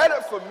is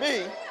better for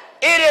me...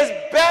 It is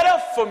better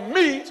for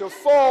me to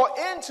fall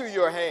into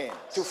your hands.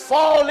 To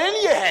fall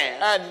in your hands.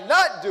 And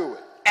not do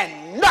it.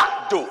 And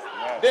not do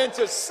it. Than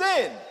to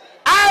sin.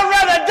 I'd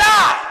rather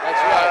die.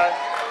 That's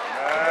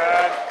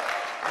right.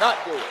 Not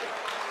do it.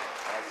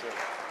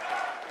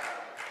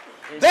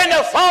 Then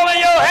to fall in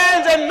your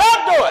hands and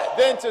not do it.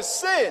 Then to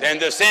sin. Then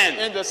to sin.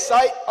 In the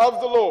sight of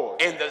the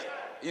Lord.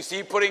 You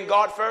see, putting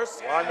God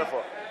first?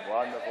 Wonderful.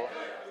 Wonderful.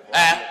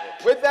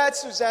 With that,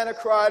 Susanna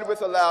cried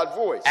with a loud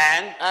voice.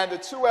 And the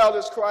two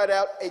elders cried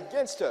out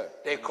against her.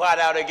 They cried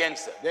out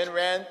against her. Then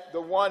ran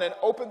the one and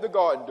opened the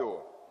garden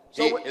door.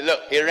 So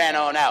he ran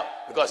on out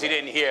because he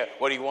didn't hear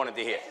what he wanted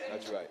to hear.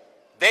 That's right.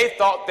 They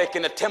thought they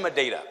can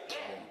intimidate her.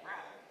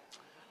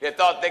 They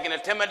thought they can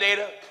intimidate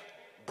her,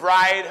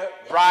 bribe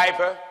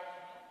her,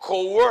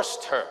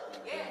 coerced her.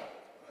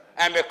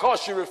 And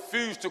because she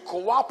refused to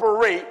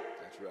cooperate,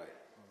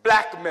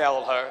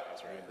 blackmail her,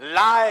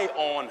 lie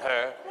on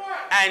her,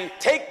 and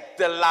take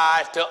the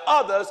lies to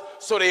others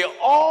so they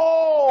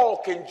all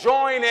can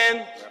join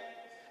in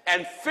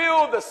and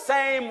feel the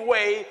same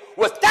way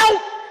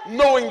without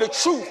knowing the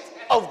truth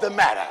of the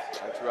matter.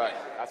 That's right.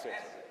 That's it.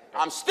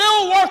 I'm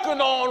still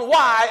working on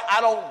why I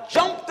don't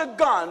jump the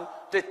gun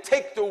to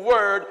take the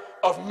word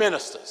of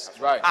ministers. That's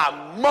right.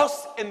 I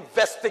must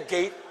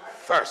investigate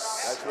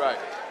first. That's right.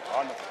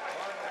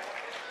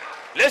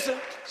 Listen.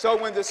 So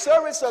when the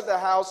servants of the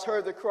house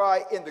heard the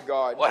cry in the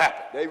garden, what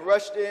happened? They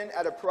rushed in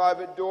at a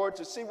private door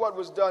to see what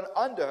was done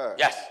unto her.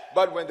 Yes.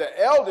 But when the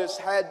elders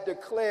had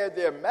declared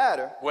their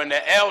matter. When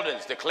the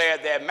elders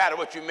declared their matter,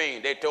 what you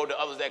mean? They told the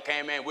others that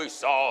came in, we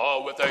saw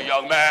her with a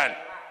young man.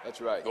 That's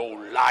right.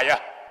 You liar.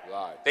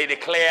 Liar. They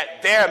declared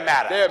their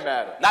matter. Their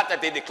matter. Not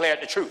that they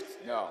declared the truth.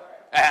 No.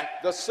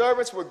 The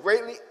servants were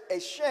greatly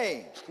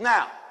ashamed.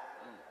 Now,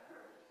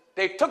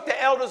 they took the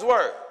elders'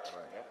 word.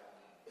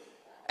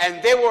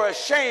 And they were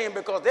ashamed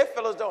because they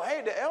felt as though,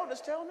 hey, the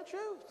elders telling the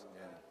truth.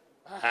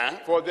 Yeah.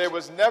 For there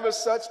was never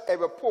such a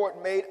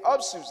report made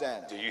of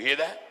Susanna. Do you hear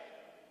that?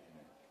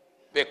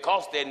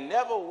 Because there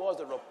never was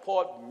a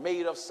report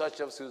made of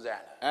such of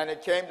Susanna. And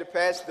it came to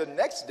pass the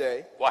next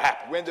day. What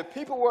happened? When the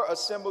people were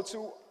assembled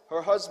to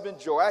her husband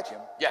Joachim.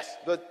 Yes.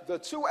 The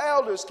two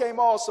elders came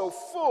also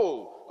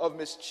full of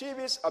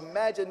mischievous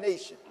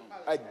imagination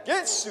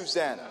against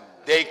Susanna.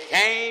 They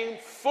came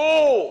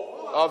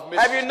full of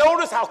Have you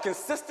noticed how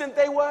consistent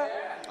they were?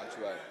 That's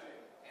right.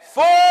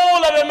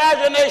 Full of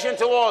imagination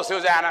towards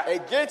Susanna.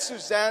 Against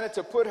Susanna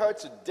to put her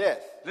to death.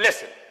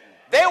 Listen,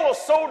 they were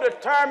so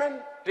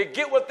determined to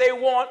get what they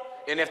want,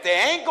 and if they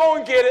ain't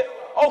going to get it,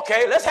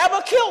 okay, let's have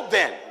her killed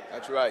then.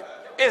 That's right.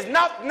 Is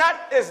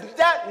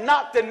that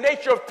not the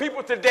nature of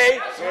people today?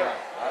 Yeah.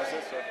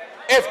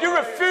 If you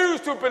refuse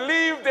to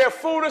believe their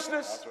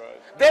foolishness,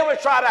 they would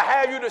try to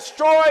have you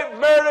destroyed,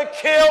 murdered,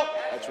 killed.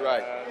 That's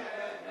right.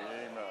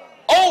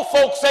 Old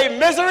folks say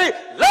misery,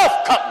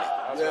 love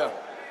company. Yeah.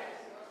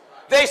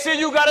 They see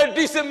you got a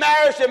decent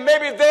marriage and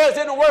maybe theirs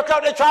didn't work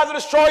out, they try to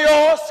destroy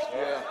yours.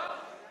 Yeah.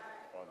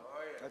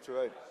 That's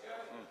right.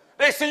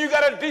 They see you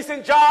got a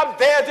decent job,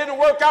 theirs didn't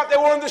work out, they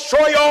want to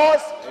destroy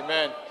yours.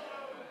 Amen.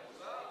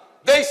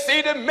 They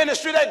see the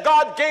ministry that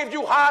God gave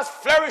you high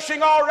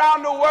flourishing all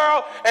around the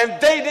world, and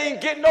they didn't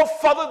get no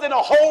further than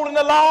a hole in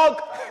the log.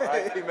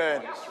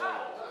 Amen.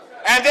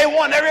 And they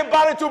want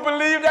everybody to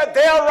believe that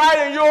they're right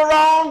and you're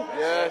wrong.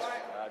 Yes.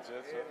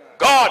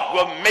 God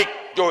will make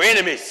your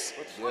enemies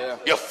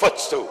your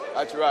footstool.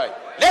 That's right.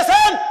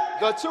 Listen.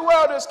 The two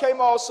elders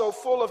came also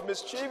full of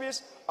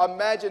mischievous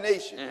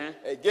imagination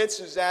against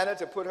Susanna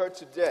to put her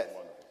to death,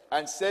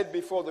 and said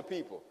before the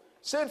people,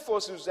 send for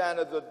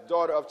Susanna, the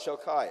daughter of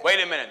Chelkiah.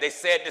 Wait a minute. They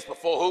said this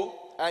before who?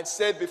 And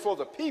said before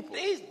the people.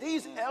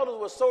 These elders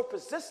were so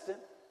persistent,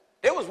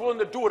 they was willing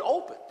to do it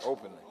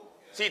openly.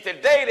 See,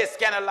 today they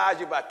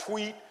scandalize you by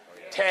tweet,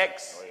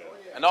 text,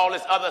 and all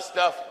this other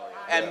stuff.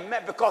 And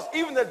because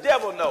even the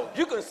devil knows,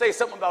 you can say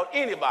something about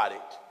anybody,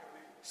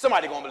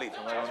 somebody gonna believe it.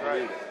 That's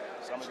right.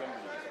 Somebody's gonna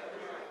believe it.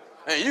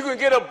 And you can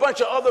get a bunch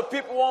of other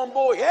people on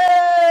board.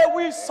 Yeah,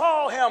 we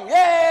saw him.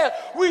 Yeah,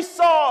 we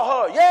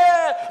saw her.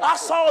 Yeah, I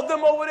saw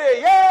them over there.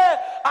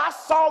 Yeah, I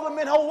saw them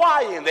in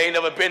Hawaii. And they ain't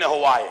never been to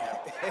Hawaii.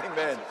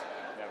 Amen.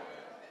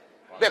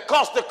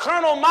 Because the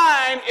carnal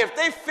mind, if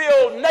they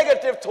feel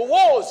negative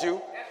towards you,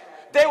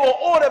 they will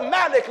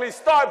automatically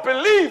start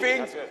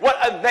believing what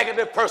a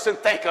negative person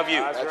think of you.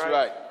 That's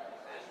right.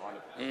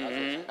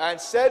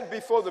 And said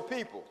before the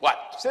people,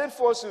 what? Send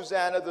for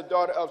Susanna, the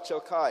daughter of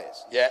Chelkiah,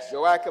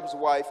 Joachim's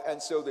wife,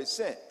 and so they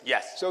sent.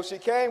 Yes. So she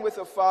came with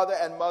her father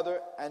and mother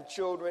and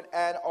children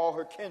and all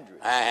her kindred.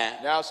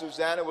 Now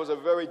Susanna was a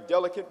very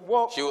delicate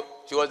woman.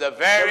 She was a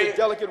very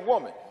delicate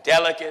woman.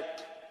 Delicate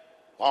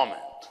woman.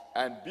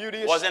 And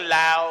beauteous. Wasn't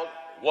loud,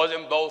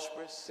 wasn't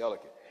boisterous.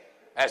 Delicate.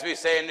 As we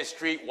say in the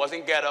street,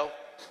 wasn't ghetto.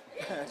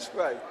 That's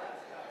right.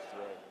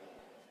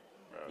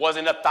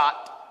 Wasn't a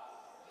thought.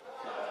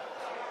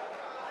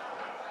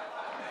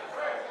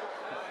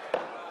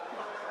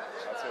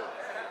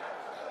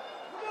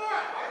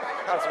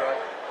 That's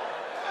right.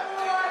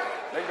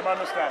 Make them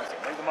understand.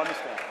 Make them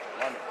understand.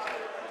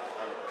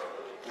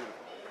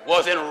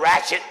 Wasn't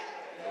ratchet.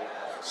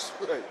 That's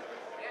right.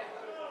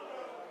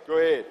 Go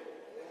ahead.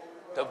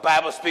 The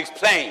Bible speaks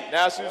plain.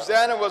 Now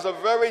Susanna was a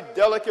very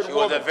delicate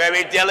woman. She was a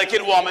very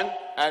delicate woman.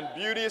 And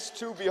beauteous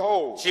to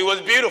behold. She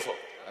was beautiful.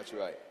 That's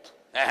right.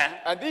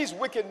 And these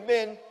wicked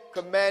men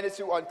commanded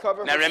to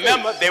uncover her face. Now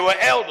remember, they were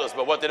elders,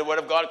 but what did the word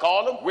of God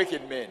call them?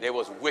 Wicked men. They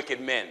was wicked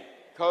men.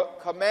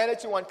 Commanded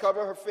to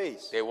uncover her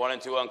face. They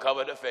wanted to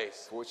uncover the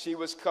face. For she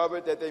was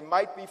covered that they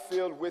might be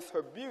filled with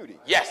her beauty.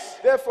 Yes.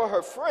 Therefore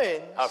her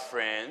friends.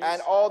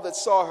 And all that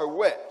saw her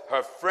wept.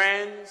 Her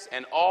friends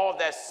and all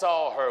that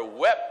saw her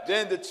wept.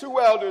 Then the two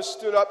elders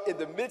stood up in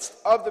the midst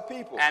of the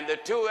people. And the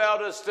two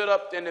elders stood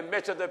up in the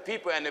midst of the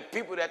people, and the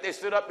people that they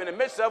stood up in the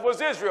midst of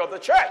was Israel, the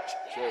church.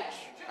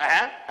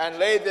 And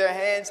laid their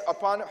hands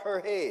upon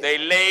her head. They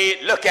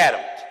laid, look at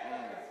them.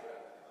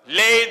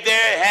 Laid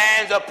their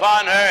hands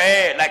upon her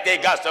head like they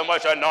got so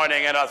much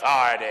anointing and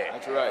authority.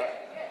 That's right.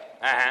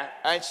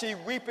 And she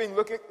weeping,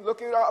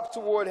 looking up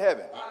toward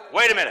heaven.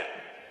 Wait a minute.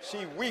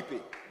 She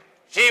weeping.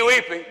 She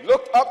weeping.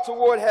 Looked up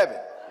toward heaven.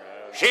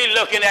 She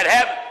looking at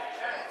heaven.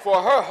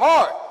 For her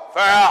heart. For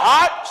her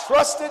heart.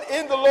 Trusted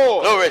in the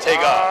Lord. Glory to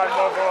God.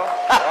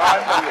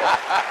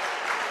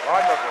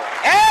 Wonderful.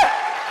 Yeah.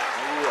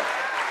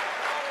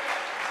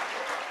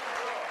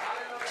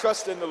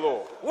 Trust in the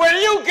Lord. When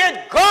you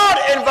get God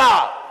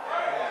involved,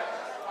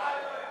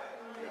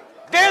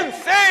 then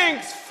things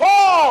things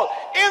fall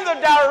in the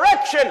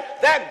direction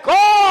that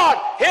God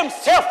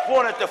himself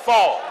wanted to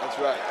fall. That's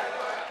right.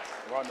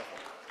 Wonderful.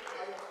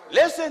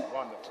 Listen.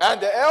 Wonderful.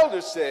 And the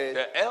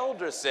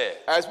elder said,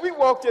 as we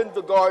walked in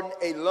the garden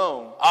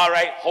alone. All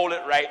right, hold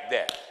it right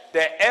there.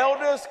 The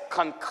elders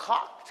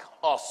concoct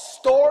a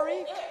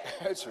story.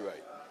 That's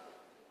right.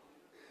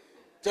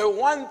 The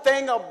one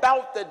thing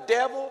about the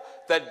devil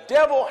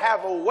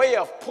have a way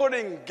of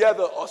putting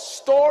together a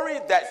story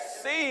that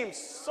seems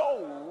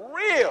so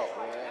real.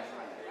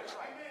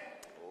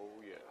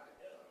 Oh, yeah.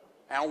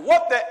 And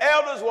what the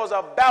elders was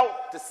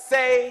about to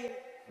say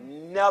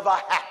never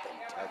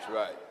happened. That's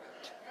right.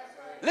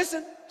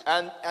 Listen.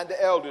 And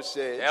the elder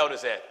said,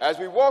 as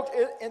we walked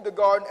in the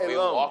garden alone. We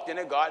walked in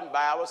the garden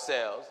by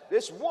ourselves.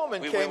 This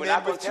woman came in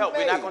with 2 maids.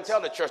 We're not going to tell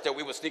the church that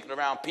we were sneaking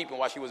around peeping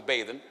while she was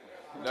bathing.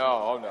 No,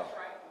 oh no.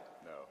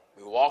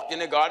 We walked in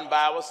the garden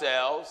by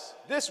ourselves.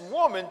 This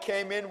woman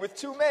came in with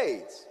 2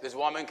 maids.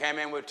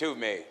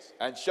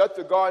 And shut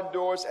the garden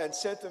doors and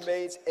sent the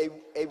maids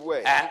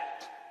away.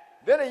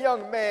 Then a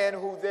young man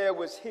who there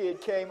was hid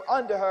came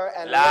under her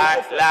and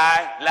lie. That's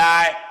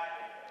right.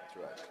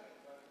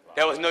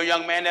 There was no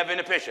young man ever in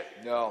the picture.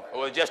 No. It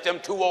was just them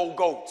 2 old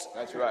goats.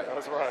 That's right.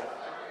 That's right.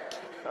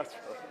 That's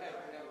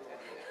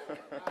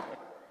right.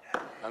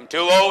 Them 2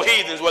 old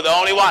heathens were the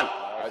only one.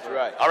 That's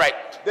right. All right.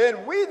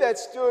 Then we that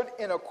stood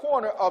in a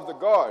corner of the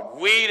garden.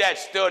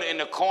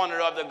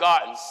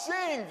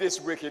 Seeing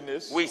this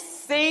wickedness.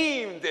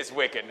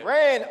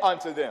 Ran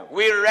unto them.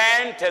 We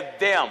ran to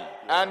them.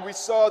 And we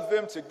saw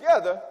them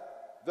together.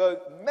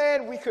 The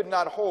man we could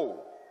not hold,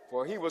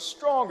 for he was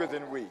stronger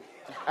than we.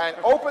 And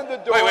opened the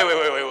door. Wait.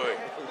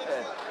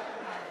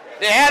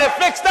 They had it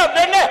fixed up,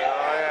 didn't they?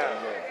 Oh,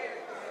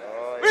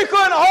 yeah. We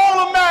couldn't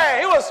hold a man.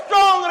 He was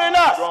stronger than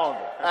us.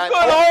 And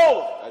couldn't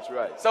hold him. That's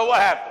right. So what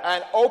happened?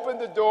 And opened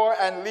the door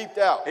and leaped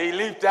out. He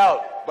leaped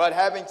out. But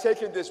having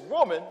taken this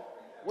woman,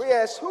 we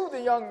asked who the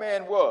young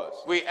man was.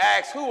 We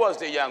asked who was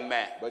the young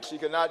man. But she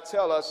could not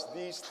tell us.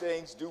 These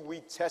things do we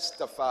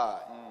testify.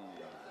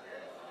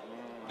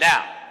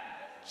 Now,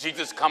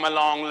 Jesus come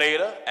along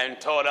later and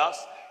taught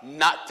us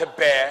not to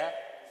bear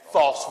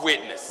false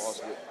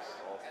witness.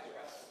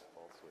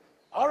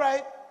 All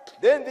right.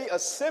 Then the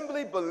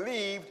assembly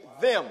believed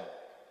them.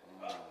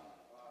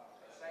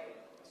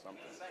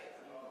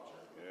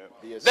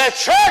 The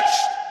church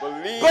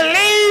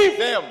believed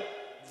them.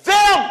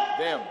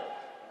 Them.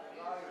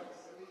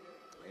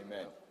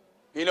 Amen.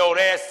 You know,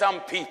 there's some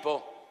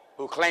people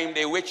who claim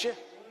they with you.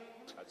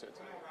 That's it.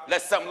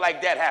 Let something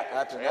like that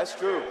happen. That's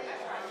true.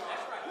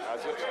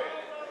 That's it.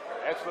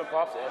 Excellent,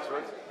 Pops.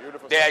 Excellent.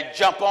 Beautiful. They'll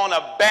jump on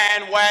a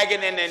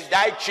bandwagon and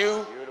indict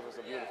you. Beautiful.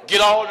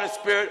 Get all in the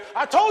spirit.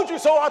 I told you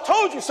so. I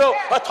told you so.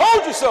 I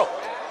told you so.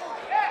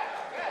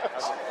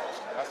 That's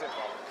it,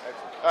 Pops.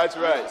 Excellent. That's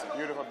right.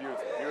 Beautiful.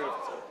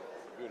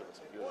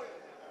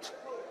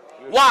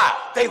 Why?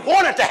 They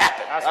want it to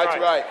happen. That's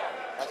right.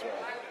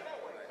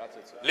 That's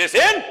it, sir.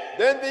 Listen.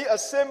 Then the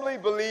assembly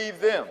believed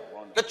them.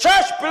 The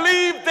church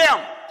believed them.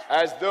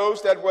 As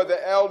those that were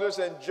the elders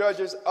and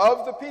judges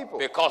of the people.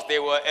 Because they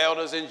were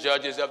elders and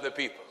judges of the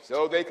people.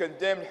 So they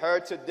condemned her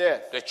to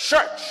death. The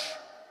church.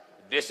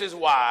 This is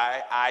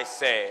why I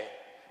say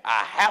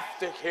I have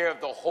to hear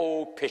the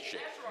whole picture.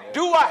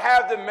 Do I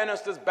have the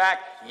ministers back?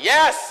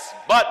 Yes,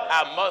 but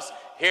I must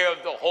hear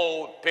the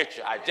whole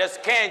picture. I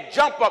just can't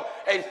jump up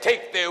and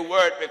take their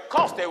word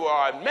because they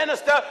were a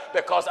minister,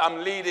 because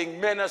I'm leading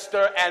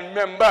minister and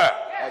member.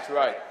 That's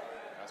right.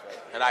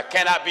 And I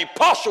cannot be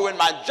partial in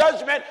my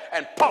judgment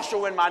and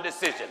partial in my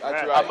decision.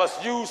 That's right. I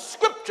must use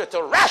scripture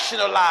to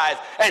rationalize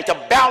and to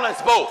balance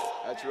both.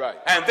 That's right.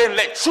 And then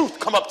let truth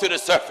come up to the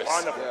surface.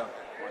 Wonderful. Yeah.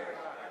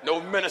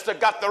 No minister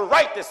got the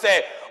right to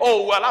say,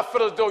 oh, well, I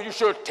feel as though you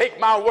should take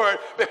my word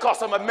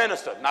because I'm a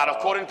minister. Not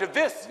according to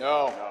this.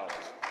 No.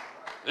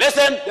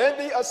 Listen. Then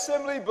the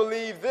assembly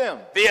believed them.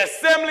 The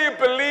assembly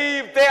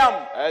believed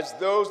them. As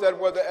those that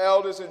were the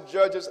elders and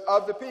judges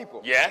of the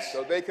people. Yes.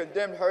 So they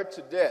condemned her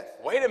to death.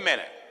 Wait a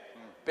minute.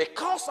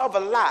 Because of a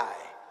lie,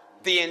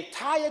 the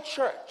entire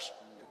church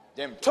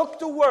took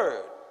the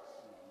word.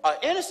 An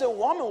innocent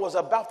woman was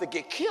about to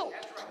get killed.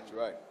 That's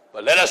right.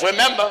 But let us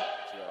remember,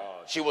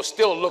 she was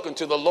still looking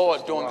to the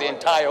Lord during the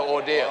entire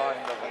ordeal.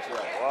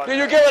 Do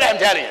you get what I'm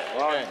telling you?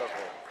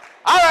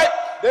 All right.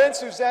 Then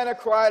Susanna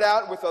cried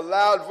out with a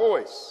loud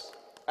voice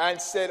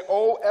and said,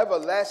 "O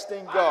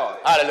everlasting God."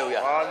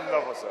 Hallelujah.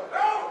 Wonderful, sir.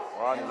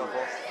 Wonderful.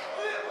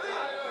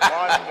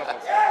 Wonderful.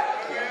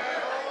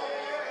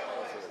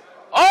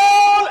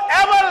 All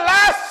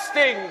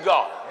everlasting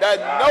God. That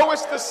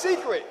knowest the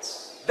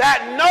secrets.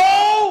 That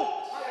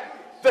know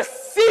the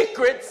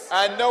secrets.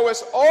 And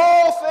knowest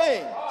all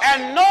things.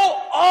 And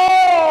know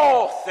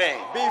all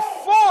things.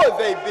 Before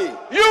they be.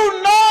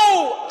 You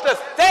know the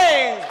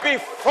things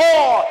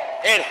before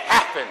it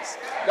happens.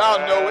 Thou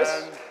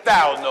knowest.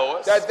 Thou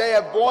knowest. That they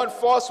have borne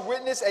false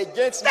witness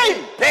against me.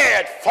 They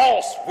bared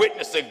false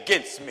witness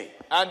against me.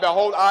 And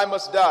behold, I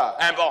must die.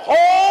 And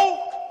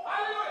behold,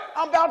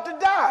 I'm about to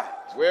die.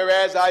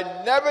 Whereas I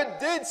never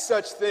did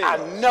such things. I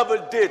never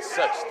did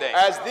such things.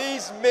 As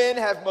these men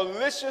have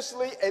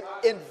maliciously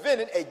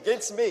invented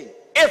against me.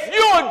 If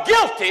you are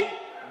guilty,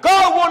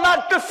 God will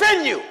not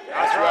defend you.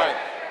 That's right.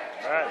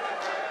 Amen.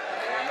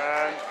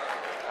 Amen.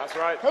 That's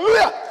right.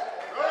 Hallelujah.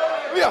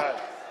 Hallelujah.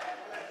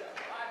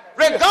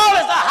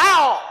 Regardless of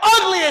how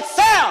ugly it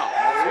sounds.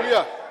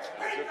 Hallelujah.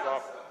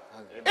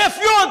 If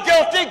you're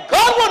guilty,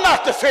 God will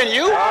not defend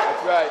you.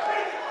 That's right.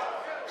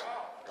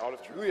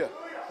 Hallelujah.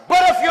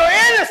 But if you're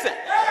innocent,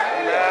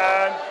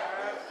 Amen.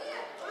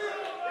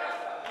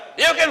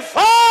 you can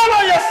fall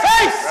on your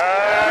face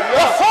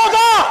before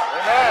God.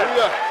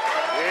 Amen.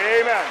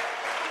 Amen.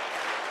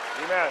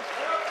 Amen.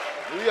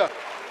 Hallelujah.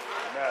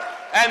 Amen.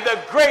 And the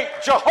great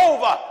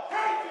Jehovah,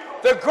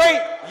 the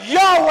great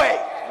Yahweh,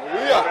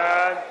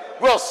 Hallelujah.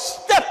 will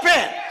step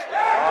in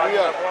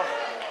Hallelujah.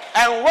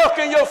 and work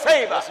in your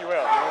favor. Yes, He will.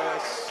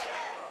 Yes.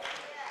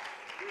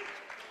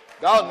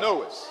 Thou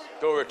knowest.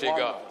 Glory to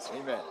God.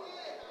 Amen.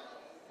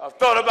 I've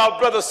thought about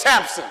Brother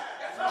Samson.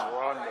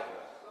 Wonderful.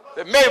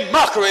 They made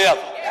mockery of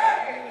him.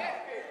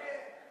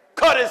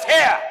 Cut his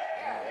hair.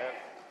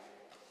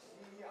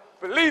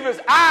 Believe his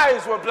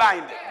eyes were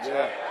blinded.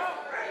 Yeah.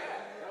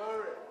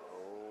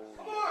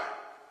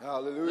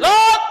 Hallelujah.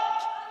 Lord,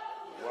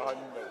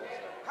 Wonderful.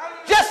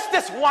 just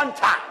this one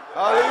time.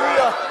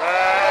 Hallelujah.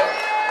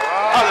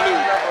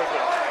 Hallelujah.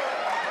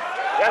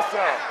 Yes,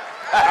 sir.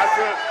 That's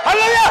it.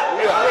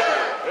 Hallelujah.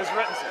 It's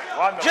written, sir.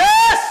 Wonderful.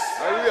 Just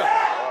Hallelujah.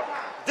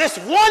 this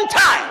one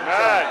time.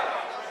 Amen.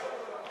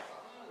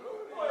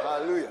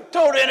 Hallelujah.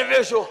 Told the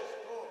individual,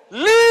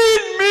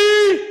 lead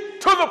me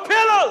to the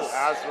pillars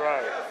That's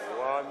right.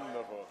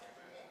 Wonderful.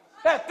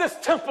 that this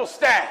temple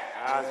stand.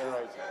 That's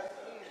right.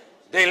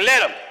 They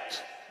led him.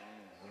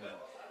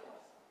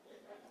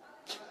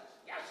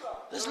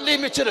 Just lead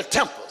me to the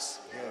temples.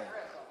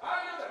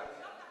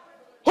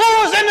 Who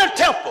was in the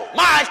temple?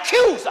 My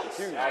accusers.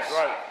 That's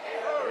right.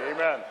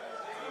 Amen.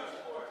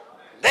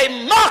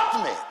 They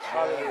mocked me,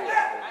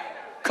 Hallelujah.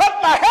 cut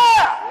my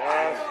hair,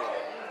 Yes.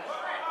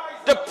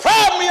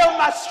 deprived me of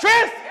my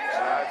strength.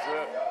 That's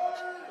it.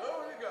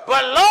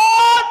 But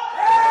Lord,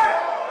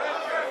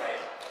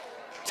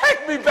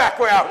 take me back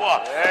where I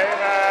was.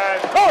 Amen.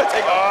 Glory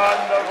to God.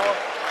 Wonderful.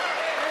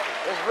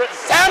 It's written.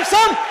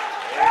 Samson,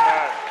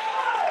 Amen.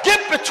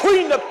 get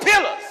between the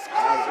pillars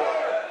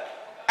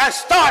and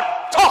start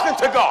talking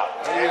to God.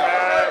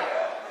 Amen.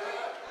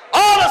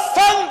 All of a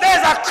sudden,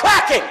 there's a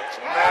cracking.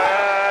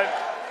 Amen.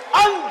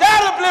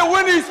 Undoubtedly,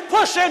 when he's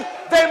pushing,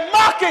 they're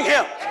mocking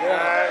him.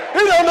 Amen. He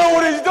don't know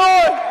what he's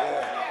doing.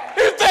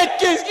 You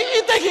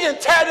think he can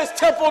tear this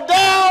temple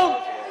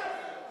down?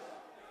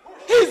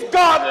 He's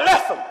God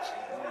left him.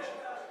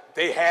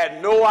 They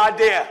had no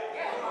idea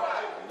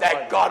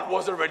that God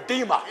was a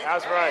redeemer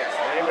That's right.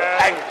 Amen.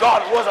 and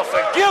God was a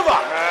forgiver.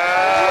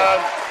 Amen.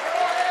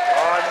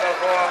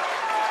 Wonderful.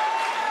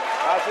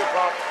 That's it,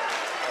 Pop.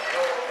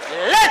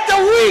 Let the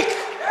weak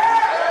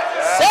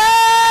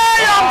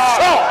say I'm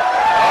strong.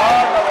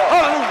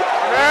 Hallelujah.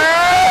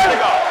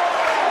 Amen.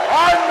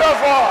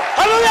 Wonderful.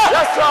 Hallelujah.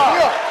 Yes, sir.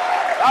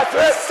 That's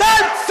it.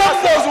 Samson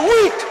was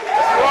weak.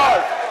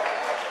 Right.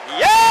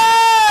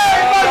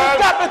 Yeah, but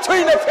he got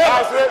between the That's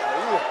pillars it.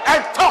 and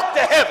talked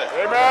to heaven.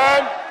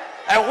 Amen.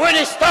 And when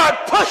he started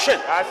pushing,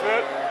 That's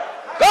it.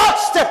 God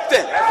stepped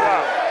in. That's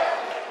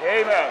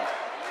right. Amen.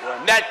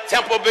 When that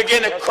temple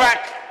began to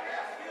crack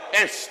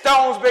and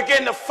stones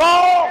began to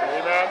fall,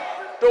 Amen.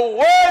 the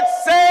word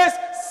says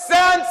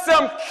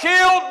Samson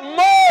killed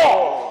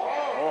more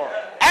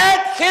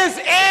at his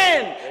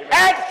end,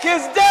 at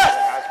his death,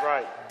 That's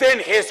right. than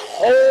his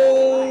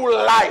whole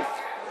life.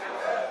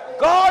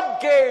 God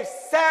gave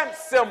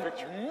Samson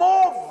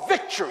more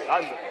victory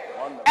Wonderful.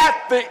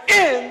 at the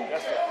end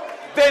Yes, sir.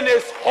 than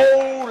his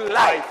whole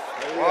life.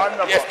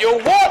 Wonderful. If you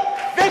want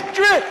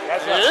victory,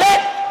 Yes, sir.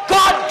 let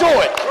God do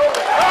it.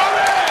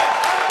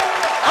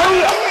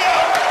 Hallelujah.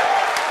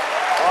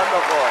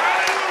 Wonderful.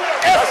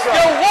 If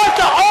you want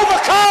to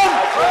overcome,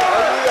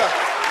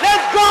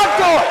 let God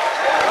do it.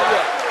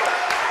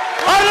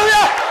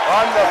 Hallelujah.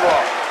 Wonderful.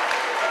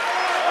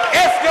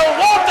 If you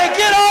want to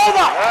get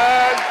over,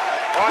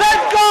 And let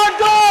God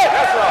do it.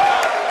 Yes, sir.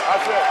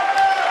 That's it.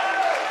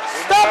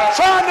 Stop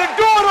trying to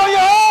do it on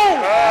your own.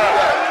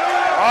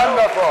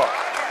 Wonderful.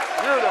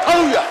 Beautiful.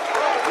 Hallelujah.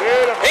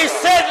 Beautiful. He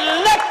said,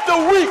 let the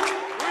weak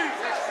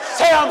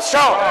say I'm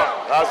strong.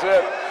 That's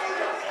it.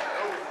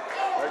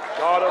 Let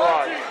God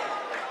arise.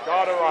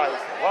 God arise.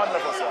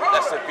 Wonderful, sir.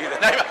 Blessed be the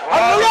name.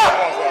 Hallelujah.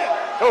 Wonderful, sir.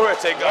 Glory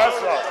to Yes, God.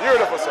 sir.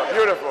 Beautiful, sir.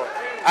 Beautiful.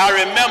 I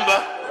remember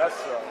Yes,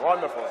 sir.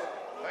 Wonderful.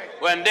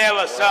 when there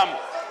were some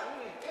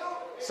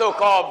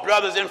so-called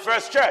brothers in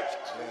First Church,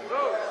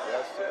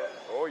 Yes, sir.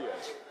 Oh,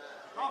 yes.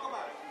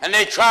 and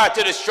they tried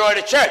to destroy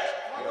the church.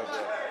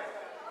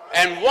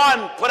 And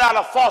one put out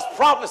a false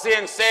prophecy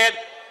and said,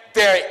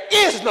 there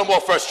is no more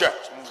First Church.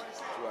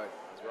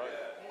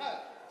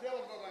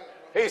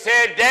 He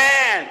said,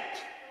 Dan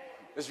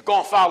is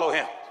going to follow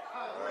him.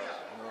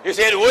 He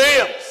said,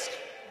 Williams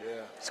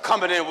is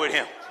coming in with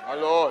him. My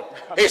Lord.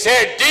 He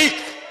said,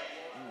 Deke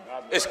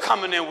is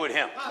coming in with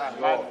him.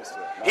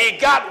 He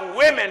got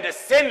women to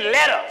send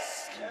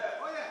letters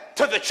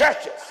to the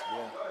churches.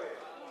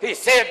 He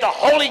said the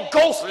Holy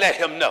Ghost let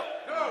him know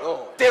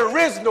there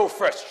is no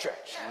first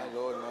church. My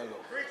Lord, my Lord.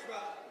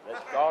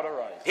 Let God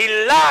arise. He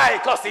lied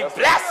because he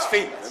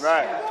blasphemed.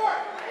 Amen.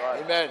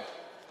 Amen.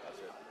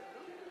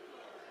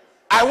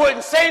 I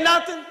wouldn't say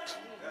nothing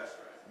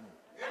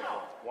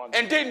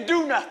and didn't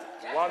do nothing.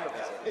 Wonderful.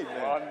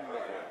 Wonderful.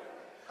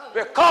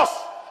 Because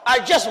I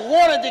just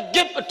wanted to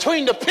get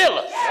between the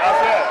pillars.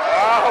 That's it.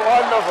 Ah,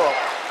 wonderful.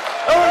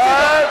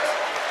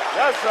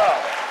 Yes, sir.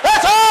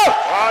 That's all.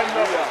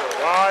 Wonderful.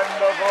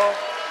 Wonderful.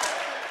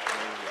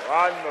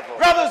 Wonderful.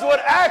 Brothers would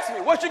ask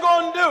me, what you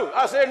going to do?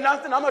 I said,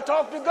 nothing. I'm going to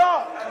talk to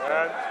God.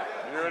 Amen.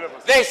 Beautiful.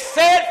 They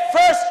said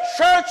first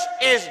church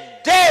is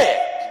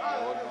dead.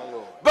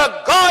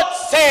 But God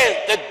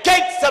said the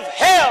gates of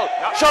hell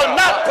shall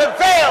not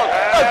prevail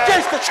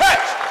against the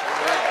church.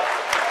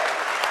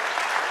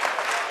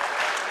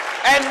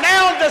 And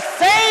now the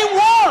same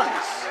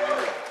ones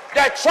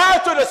that try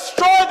to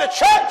destroy the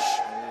church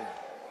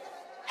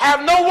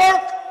have no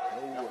work,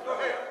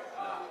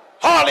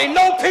 hardly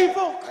no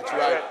people, That's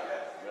right.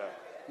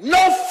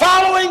 no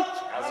following,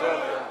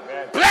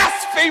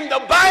 blaspheme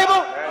the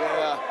Bible.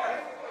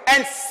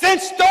 And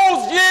since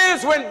those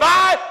years went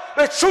by,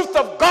 the truth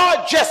of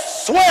God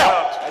just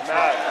swelled.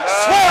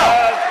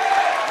 Swelled.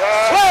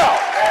 Swelled.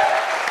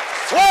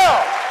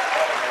 Swelled.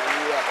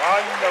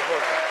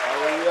 Wonderful.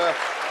 Hallelujah.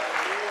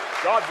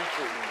 God be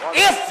true.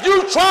 If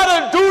you try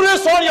to do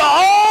this on your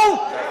own,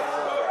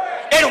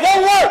 it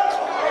won't work.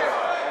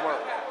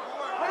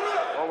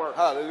 Won't work.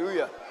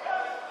 Hallelujah.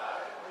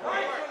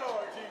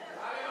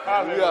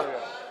 Hallelujah.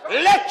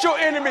 Let your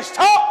enemies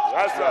talk.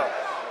 Yes, sir.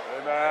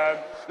 Amen.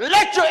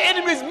 Let your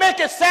enemies make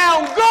it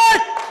sound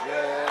good.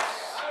 Yes.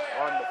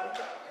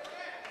 Wonderful.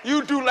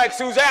 You do like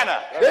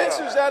Susanna. Then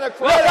Susanna Look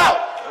cried out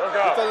out. Look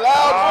out. with a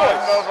loud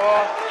voice.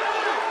 Wonderful.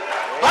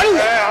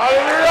 Hallelujah.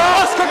 Hallelujah.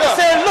 Our scripture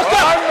said, look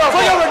out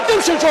for your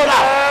redemption drawn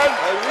out.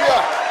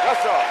 Hallelujah. Yes,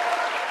 sir.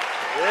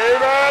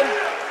 Amen.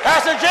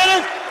 Pastor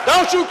Jennings,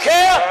 don't you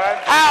care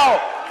how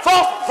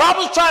false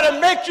prophets try to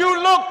make you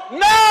look?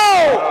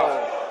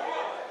 No.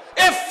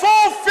 It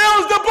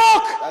fulfills the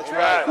book. That's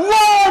right.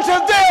 Woe to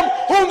them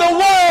whom the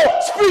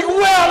world speak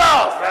well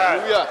of.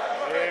 Hallelujah.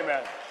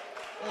 Amen.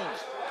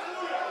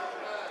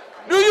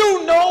 Do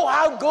you know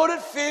how good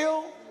it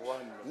feels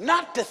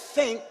not to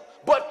think,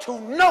 but to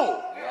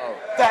know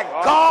that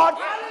God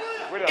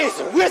is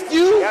with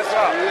you? Yes,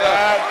 sir.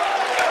 Amen.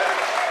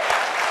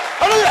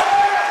 Hallelujah.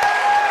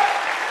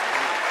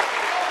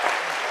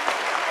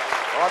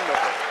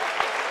 Wonderful.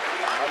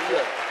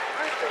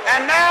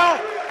 And now,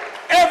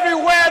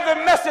 everywhere the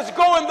message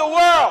go in the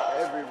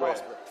world,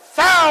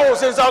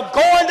 thousands are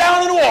going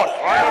down in the water.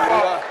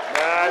 Wonderful.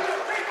 Amen.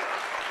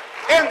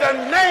 In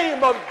the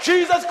name of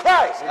Jesus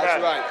Christ.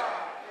 That's right.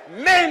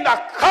 Men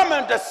are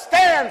coming to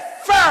stand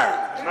firm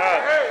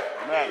Amen.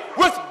 Amen.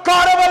 with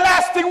God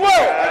everlasting word.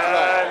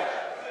 Amen.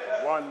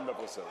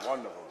 Wonderful, sir.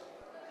 Wonderful.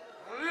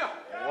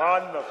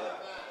 Wonderful.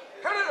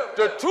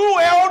 The two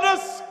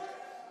elders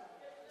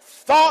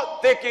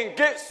thought they can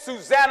get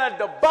Susanna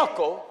to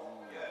buckle,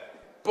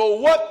 but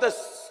what the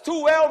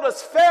two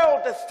elders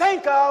failed to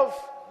think of,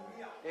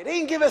 they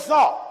didn't give a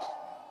thought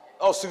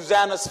of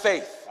Susanna's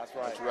faith. That's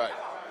right. That's right.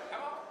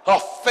 Her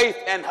faith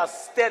and her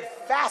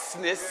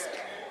steadfastness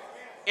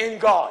in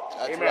God.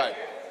 That's Amen. right.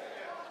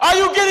 Are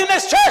you getting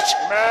this, church?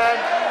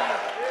 Amen.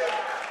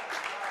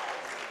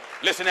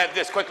 Listen at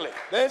this quickly.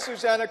 Then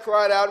Susanna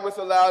cried out with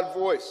a loud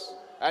voice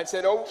and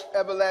said, O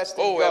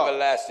everlasting Oh, God,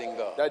 everlasting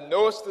God. that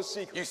knowest the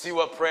secret, You see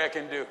what prayer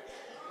can do.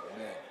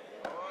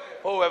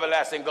 Oh,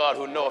 everlasting God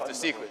who knoweth the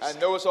secrets and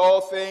knowest all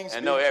things,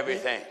 and know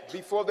everything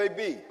before they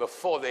be.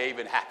 before they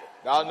even happen.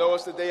 Thou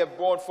knowest that they have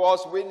borne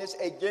false witness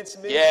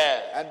against me,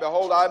 Yes. and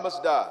behold, I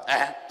must die.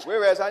 Uh-huh.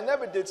 Whereas I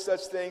never did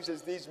such things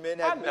as these men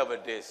I have, never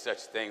did such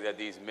things that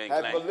these men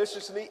have claim.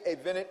 maliciously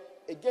invented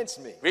against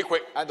me. Real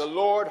quick. And the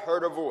Lord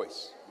heard her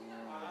voice.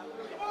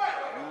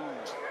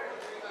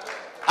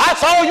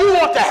 That's all you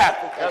want to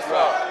happen. That's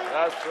right.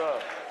 That's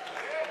right.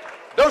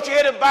 Don't you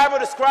hear the Bible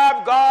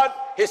describe God?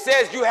 It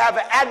says you have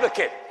an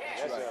advocate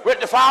with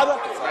the Father.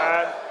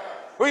 Amen.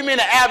 What do you mean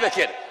an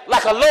advocate?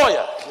 Like a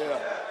lawyer.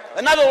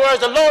 In other words,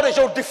 the Lord is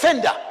your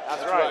defender.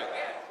 That's right.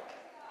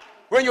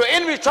 When your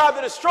enemy tries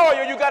to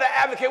destroy you, you got to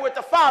advocate with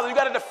the Father. You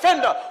got a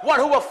defender, one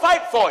who will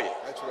fight for you.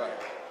 That's right.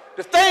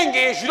 The thing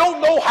is, you don't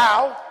know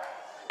how,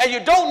 and you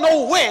don't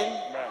know when,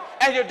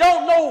 and you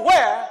don't know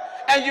where,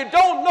 and you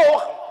don't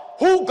know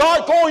who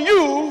God going to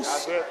use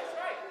That's it.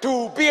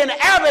 to be an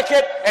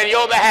advocate in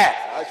your behalf.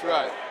 That's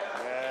right.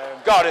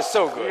 God is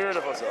so good.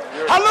 Beautiful, sir.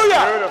 Beautiful.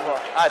 Hallelujah. Beautiful.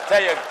 I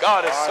tell you,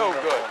 God is so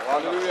good.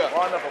 Hallelujah.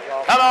 Wonderful,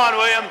 prophet. Come on,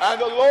 William. And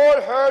the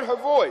Lord heard her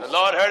voice. The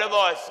Lord heard a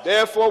voice.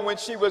 Therefore, when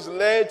she was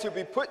led to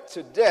be put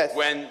to death,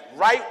 When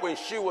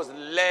she was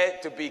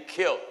led to be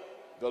killed,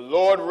 the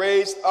Lord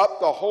raised up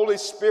the Holy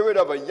Spirit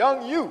of a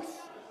young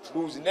youth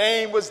whose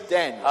name was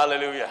Daniel.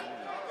 hallelujah.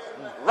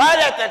 Right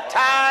at the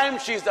time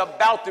she's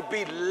about to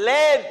be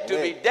led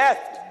to be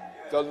death,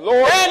 The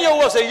Lord. Daniel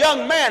was a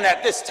young man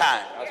at this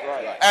time. That's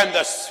right. And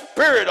the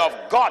Spirit of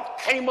God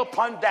came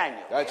upon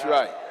Daniel. That's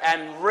right.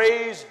 And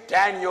raised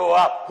Daniel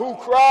up. Who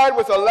cried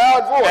with a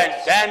loud voice. And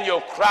Daniel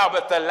cried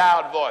with a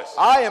loud voice.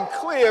 I am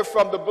clear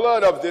from the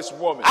blood of this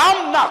woman.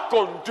 I'm not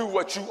going to do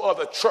what you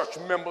other church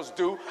members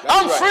do.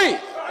 I'm free.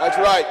 That's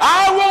right.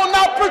 I will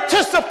not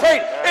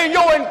participate in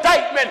your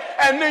indictment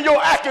and in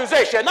your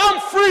accusation.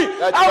 I'm free.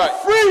 I'm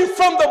free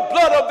from the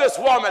blood of this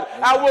woman.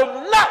 I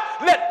will not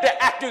let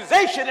the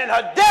accusation in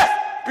her death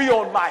be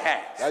on my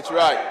hands. That's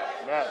right.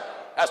 Amen.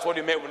 That's what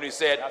he meant when he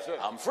said,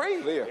 I'm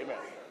free. Clear. Amen.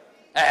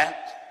 And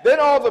then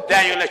all the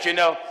Daniel let you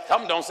know,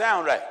 something don't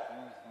sound right.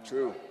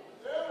 True.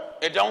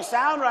 It don't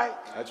sound right.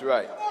 That's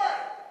right.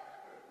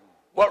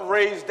 What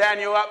raised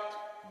Daniel up?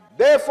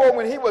 Therefore,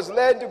 when she was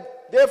led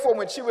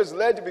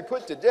to be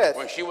put to death,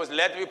 when she was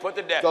led to be put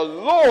to death, the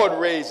Lord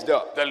raised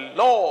up. The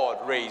Lord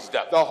raised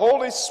up. The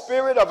Holy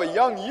Spirit of a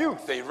young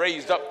youth. They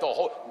raised up the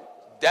whole.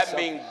 That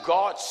means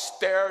God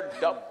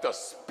stirred up the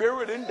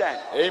spirit in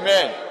Daniel.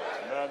 Amen.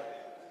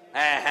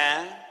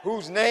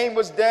 Whose name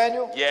was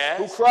Daniel? Yes.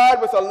 Who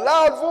cried with a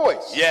loud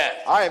voice. Yes.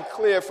 I am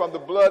clear from the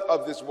blood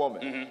of this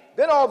woman.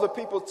 Then all the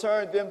people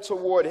turned them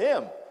toward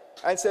him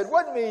and said,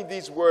 what mean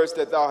these words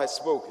that thou hast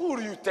spoken? Who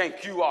do you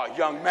think you are,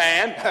 young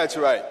man? That's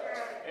right.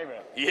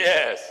 Amen.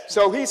 Yes.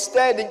 So he,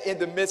 standing in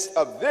the midst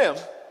of them,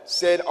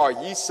 said, are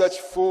ye such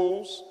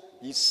fools,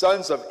 ye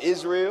sons of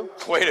Israel?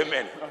 Wait a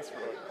minute.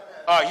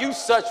 Are you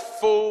such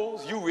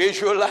fools, you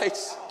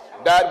Israelites?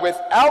 That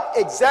without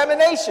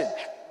examination.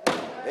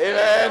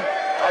 Amen.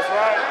 That's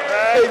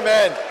right.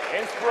 Amen.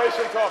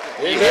 Inspiration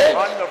talking. Amen.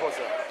 Wonderful,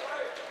 sir.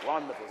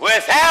 Wonderful.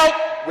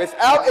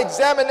 Without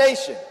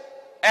examination.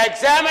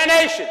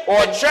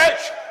 Or the church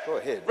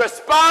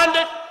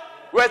responded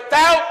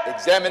without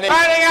examination.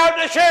 finding out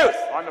the truth.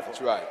 Wonderful.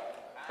 That's right.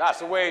 That's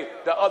the way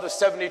the other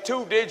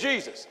 72 did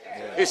Jesus.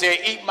 He said,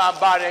 eat my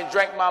body and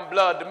drink my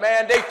blood. The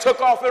man, they took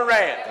off and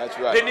ran. That's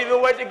right. Didn't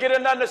even wait to get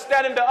an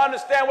understanding to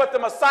understand what the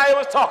Messiah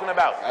was talking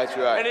about. That's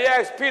right. And he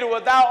asked Peter, will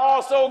thou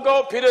also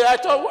go? Peter, I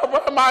told him,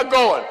 where am I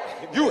going?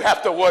 You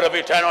have the word of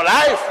eternal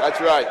life.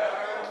 That's right.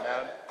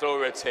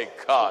 Glory to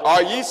God.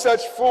 Are ye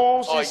such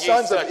fools, ye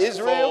sons of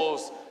Israel?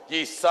 Fools,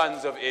 ye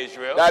sons of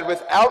Israel. That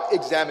without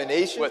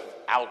examination.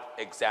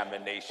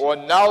 Or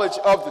knowledge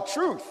of the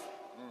truth.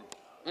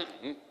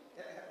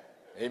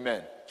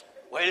 Amen.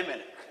 Wait a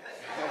minute.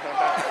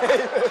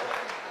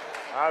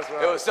 That's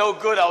right. It was so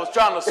good, I was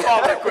trying to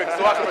swallow it quick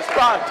so I could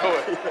respond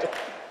to it.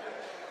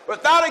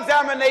 Without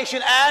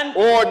examination and...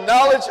 or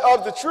knowledge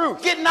of the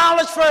truth. Get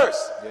knowledge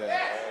first. Yeah.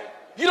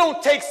 You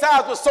don't take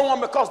sides with someone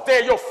because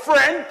they're your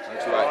friend.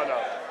 That's right.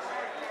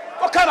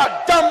 What kind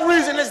of dumb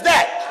reason is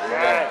that?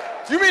 Yeah.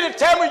 You mean to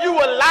tell me you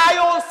will lie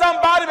on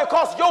somebody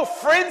because your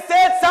friend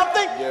said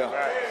something? Yeah.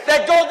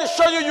 That goes to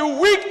show you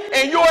you're weak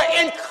and you're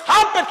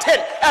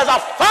incompetent as a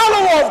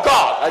follower of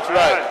God. That's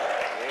right.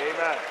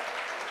 Amen.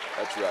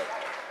 That's right.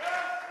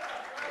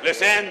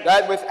 Listen.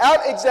 That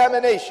without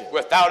examination.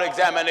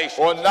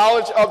 Or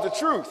knowledge of the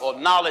truth. Or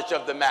knowledge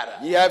of the matter.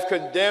 Ye have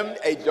condemned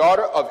a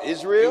daughter of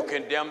Israel. You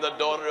condemn the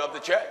daughter of the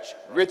church.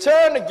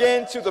 Return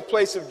again to the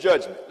place of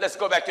judgment. Let's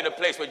go back to the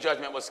place where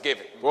judgment was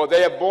given. For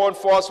they have borne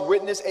false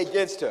witness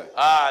against her.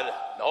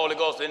 The Holy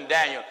Ghost in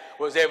Daniel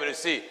was able to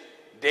see.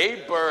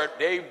 They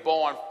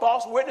borne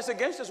false witness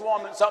against this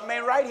woman. Something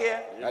ain't right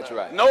here. That's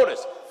right.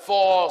 Notice,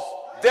 for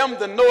them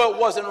to know it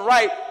wasn't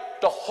right,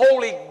 the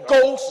Holy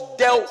Ghost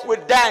dealt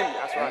with Daniel.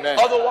 That's right.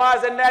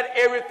 Otherwise than that,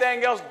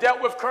 everything else dealt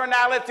with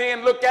carnality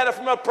and looked at it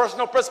from a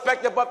personal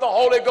perspective, but the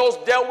Holy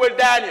Ghost dealt with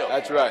Daniel.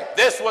 That's right.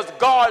 This was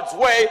God's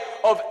way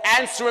of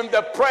answering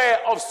the prayer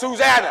of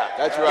Susanna.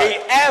 That's right. He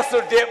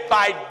answered it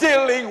by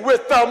dealing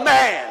with the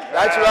man.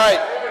 That's right.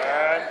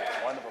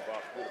 Wonderful,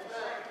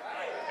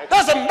 Bob.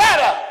 Doesn't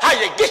matter how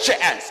you get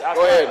your answer.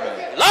 Go ahead,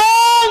 man.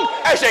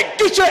 Long as you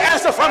get your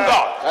answer from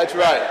God. That's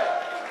right.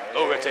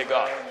 Glory to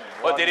God.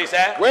 What did he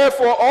say?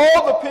 Wherefore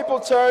all the people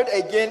turned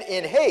again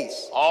in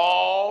haste.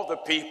 All the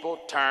people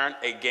turned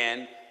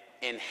again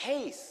in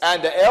haste.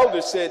 And the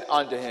elders said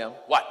unto him,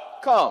 what?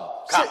 Come.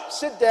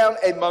 Sit down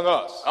among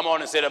us. Come on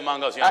and sit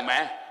among us, young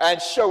man.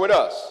 And show it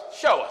us.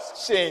 Show us.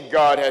 Seeing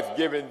God hath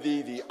given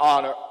thee the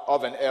honor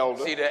of an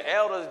elder. See, the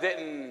elders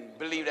didn't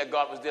believe that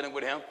God was dealing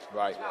with him.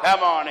 Right. Come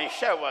on and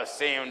show us,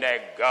 seeing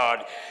that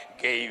God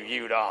gave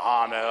you the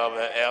honor of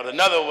an elder. In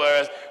other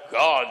words,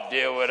 God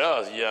deal with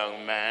us,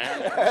 young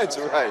man. That's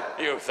right.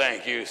 You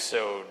think you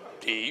so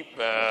deep.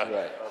 That's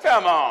right.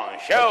 Come on,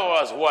 show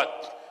us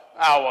what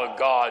our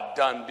God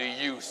done to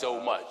you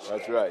so much.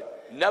 That's right.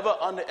 Never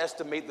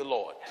underestimate the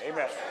Lord.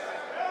 Amen.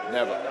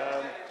 Never.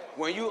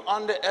 When you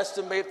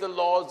underestimate the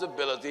Lord's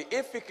ability,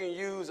 if he can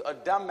use a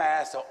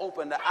dumbass to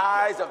open the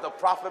eyes of the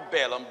prophet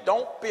Balaam,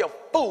 don't be a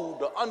fool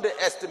to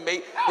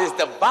underestimate his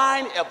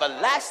divine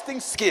everlasting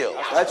skill.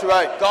 That's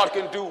right. God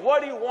can do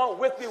what he wants,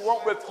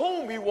 with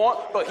whom he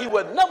wants, but he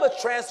would never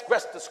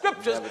transgress the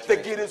scriptures to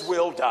get his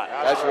will done.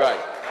 That's right.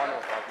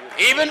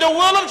 Even the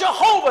will of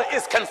Jehovah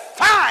is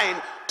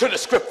confined to the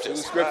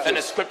scriptures. And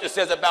the scripture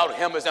says about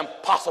him is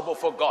impossible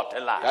for God to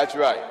lie. That's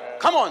right.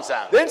 Come on,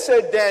 Sam. Then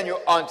said Daniel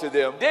unto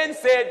them. Then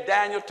said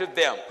Daniel to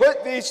them.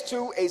 Put these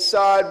two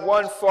aside,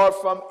 one far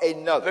from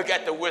another. Look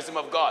at the wisdom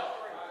of God.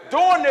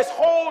 During this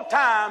whole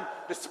time,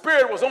 the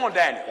Spirit was on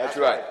Daniel. That's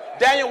right.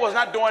 Daniel was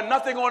not doing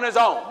nothing on his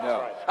own.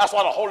 No. That's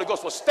why the Holy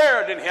Ghost was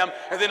stirred in him,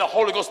 and then the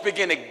Holy Ghost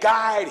began to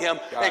guide him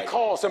and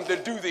cause him to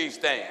do these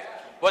things.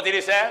 What did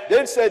he say?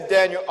 Then said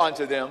Daniel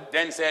unto them.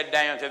 Then said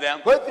Daniel to them.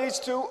 Put these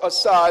two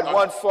aside,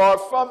 one far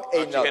from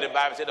another. You hear the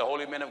Bible say the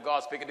holy men of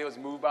God speaking, they was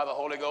moved by the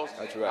Holy Ghost?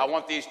 That's right. I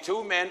want these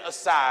two men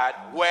aside.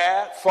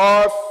 Where?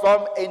 Far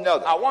from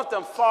another. I want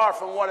them far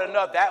from one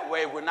another. That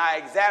way, when I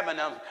examine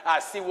them,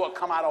 I see what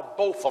come out of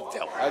both of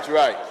them. That's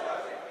right.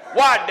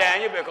 Why,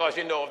 Daniel? Because,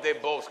 you know, if they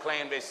both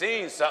claim they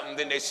seen something,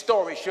 then their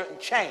story shouldn't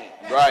change.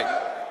 Right.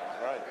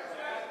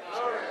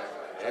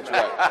 That's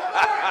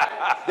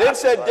right. Then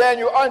said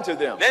Daniel unto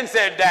them. Then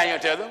said Daniel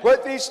to them.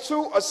 Put these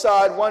two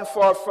aside, one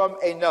far from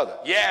another.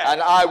 Yeah. And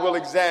I will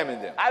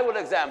examine them. I will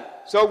examine.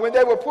 So when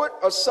they were put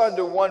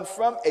asunder one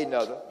from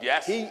another,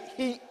 yes, he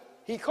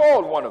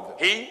called one of them.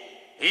 He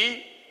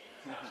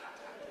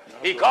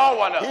called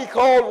one of them. He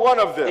called one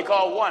of them. He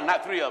called one,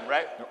 not three of them,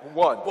 right?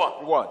 One.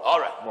 All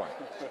right. One.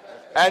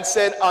 And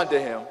said unto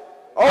him,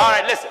 all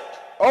right, listen.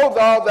 O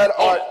thou that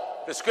art.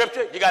 The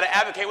scripture, you got to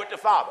advocate with the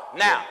Father.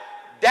 Now,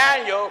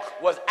 Daniel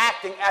was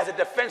acting as a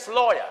defense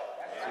lawyer.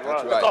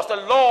 That's because the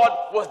Lord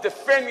was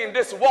defending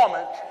this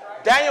woman.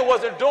 Daniel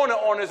wasn't doing it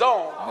on his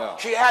own. No.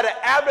 She had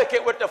to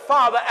advocate with the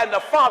Father, and the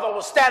Father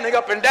was standing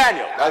up in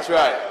Daniel. That's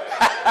right.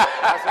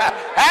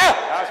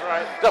 That's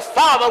right. The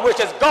Father, which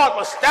is God,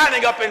 was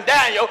standing up in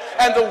Daniel,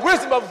 and the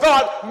wisdom of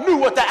God knew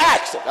what to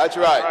ask him. That's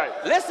right.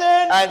 Listen.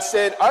 And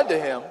said unto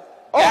him,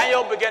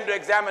 Daniel began to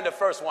examine the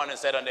first one and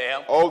said unto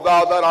him, O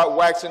thou that art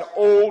waxen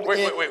old.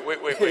 Wait.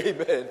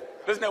 Amen.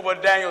 Listen to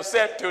what Daniel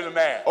said to the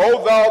man.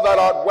 O thou that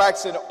art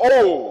waxen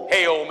old.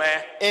 Hey, old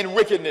man. In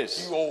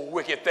wickedness. You old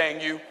wicked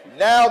thing, you.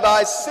 Now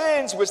thy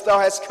sins which thou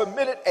hast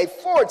committed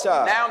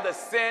aforetime. Now the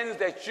sins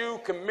that you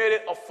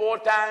committed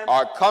aforetime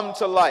are come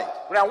to light.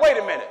 Now wait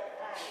a minute.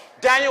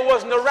 Daniel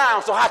wasn't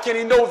around, so how can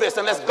he know this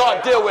unless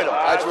God deal with him?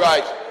 That's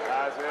right.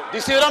 Do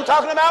you see what I'm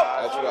talking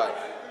about? That's right.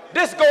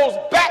 This goes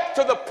back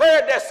to the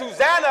prayer that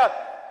Susanna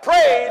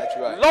prayed. That's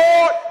right.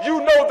 Lord, you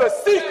know the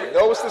secret.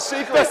 Know what's the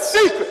secret? The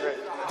secret.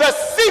 The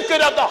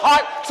secret of the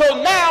heart.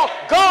 So now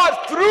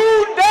God,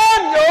 through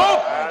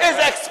Daniel, is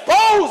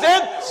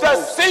exposing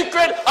the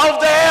secret of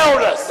the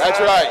elders. That's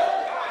right.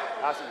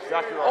 That's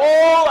exactly right.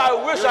 Oh, I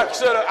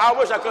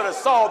wish I could have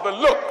saw the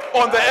look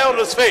on the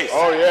elder's face.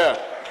 Oh yeah.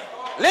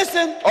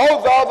 Listen.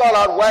 O thou that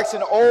art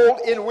waxen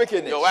old in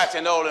wickedness. You're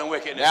waxing old in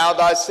wickedness. Now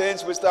thy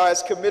sins which thou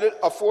hast committed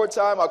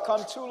aforetime are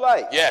come to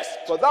light. Yes.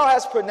 For thou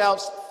hast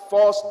pronounced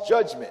false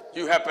judgment.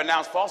 You have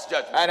pronounced false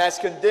judgment. And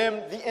hast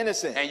condemned the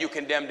innocent. And you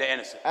condemned the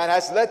innocent. And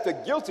hast let the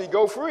guilty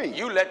go free.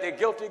 You let the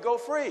guilty go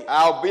free.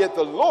 Albeit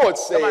the Lord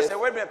saith. Somebody said,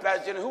 wait a minute,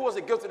 Pastor Jenny, who was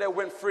the guilty that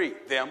went free?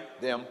 Them.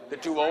 The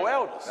two old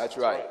elders. That's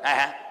right.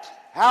 Uh-huh.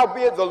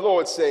 Howbeit the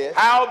Lord saith.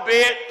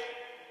 Howbeit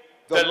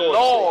the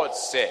Lord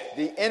said.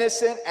 The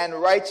innocent and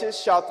righteous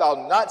shalt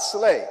thou not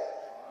slay.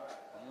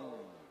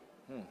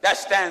 That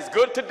stands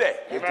good today.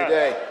 Good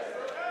today.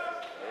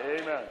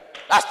 Amen.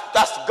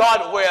 That's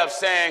God's way of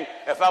saying,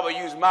 if I would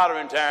use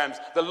modern terms,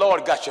 the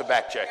Lord got your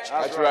back, church.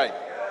 That's right.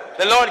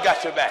 The Lord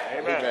got your back.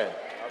 Amen. Amen.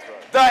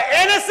 The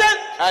innocent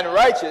and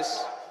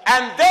righteous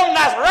and them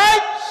that's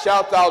right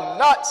shalt thou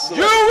not slay.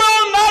 You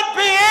will not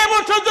be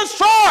able to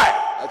destroy.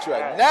 That's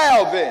right.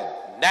 Now then.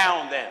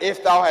 Now then.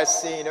 If thou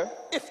hast seen her.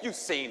 If you've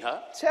seen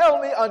her. Tell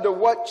me under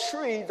what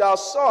tree thou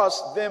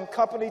sawest them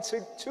company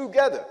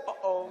together.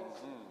 Uh-oh.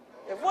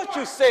 If what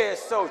you say is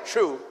so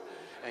true,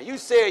 and you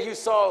said you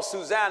saw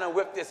Susanna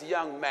with this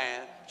young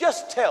man,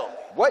 just tell me.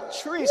 What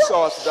tree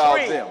sawest thou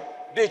them?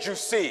 Did you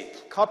see?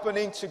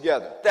 Companying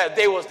together. That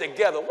they was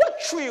together. What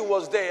tree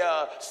was they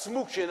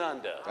smooching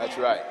under? That's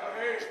right.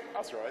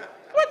 That's right.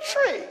 What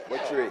tree?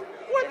 What tree?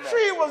 What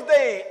tree was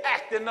they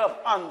acting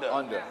up under?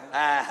 Under.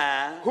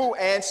 Uh-huh. Who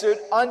answered,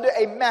 under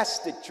a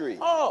mastic tree.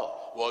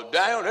 Oh, well,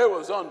 Daniel, they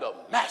was under a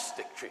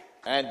mastic tree.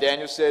 And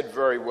Daniel said,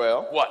 very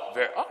well. What?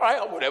 All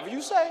right, whatever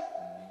you say.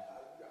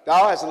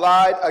 Thou hast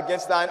lied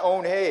against thine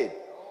own head.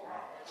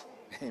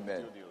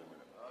 Amen.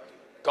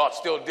 God's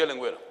still dealing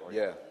with him.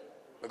 Yeah.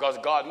 Because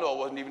God knew it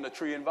wasn't even a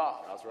tree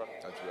involved. That's right.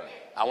 That's right.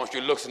 I want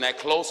you to look at that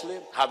closely,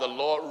 how the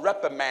Lord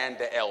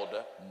reprimanded the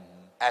elder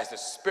as the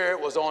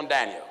spirit was on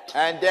Daniel.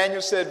 And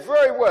Daniel said,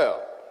 very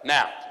well.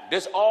 Now,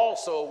 this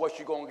also what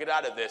you're going to get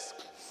out of this.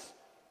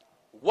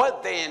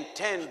 What they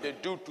intend to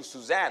do to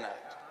Susanna,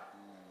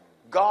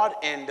 God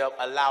ended up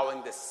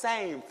allowing the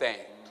same thing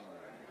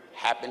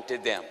happen to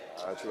them.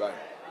 That's right.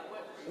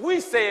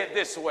 We say it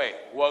this way,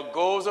 what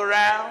goes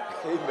around,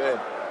 amen,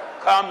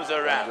 comes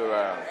around.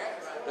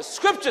 The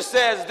scripture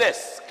says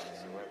this,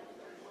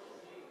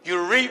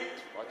 you reap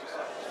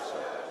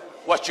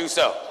what you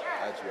sow.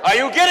 Right. Are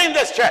you getting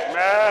this, church?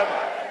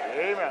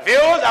 Amen.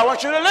 Viewers, I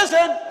want you to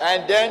listen.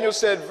 And Daniel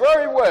said,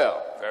 very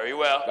well. Very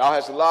well. Thou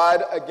hast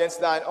lied against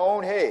thine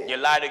own head. You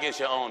lied against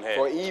your own head.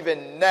 For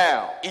even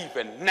now,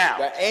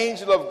 the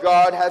angel of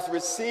God hath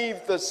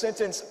received the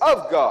sentence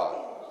of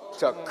God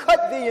to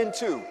cut thee in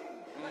two.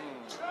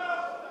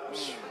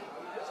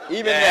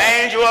 Even the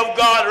now. Angel of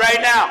God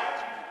right now.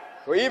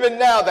 For even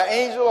now the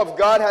angel of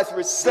God hath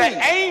received.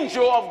 The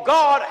angel of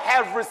God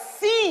hath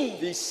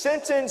received. The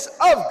sentence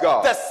of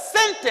God. The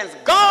sentence.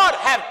 God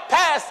hath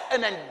passed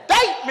an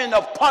indictment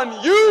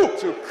upon you.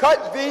 To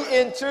cut thee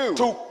in two.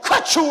 To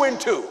cut you in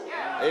two.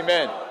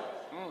 Amen.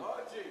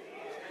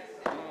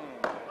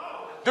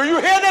 Do you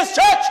hear this,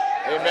 church?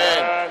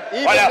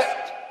 Amen. What else?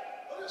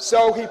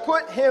 So he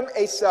put him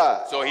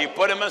aside. So he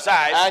put him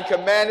aside. And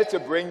commanded to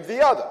bring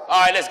the other.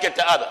 All right, let's get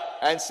the other.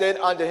 And said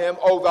unto him,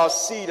 O thou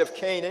seed of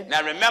Canaan.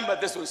 Now remember,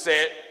 this was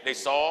said, they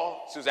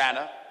saw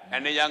Susanna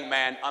and the young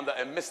man under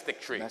a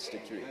mystic tree.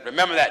 Mastic tree.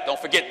 Remember that. Don't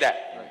forget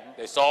that. Right.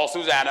 They saw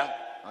Susanna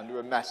under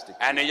a mastic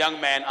tree. And the young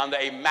man under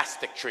a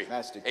mastic tree.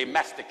 A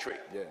mastic tree.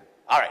 Yeah.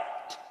 All right.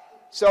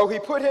 So he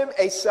put him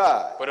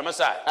aside. Put him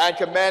aside. And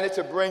commanded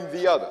to bring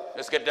the other.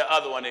 Let's get the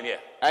other one in here.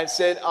 And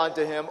said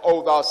unto him,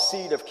 O thou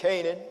seed of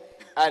Canaan,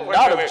 and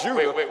not of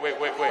Judah. Wait.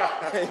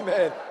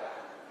 Amen.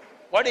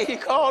 What did he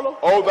call him?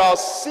 O thou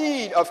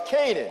seed of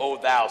Canaan.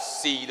 O thou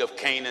seed of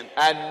Canaan.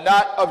 And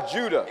not of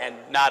Judah. And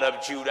not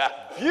of Judah.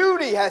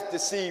 Beauty hath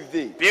deceived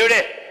thee. Beauty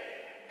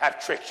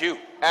hath tricked you.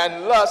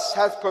 And lust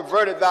hath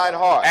perverted thine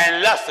heart.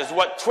 And lust is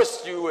what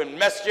twists you and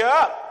messed you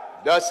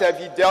up. Thus have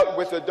ye dealt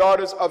with the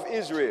daughters of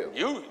Israel.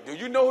 Do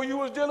you know who you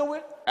was dealing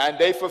with? And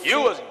they fulfilled.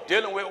 You was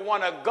dealing with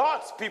one of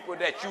God's people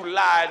that you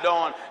lied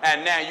on,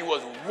 and now you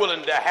was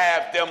willing to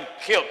have them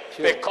killed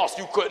because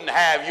you couldn't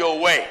have your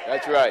way.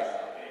 That's right.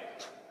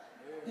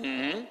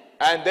 Mm-hmm.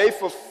 And they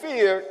for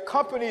fear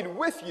companied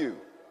with you,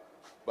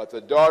 but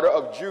the daughter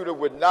of Judah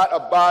would not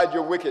abide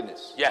your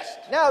wickedness. Yes.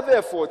 Now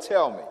therefore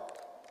tell me,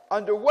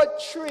 under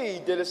what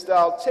tree didst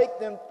thou take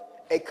them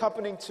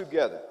accompanying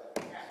together?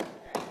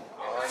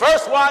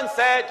 First one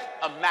said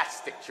a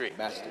mastic tree.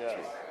 Mastic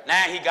tree.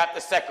 Now he got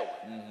the second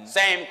one. Mm-hmm.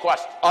 Same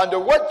question. Under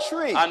what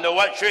tree? Under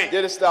what tree?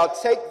 Didst thou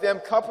take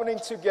them companying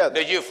together?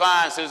 Did you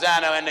find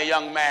Susanna and the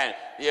young man?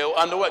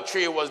 Under what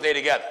tree was they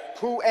together?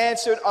 Who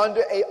answered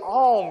under a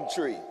alm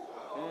tree?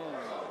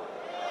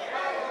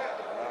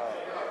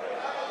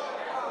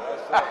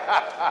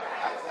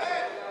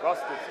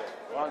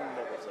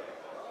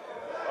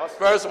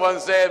 First one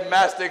said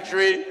mastic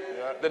tree.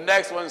 The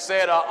next one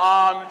said an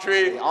alm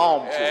tree. The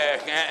alm tree.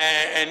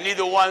 And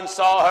neither one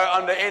saw her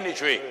under any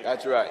tree.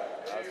 That's right.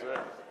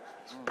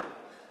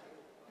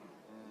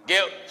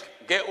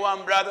 Get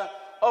one brother.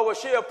 Oh, well,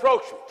 she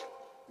approached me.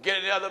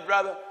 Get the other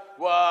brother.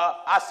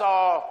 Well, I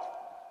saw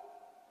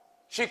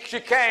she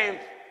came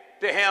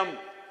to him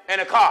in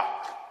a car.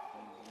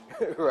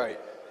 Right.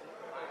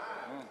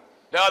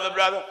 The other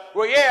brother.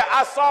 Well, yeah,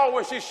 I saw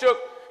when she shook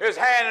his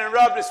hand and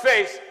rubbed his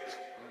face.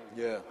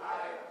 Yeah.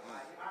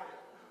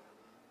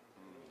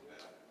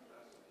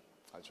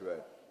 That's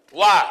right.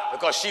 Why?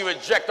 Because she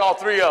rejected all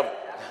three of them.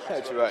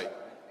 That's right.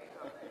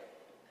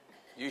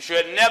 You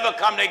should never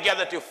come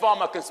together to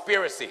form a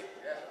conspiracy.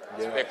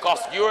 Yeah. Because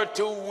you're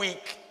too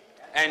weak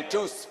and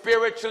too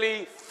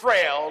spiritually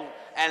frail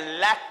and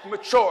lack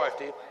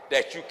maturity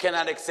that you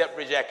cannot accept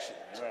rejection.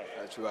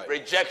 That's right.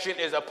 Rejection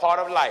is a part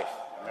of life.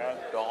 Amen.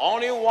 The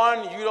only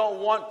one you don't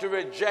want to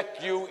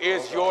reject you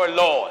is your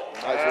Lord.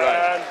 That's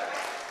right.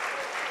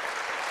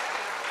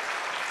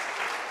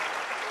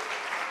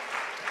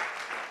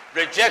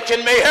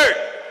 Rejection may hurt,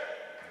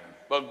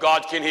 but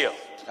God can heal.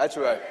 That's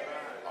right.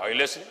 Are you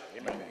listening?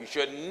 Amen. You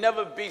should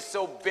never be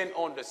so bent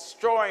on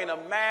destroying a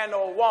man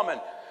or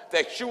woman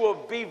that you will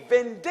be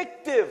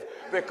vindictive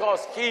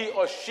because he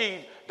or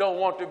she don't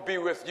want to be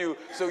with you.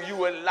 So you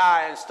will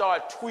lie and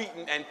start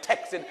tweeting and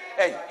texting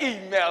and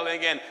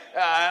emailing and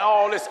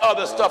all this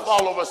other stuff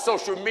all over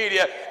social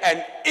media,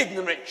 and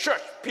ignorant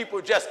church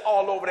people just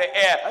all over the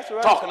air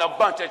talking a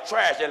bunch of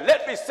trash. And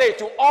let me say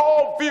to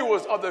all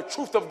viewers of the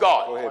truth of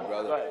God, go ahead,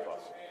 brother.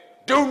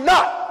 Do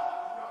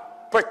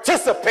not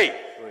participate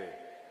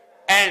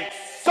in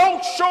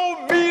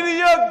social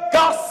media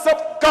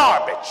gossip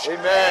garbage.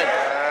 Amen.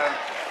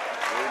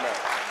 Amen.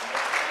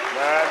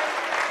 Amen.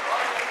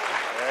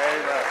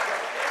 Amen.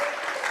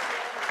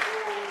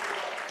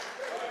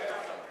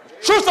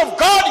 Truth of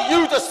God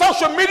used the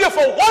social media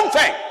for one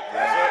thing.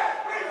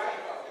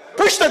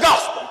 Preach the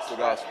gospel. Preach the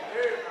gospel.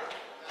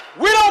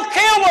 We don't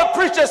care what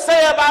preachers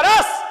say about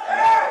us.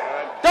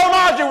 Don't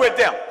argue with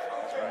them.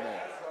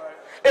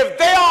 If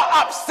they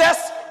are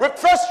obsessed with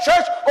First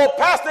Church or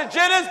Pastor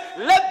Jennings,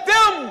 let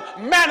them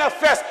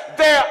manifest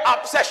their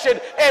obsession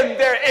and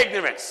their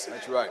ignorance.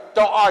 That's right.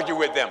 Don't argue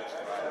with them.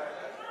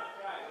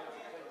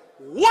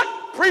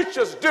 What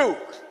preachers do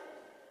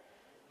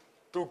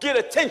to get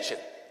attention,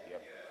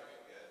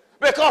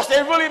 because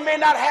they really may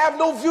not have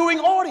no viewing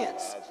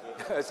audience.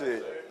 That's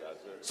it.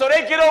 So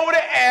they get over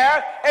the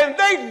air and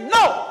they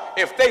know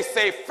if they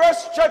say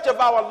First Church of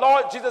our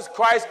Lord Jesus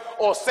Christ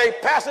or say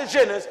Pastor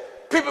Jennings,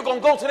 people are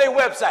going to go to their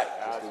website.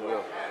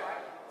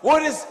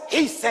 What is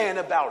he saying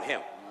about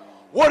him?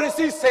 What is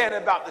he saying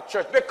about the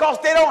church? Because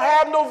they don't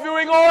have no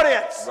viewing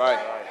audience. Right.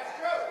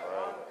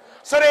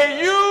 So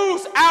they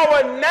use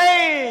our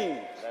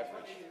name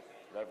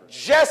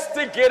just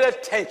to get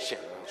attention.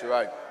 That's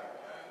right.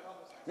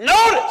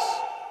 Notice,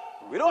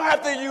 we don't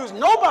have to use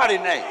nobody's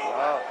name,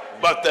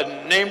 but the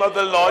name of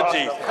the Lord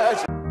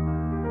Jesus.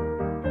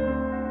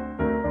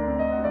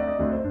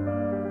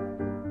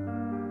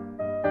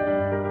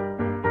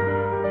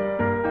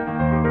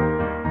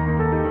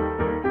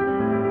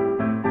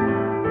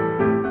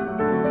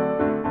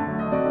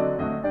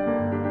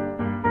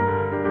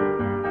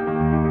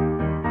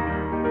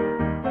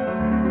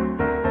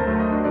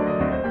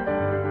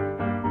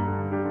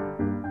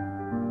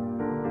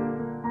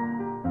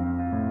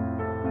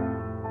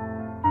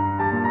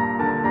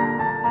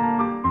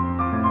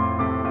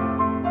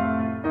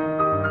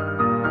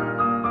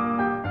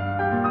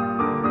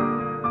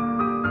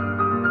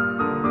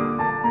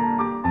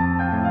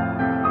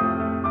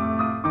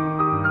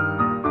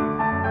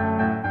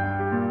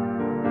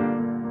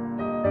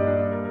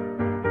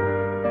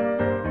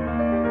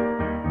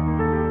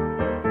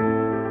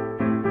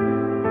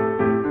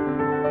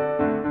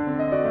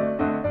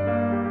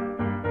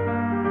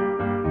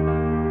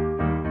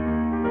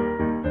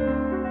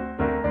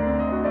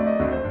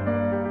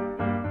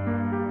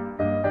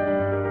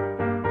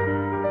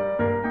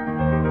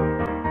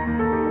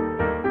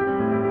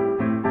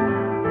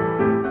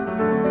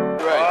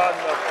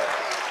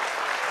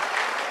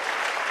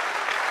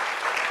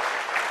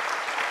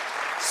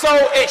 So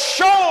it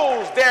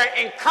shows their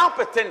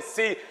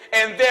incompetency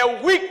and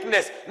their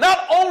weakness,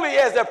 not only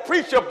as a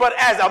preacher, but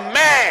as a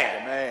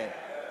man. Amen.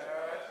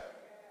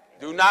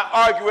 Do not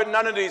argue with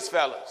none of these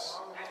fellas.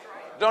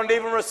 Don't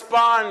even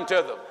respond to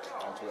them.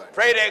 That's right.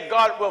 Pray that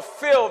God will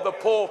fill the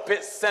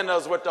pulpit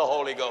sinners with the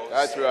Holy Ghost.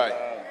 That's right.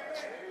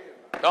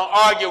 Don't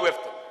argue with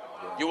them.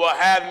 You will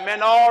have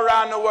men all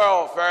around the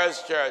world,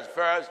 First Church.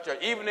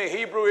 Even the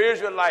Hebrew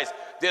Israelites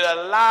did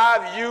a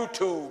live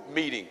YouTube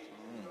meeting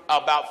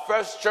about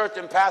First Church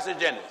and Pastor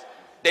Jennings.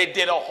 They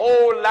did a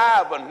whole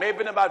live one,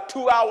 maybe about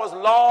 2 hours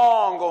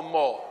long or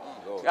more.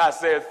 I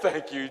said,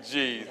 thank you,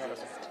 Jesus.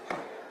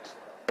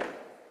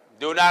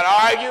 Do not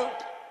argue.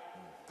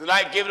 Do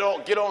not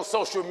get on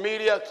social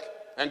media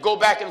and go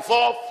back and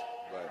forth.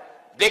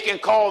 They can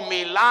call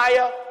me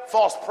liar,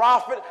 false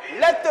prophet.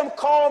 Let them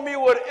call me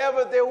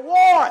whatever they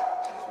want.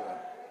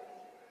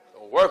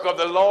 The work of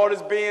the Lord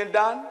is being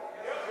done.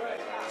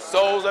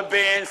 Souls are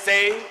being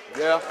saved.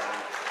 Yeah.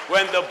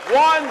 When the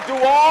one do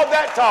all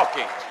that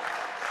talking,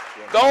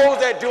 those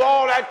that do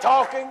all that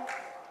talking,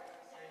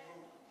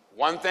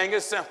 one thing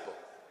is simple.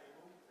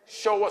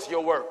 Show us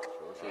your work.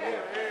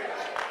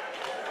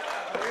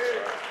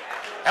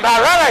 Am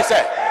I right, I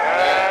said?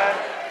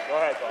 Go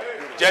ahead, Father.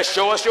 Just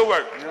show us your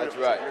work. That's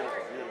right.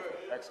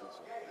 Excellent.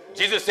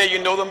 Jesus said you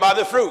know them by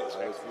the fruit.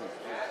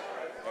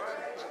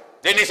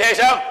 Didn't he say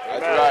so?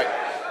 That's right.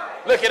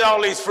 Look at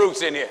all these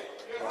fruits in here.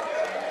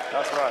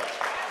 That's right.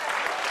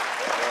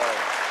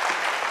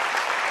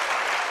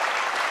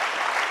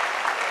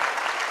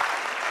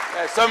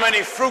 There's so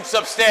many fruits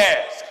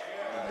upstairs.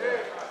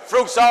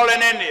 Fruits all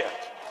in India.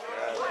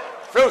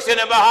 Fruits in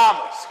the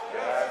Bahamas.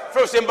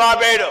 Fruits in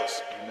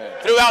Barbados.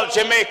 Throughout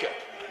Jamaica.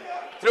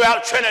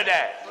 Throughout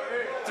Trinidad.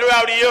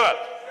 Throughout Europe.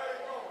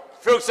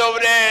 Fruits over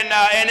there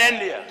in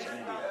India.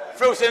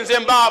 Fruits in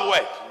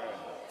Zimbabwe.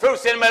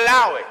 Fruits in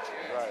Malawi.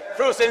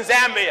 Fruits in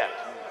Zambia.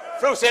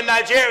 Fruits in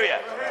Nigeria.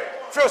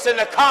 Fruits in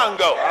the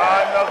Congo.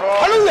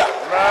 Hallelujah.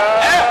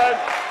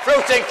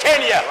 Fruits in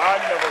Kenya.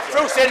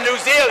 Fruits in New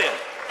Zealand.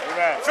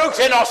 Fruits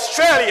in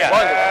Australia.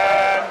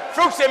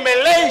 Fruits in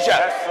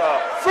Malaysia.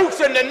 Fruits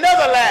in the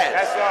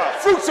Netherlands.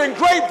 Fruits in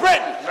Great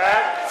Britain.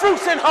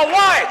 Fruits in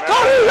Hawaii.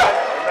 Hallelujah.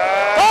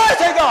 Glory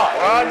to God.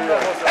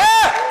 Wonderful.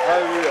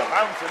 Hallelujah.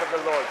 Mountain of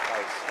the Lord's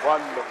house.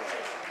 Wonderful.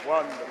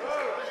 Wonderful.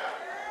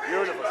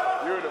 Beautiful.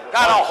 Beautiful.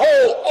 Got a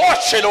whole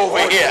orchard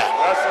over here.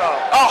 That's all.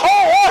 A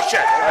whole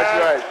orchard. That's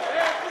right.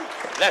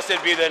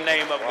 Blessed be the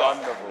name of God.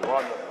 Wonderful.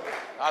 Wonderful.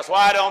 That's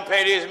why I don't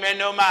pay these men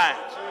no mind.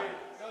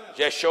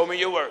 Just show me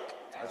your work.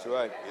 That's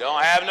right. You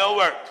don't have no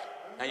work,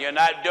 and you're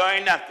not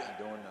doing nothing.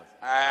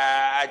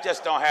 I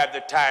just don't have the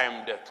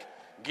time to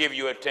give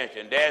you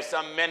attention. There's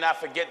some men I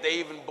forget they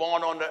even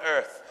born on the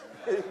earth.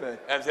 Amen.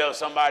 Until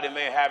somebody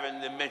may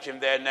happen to mention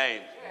their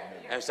name.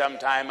 And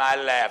sometime I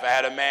laugh. I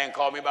had a man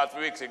call me about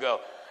 3 weeks ago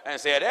and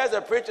said, there's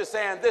a preacher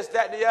saying this,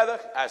 that, and the other.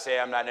 I said,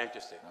 I'm not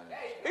interested.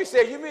 He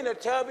said, you mean to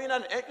tell me you're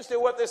not interested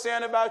in what they're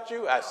saying about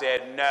you? I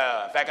said,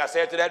 no. In fact, I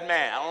said to that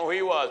man, I don't know who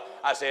he was,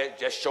 I said,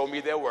 just show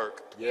me their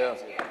work. Yeah.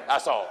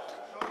 That's all.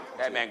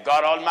 Amen.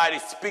 God Almighty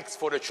speaks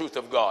for the truth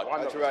of God.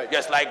 That's right.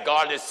 Just like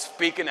God is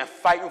speaking and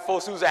fighting for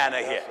Susanna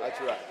here.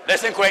 That's right.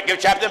 Listen quick, give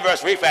chapter and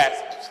verse, read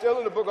fast. Still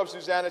in the book of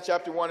Susanna,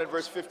 chapter 1 and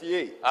verse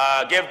 58.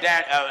 Give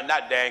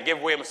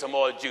give William some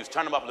more juice.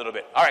 Turn them up a little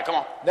bit. All right, come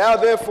on. Now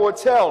therefore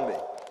tell me,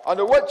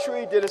 under what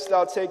tree didst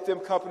thou take them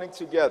company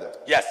together?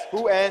 Yes.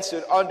 Who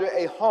answered, under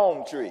a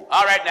home tree.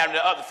 All right,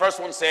 now the first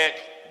one said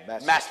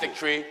mastic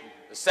tree.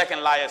 The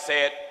second liar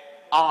said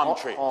arm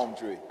tree. Arm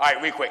tree. All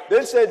right, read quick.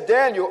 Then said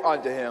Daniel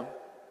unto him,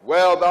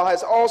 Well, thou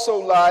hast also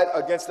lied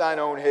against thine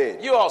own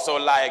head. You also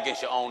lie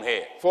against your own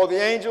head. For the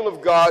angel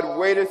of God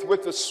waiteth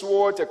with the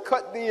sword to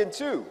cut thee in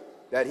two,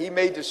 that he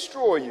may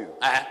destroy you.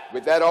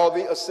 With that all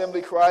the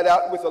assembly cried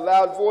out with a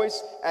loud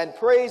voice and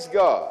praised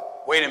God.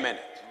 Wait a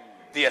minute.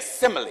 The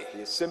assembly.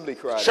 The assembly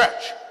cried out.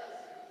 Church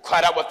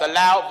cried out with a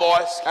loud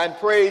voice. And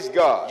praised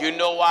God. You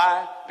know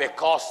why?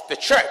 Because the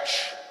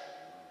church,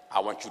 I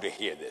want you to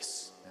hear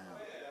this.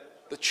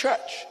 The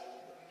church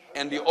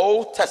in the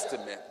Old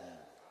Testament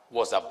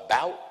was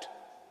about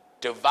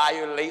to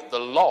violate the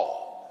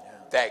law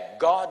that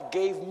God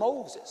gave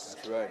Moses.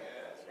 That's right.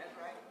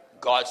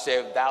 God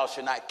said, thou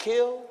shalt not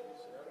kill,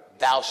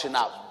 thou shalt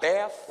not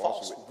bear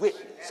false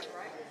witness.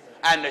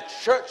 And the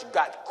church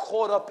got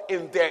caught up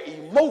in their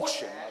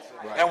emotion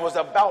and was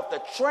about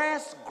to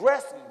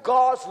transgress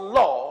God's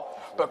law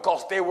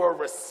because they were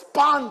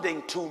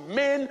responding to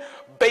men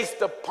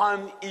based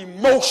upon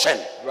emotion.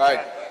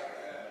 Right.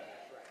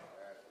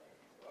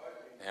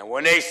 And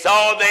when they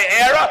saw their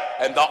error,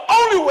 and the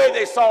only way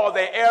they saw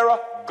their error,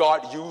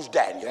 God used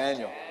Daniel.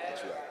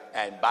 That's right.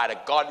 And by the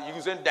God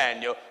using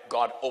Daniel,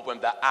 God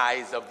opened the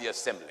eyes of the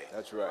assembly.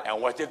 That's right.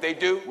 And what did they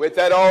do? With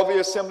that all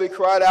the assembly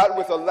cried out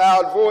with a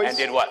loud voice. And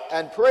did what?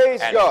 And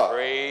praised God.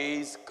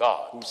 Praise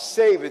God. Who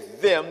saveth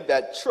them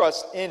that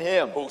trust in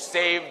him. Who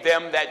saved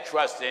them that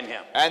trust in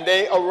him. And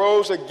they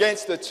arose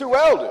against the two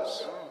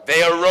elders.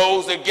 They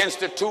arose against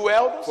the two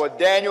elders. For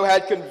Daniel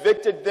had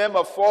convicted them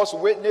of false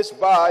witness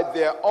by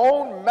their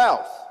own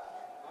mouth.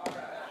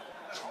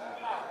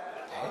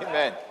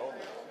 Amen.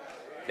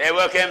 They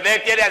were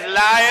convicted as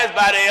liars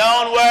by their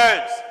own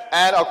words.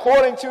 And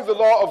according to the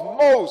law of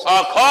Moses.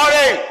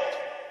 According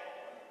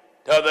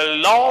to the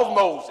law of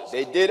Moses.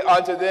 They did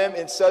unto them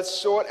in such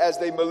sort as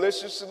they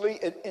maliciously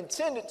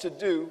intended to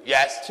do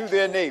to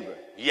their neighbor.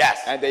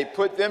 Yes. And they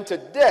put them to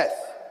death.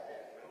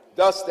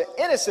 Thus the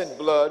innocent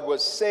blood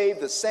was saved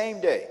the same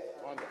day.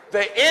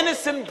 The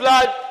innocent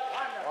blood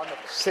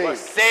was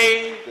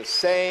saved the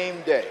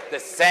same day. The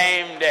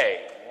same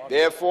day.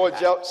 Therefore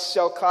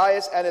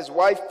Shelchias and his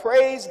wife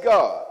praised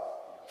God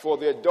for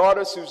their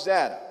daughter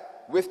Susanna,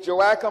 with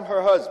Joachim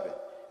her husband,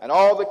 and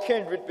all the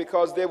kindred,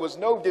 because there was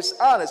no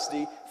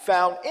dishonesty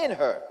found in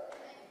her.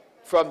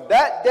 From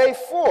that day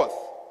forth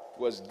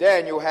was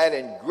Daniel had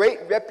in great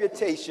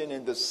reputation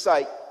in the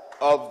sight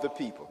of the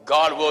people.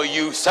 God will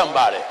use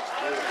somebody.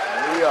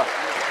 Hallelujah.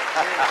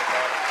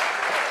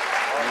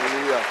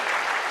 Hallelujah.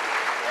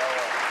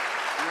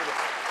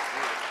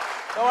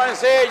 Someone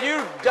said,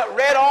 you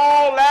read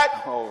all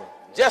that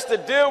just to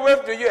deal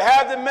with, do you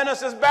have the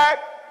ministers back?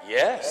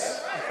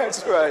 Yes.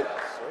 That's right.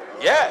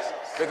 Yes,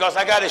 because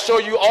I got to show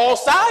you all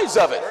sides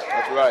of it.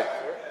 That's right.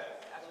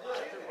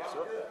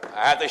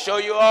 I have to show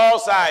you all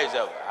sides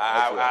of it.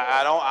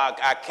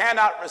 I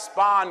cannot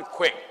respond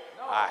quick.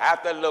 I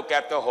have to look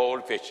at the whole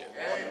picture.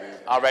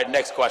 All right,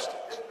 next question.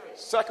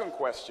 Second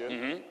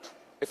question.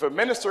 If a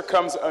minister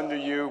comes under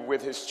you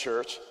with his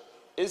church,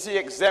 is he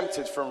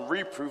exempted from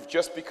reproof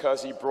just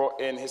because he brought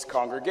in his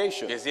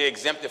congregation? Is he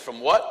exempted from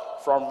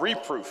what? From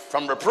reproof.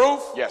 From reproof?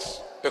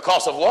 Yes.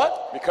 Because of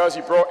what? Because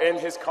he brought in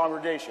his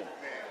congregation.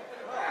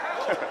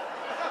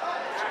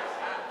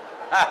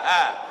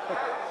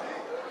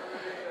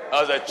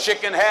 Does a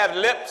chicken have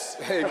lips?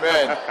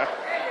 Amen.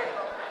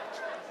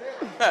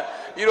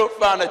 You don't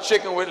find a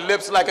chicken with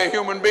lips like a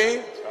human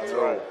being. That's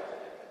right.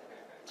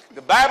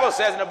 The Bible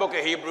says in the book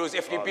of Hebrews,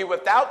 if you be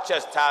without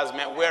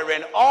chastisement,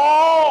 wherein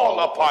all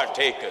are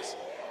partakers,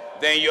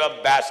 then you are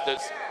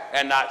bastards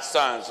and not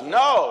sons.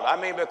 No, I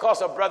mean,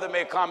 because a brother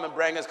may come and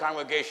bring his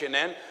congregation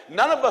in,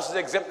 none of us is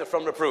exempted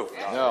from reproof.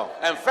 No.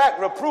 In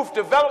fact, reproof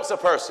develops a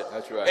person.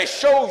 That's right. It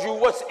shows you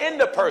what's in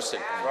the person.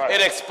 Right.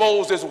 It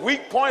exposes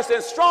weak points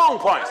and strong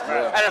points.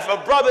 Right. And if a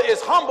brother is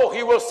humble,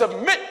 he will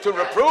submit to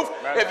reproof.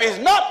 Right. If he's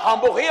not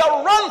humble,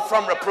 he'll run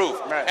from reproof.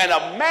 Right. And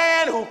a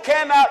man who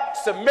cannot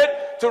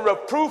submit to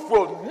reproof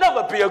will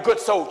never be a good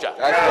soldier.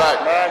 That's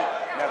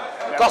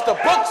right. Because the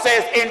book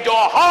says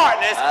endure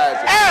hardness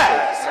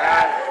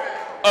as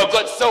a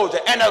good soldier.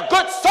 And a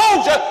good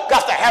soldier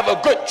got to have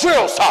a good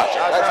drill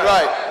sergeant. That's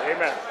right.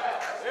 Amen.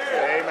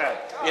 Amen.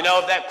 You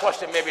know, that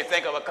question made me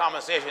think of a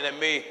conversation that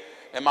me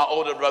and my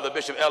older brother,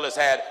 Bishop Ellis,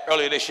 had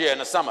earlier this year in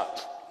the summer.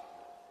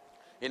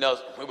 You know,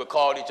 we would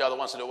call each other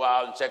once in a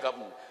while and check up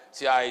and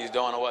see how he's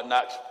doing or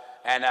whatnot.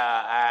 And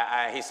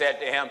he said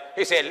to him,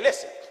 he said,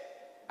 listen,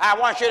 I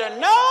want you to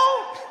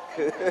know,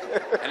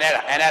 and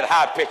that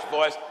high-pitched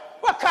voice,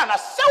 what kind of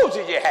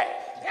soldier you have?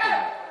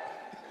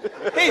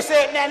 He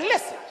said, now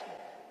listen,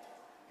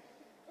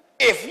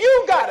 if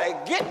you gotta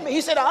get me,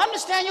 he said, I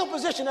understand your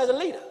position as a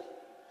leader.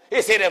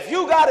 He said, if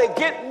you gotta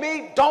get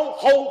me, don't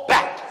hold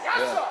back.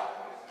 Yeah.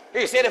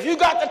 He said, if you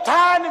got the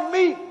time in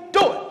me,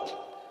 do it.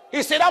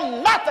 He said,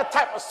 I'm not the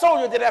type of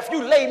soldier that if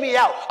you lay me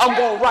out, I'm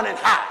gonna run and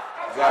hide.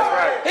 That's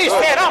right. He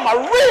said, I'm a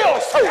real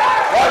soldier.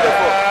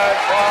 Wonderful.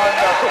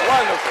 Wonderful.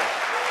 Wonderful.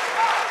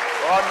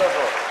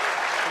 Wonderful.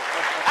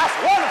 That's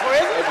wonderful,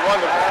 isn't it? It's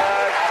wonderful.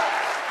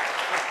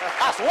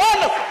 That's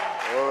wonderful.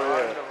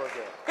 Oh, yeah.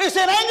 He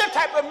said, ain't the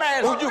type of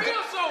man who you get.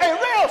 A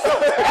real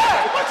soldier.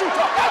 What you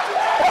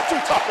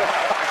talking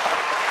about?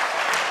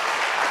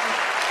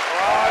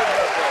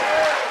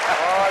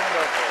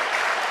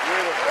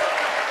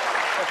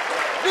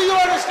 Do you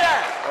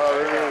understand?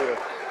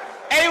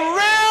 A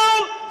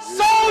real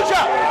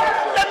soldier.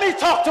 Let me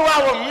talk to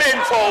our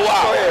men for a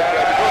while. Go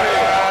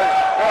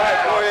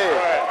ahead.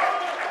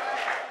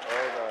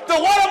 The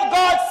word of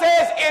God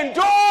says,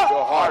 endure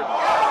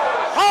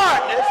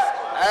hardness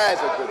as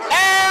a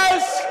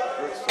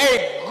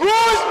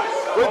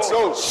good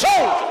soldier.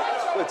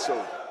 Good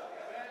soldier.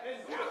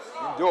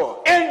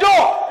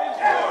 Endure.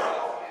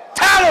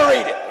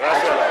 Tolerate it.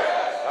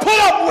 Put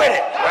up with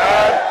it.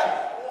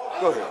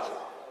 Go ahead.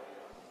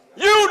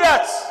 You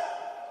that's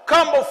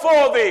come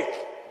before the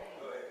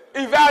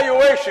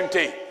evaluation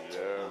team.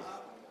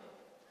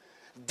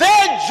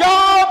 Their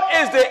job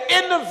is to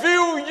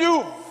interview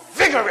you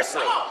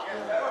vigorously.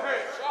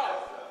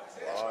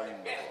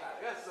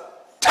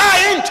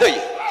 Tie into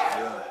you.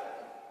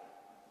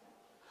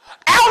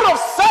 Out of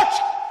such,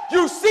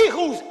 you see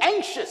who's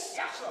anxious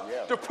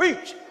to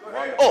preach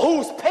or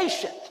who's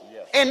patient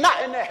and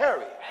not in a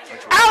hurry.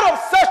 Out of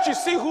such, you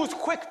see who's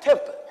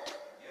quick-tempered,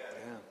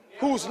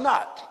 who's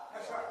not.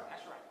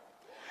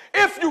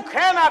 If you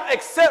cannot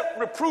accept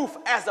reproof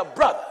as a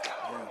brother,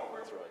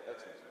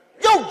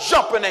 your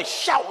jumping and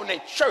shouting in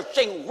church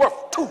ain't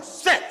worth 2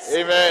 cents.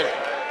 Amen.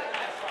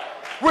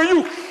 When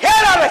you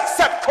cannot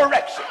accept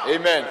correction.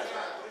 Amen.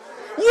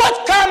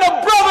 What kind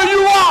of brother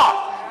you are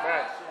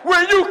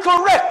when you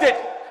correct it?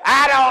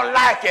 I don't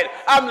like it.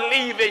 I'm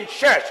leaving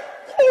church.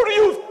 Who do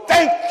you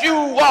think you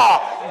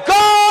are?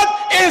 God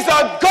is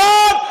a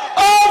God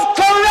of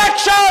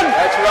correction.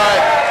 That's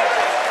right.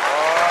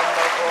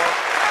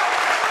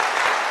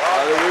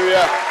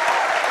 Hallelujah.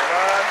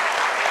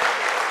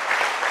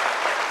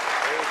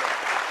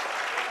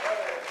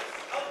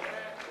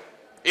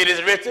 It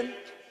is written,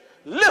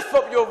 lift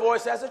up your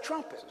voice as a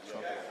trumpet.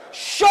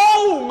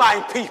 Show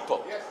my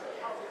people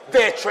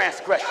their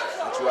transgressions.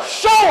 Right.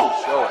 Show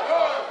them.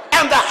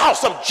 And the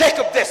house of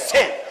Jacob their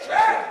sin.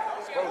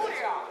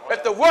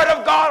 If the word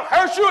of God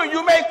hurts you and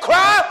you may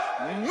cry,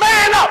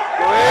 man up.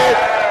 Go ahead.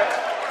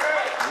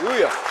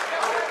 Hallelujah.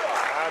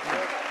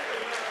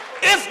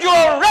 If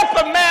you're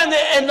reprimanded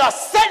and are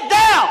set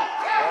down,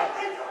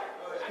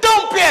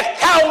 don't be a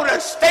coward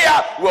and stay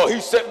out. Well, he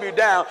set me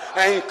down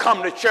and he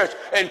come to church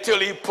until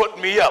he put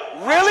me up.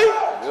 Really?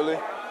 Really?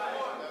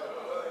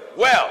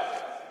 Well,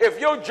 if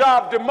your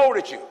job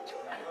demoted you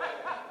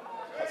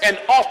and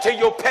alter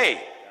your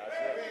pay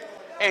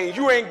and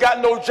you ain't got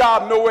no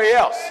job nowhere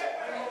else,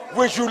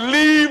 would you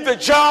leave the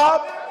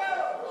job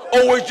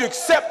or would you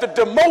accept the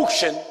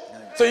demotion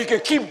so you can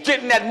keep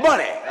getting that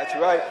money? That's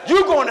right.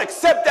 You're going to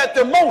accept that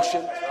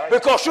demotion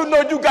because you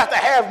know you got to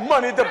have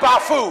money to buy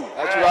food.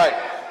 That's right.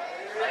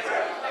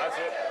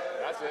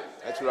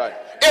 That's right.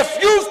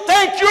 If you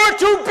think you're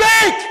too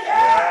big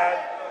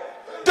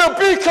to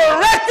be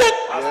corrected,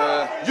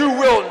 you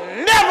will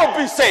never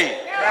be saved.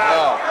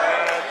 No.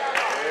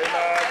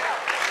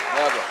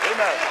 Never.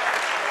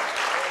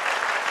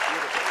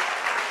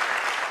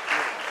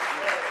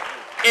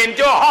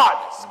 Endure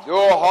hardness.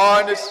 Endure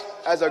hardness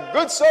as a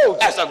good soldier.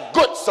 As a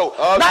good soldier.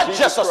 Not Jesus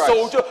just a Christ.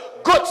 soldier,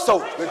 good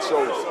soldier. Good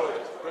soldier.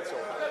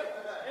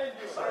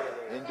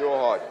 Endure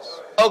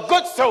hardness. A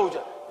good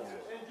soldier.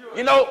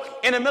 You know,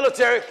 in the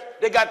military,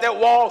 they got that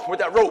wall with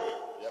that rope.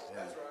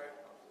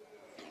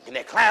 And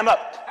they climb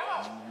up.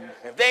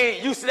 If they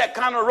ain't used to that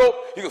kind of rope,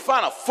 you can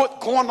find a foot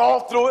going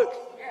all through it.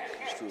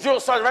 Drill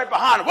sergeant right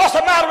behind him. What's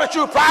the matter with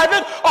you,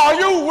 private? Are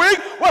you weak?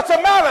 What's the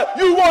matter?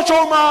 You want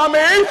your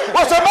mommy?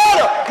 What's the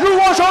matter? You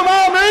want your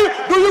mommy?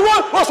 Do you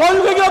want? What's wrong?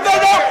 You can get up there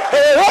now?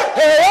 Hey up,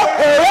 hey up,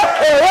 hey up,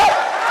 hey up.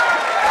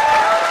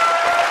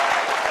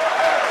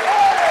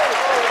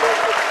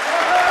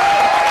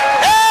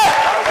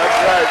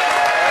 That's right.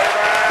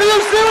 Do you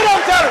see what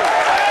I'm telling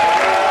you?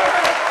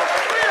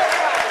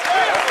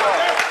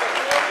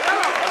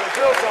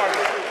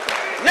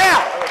 Now,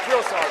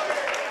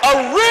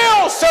 a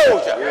real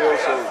soldier. Real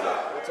soldier.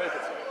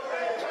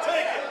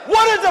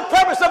 What is the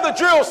purpose of the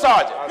drill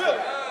sergeant?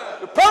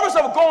 The purpose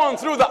of going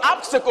through the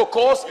obstacle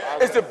course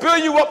is to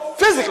build you up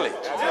physically.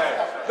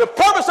 The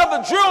purpose of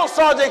the drill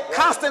sergeant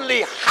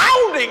constantly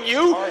hounding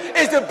you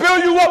is to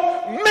build you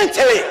up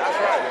mentally.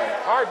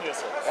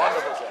 Hardness.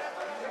 Wonderful.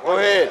 Go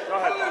ahead.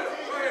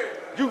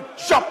 You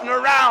jumping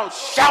around,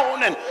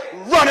 shouting and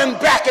running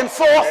back and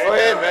forth. Go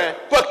ahead, man.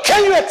 But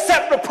can you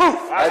accept the proof?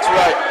 That's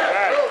right.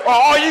 Or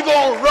are you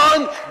going to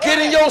run, get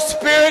in your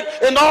spirit,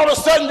 and all of a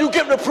sudden you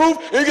get the proof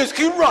and you just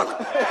keep running?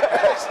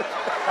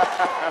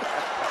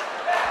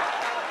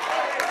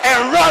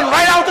 And run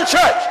right out the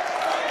church.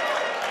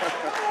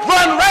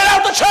 Run right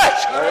out the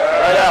church.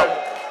 Right out.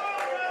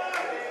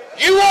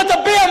 You want to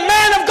be a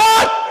man of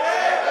God?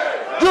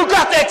 You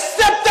got to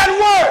accept that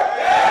word.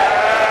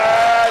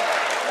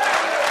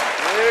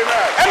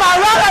 Am I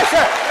right, I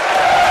said?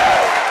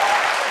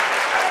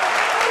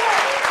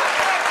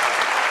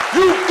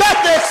 You got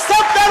to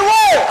accept that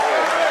word.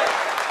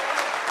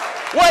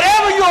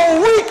 Whatever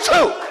you're weak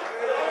to,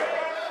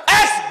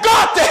 ask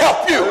God to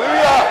help you.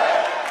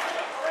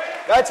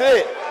 That's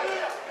it.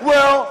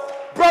 Well,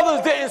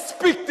 brothers didn't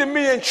speak to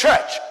me in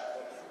church.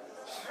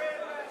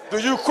 Do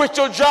you quit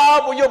your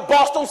job when your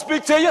boss don't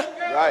speak to you?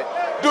 Right.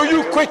 Do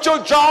you quit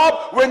your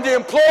job when the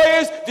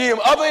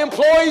other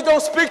employees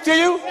don't speak to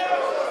you?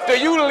 Do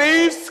you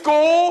leave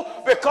school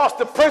because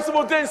the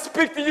principal didn't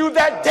speak to you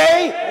that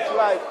day? That's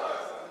right.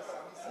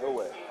 No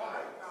way.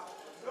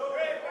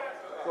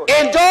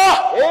 Endure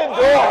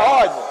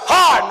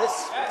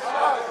hardness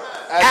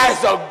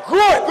as a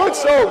good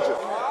soldier.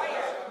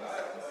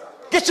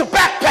 Get your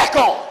backpack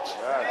on.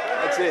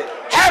 That's it.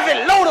 Have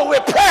it loaded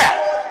with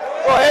prayer.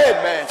 Go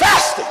ahead, man.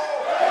 Fasting.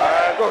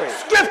 Go ahead.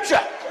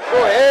 Scripture.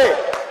 Go ahead.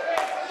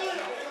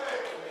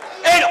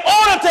 In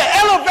order to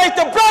elevate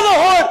the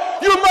brotherhood,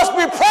 you must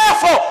be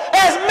prayerful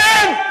as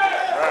men.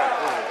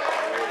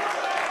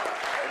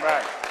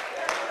 Amen.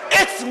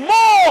 It's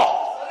more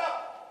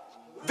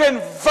than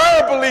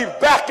verbally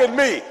backing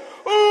me.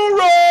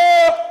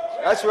 Hoorah!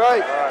 That's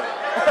right.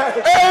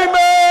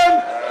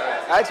 Amen.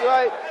 That's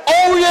right.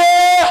 Oh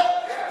yeah.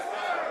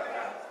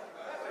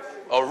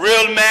 A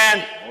real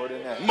man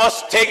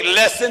must take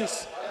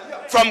lessons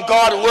from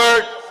God's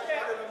word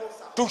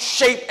to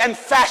shape and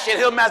fashion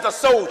him as a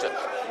soldier.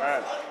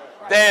 Amen.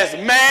 There's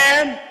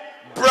man,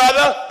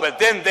 brother, but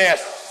then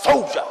there's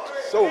soldier.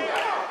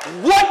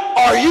 What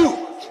are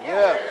you?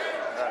 Yeah.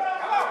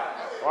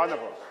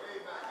 Wonderful.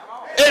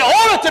 In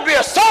order to be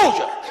a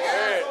soldier,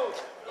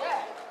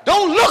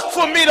 don't look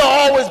for me to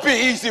always be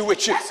easy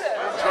with you.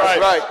 That's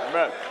right.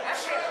 Amen.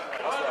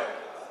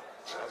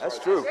 That's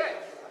true.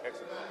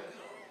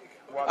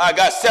 I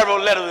got several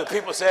letters that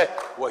people said,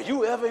 were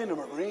you ever in the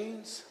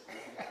Marines?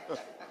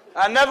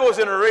 I never was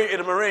in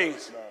the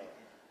Marines,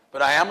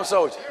 but I am a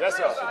soldier. Yes,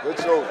 sir. Good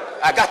soldier.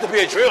 I got to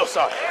be a drill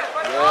sergeant.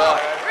 Yeah.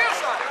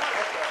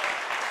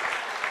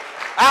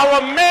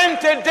 Our men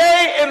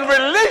today in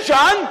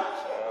religion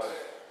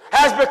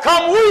has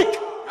become weak.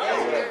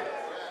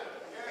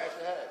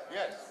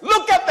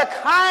 Look at the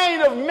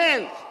kind of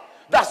men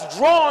that's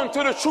drawn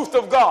to the truth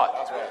of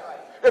God.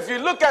 If you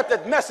look at the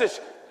message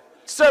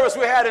service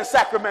we had in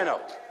Sacramento,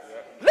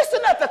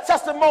 listen at the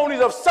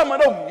testimonies of some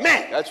of those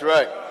men. That's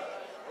right.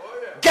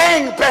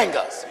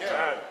 Gangbangers.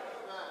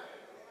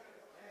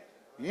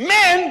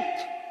 Men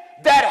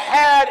that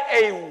had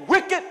a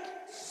wicked,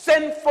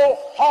 sinful,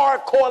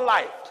 hardcore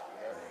life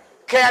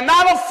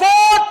cannot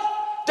afford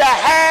to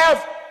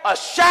have a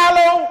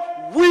shallow,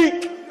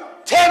 weak,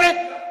 timid,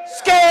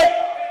 scared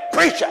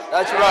preacher.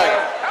 That's right.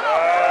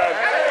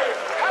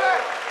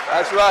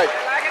 That's right.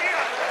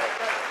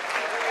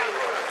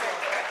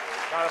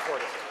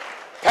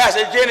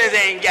 Pastor Jennings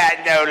ain't got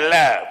no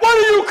love. What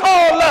do you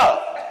call love?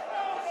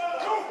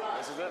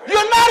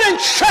 You're not in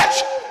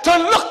church to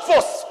look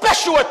for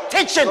special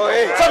attention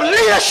from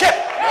leadership.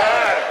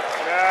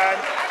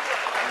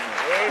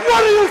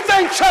 What do you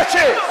think church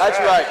is? That's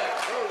right.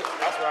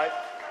 That's right.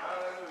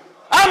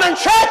 I'm in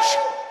church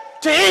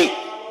to eat.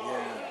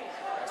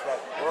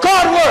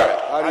 God's word.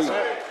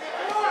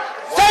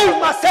 Save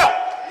myself.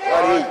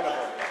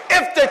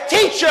 If the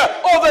teacher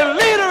or the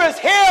leader is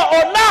here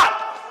or not,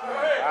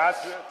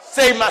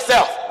 save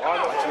myself.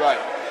 That's right.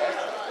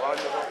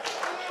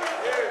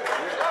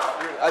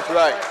 That's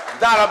right.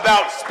 Not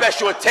about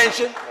special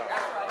attention.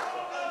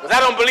 Because I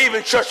don't believe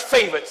in church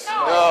favorites.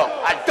 No.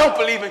 I don't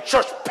believe in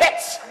church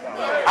pets.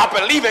 I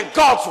believe in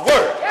God's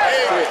word.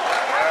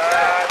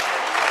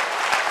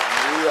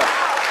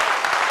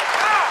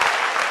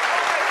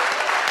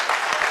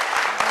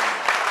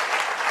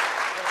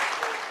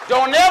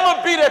 Don't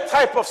ever be the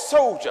type of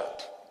soldier.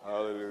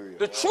 Hallelujah.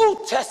 The true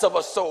test of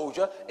a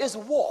soldier is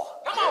war.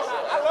 Come on,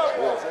 I love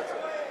war.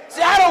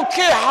 See, I don't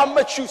care how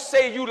much you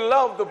say you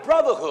love the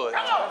brotherhood.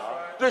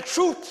 The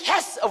true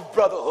test of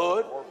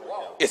brotherhood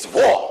is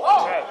war.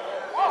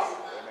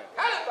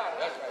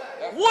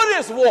 What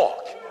is war?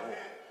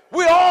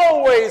 We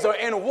always are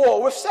in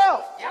war with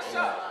self.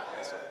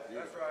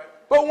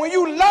 But when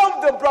you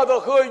love the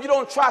brotherhood, you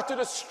don't try to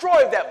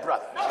destroy that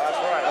brother.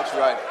 That's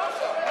right.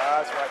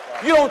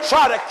 You don't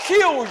try to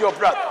kill your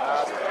brother.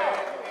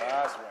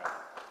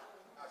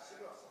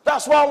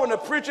 That's why when the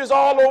preachers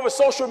all over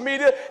social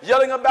media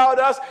yelling about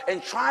us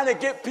and trying to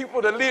get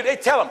people to leave, they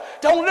tell them,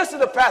 don't listen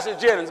to Pastor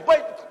Jennings.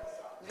 But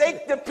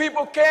the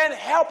people can't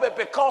help it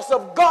because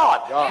of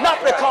God,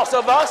 not because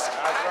of us.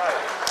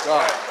 That's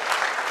right.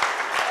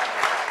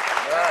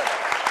 God.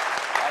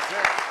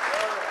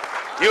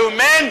 You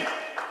men,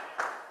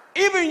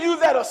 even you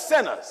that are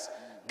sinners,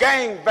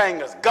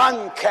 gangbangers,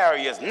 gun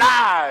carriers,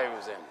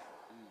 knives, and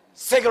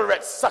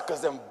cigarette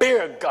suckers and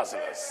beer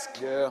guzzlers,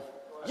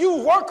 you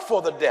work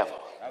for the devil.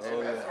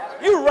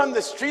 You run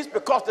the streets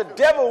because the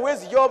devil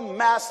is your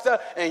master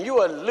and you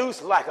are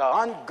loose like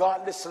an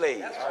ungodly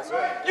slave.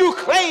 You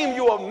claim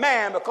you're a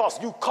man because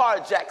you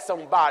carjacked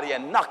somebody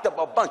and knocked up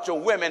a bunch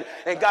of women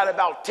and got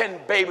about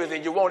 10 babies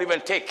and you won't even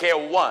take care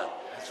of one.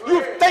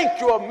 You think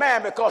you're a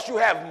man because you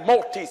have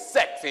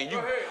multi-sex and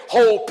you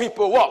hold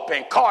people up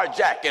and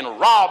carjack and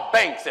rob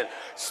banks and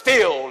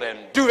steal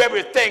and do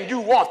everything you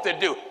want to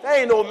do. There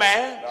ain't no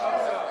man.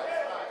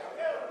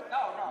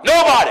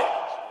 Nobody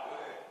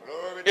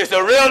is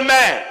a real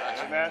man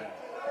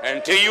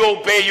until you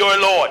obey your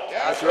Lord.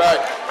 That's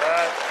right.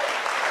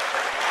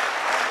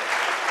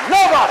 No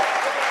Nobody.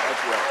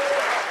 That's right.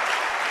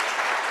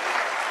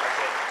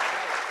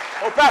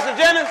 Oh, Pastor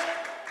Jennings,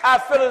 I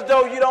feel as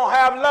though you don't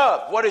have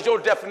love. What is your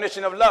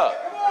definition of love?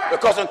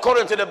 Because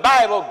according to the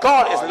Bible,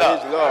 God is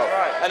love. Love.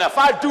 And if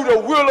I do the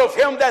will of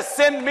him that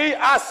sent me,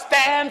 I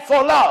stand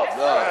for love.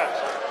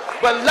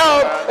 But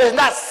love is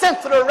not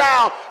centered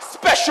around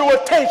special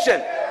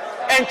attention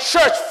and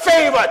church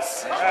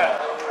favorites.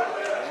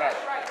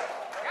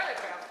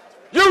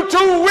 You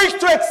too weak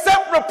to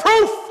accept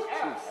reproof,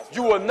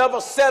 you will never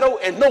settle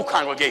in no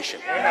congregation.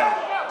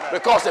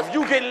 Because if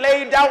you get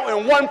laid out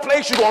in one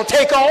place, you're going to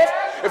take off.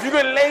 If you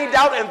get laid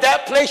out in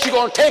that place, you're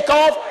going to take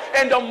off.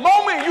 And the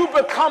moment you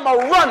become a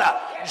runner,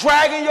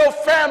 dragging your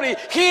family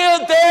here,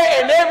 there,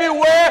 and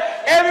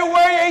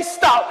everywhere they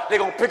stop, they're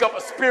going to pick up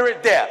a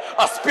spirit there,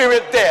 a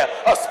spirit there,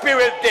 a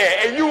spirit there.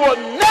 And you will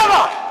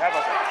never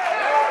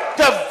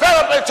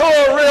develop into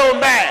a real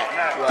man.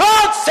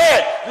 God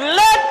said,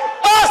 let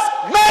us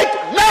make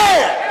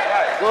man.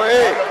 Go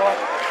ahead.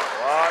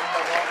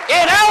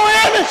 In our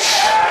image.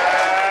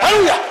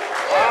 Hallelujah.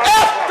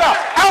 After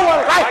our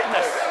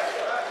likeness.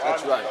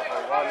 That's right.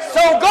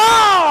 So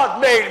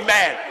God made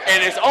man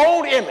in his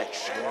own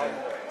image.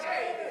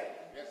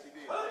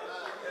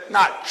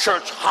 Not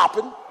church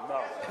hopping.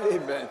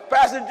 Amen.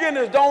 Pastor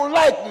Jennings don't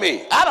like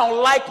me. I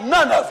don't like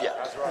none of you.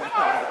 That's right.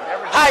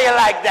 How you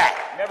like that?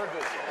 Never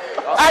did.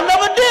 I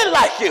never did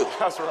like you.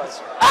 That's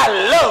right. I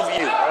love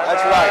you.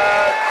 That's right.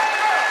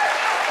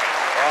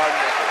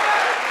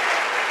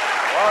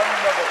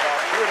 Wonderful.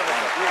 Beautiful.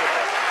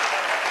 Beautiful.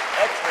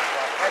 Excellent.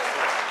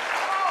 Excellent.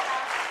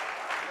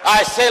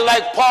 I say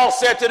like Paul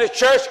said to the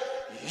church,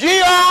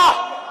 ye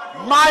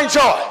are my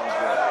joy.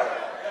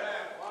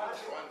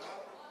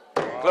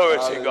 Glory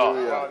to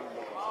God.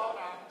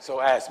 So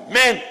as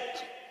men,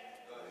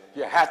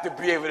 you have to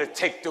be able to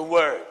take the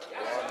word.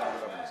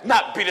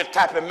 Not be the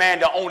type of man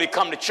that only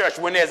come to church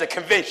when there's a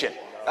convention.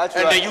 That's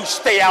and right. then you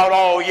stay out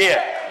all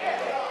year.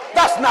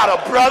 That's not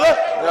a brother.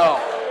 No.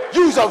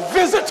 You's a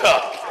visitor.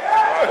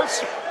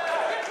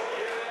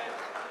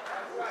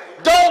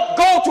 Don't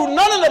go to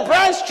none of the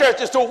branch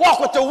churches to walk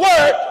with the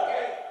word.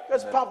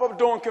 Just pop up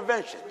during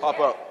convention. Pop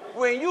up.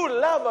 When you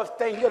love a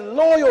thing, you're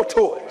loyal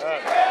to it.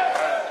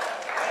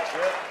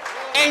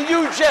 And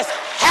you just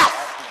have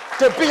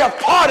to be a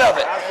part of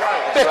it.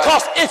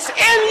 Because it's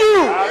in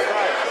you.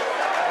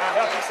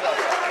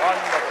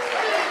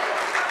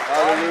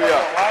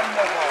 Hallelujah.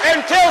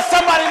 Until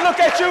somebody look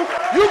at you,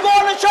 you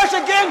going to church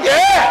again?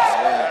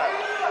 Yes.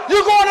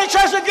 You going to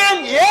church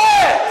again?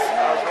 Yes.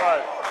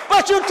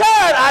 But you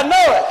tired, I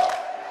know it.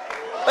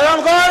 But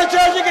I'm going to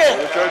church again.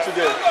 Go to church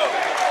again.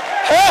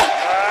 Huh?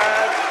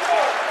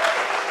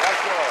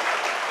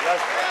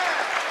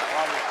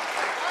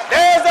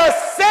 There's a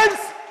sense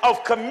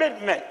of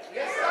commitment,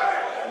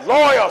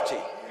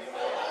 loyalty,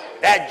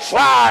 that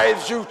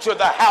drives you to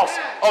the house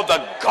of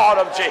the God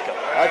of Jacob.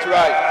 That's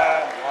right.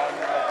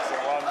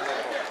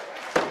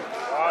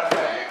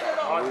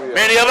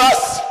 Many of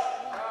us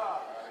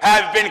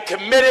have been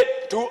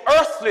committed to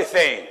earthly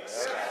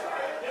things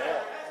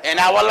in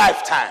our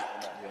lifetime,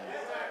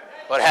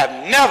 but have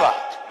never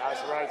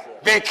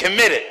been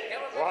committed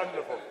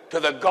to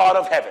the God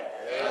of heaven.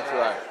 That's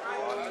right.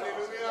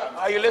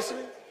 Are you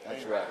listening?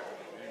 That's right.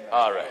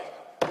 All right.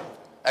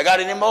 I got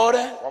any more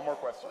then? One more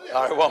question.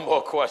 All right, one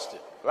more question.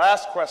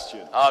 Last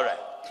question. All right.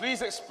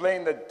 Please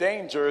explain the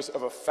dangers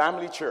of a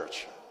family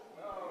church.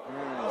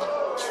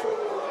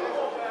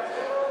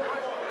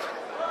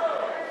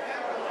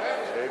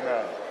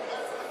 Amen.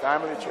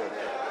 Family church.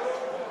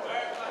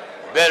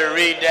 Better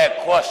read that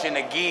question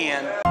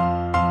again.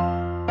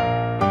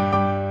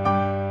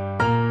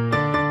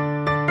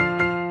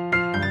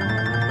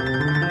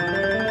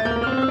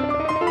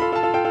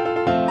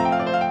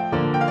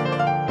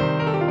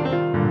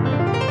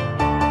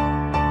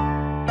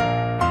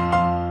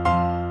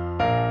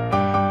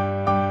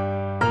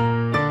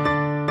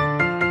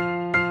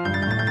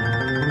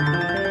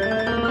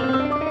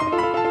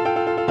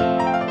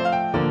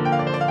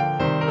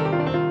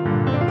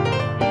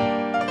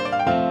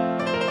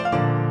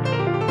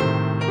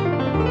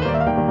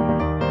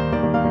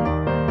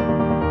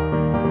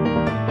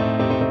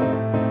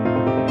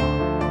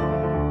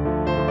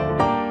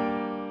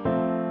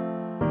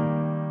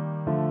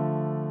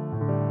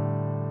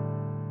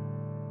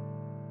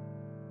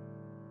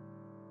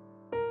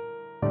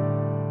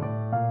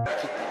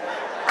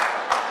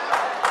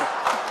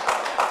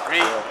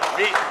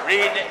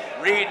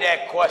 Read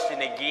that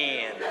question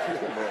again.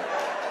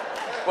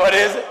 What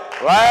is it?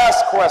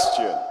 Last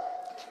question.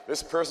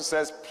 This person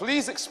says,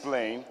 please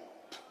explain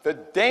the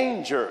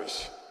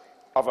dangers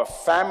of a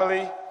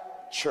family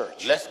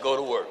church. Let's go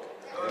to work.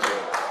 All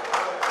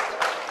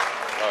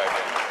right,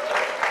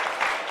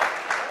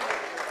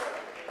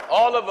 then.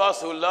 All of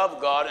us who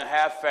love God and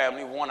have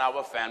family want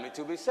our family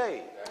to be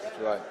saved. That's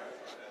right.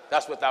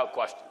 That's without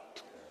question.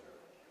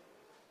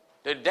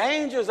 The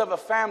dangers of a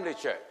family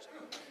church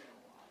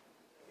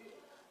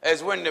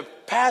is when the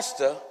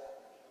pastor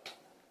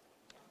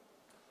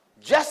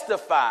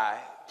justify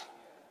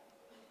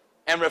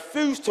and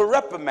refuse to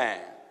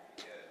reprimand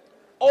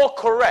or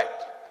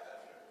correct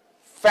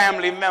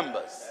family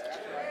members.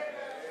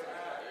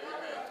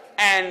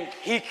 And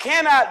he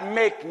cannot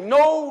make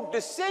no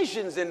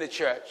decisions in the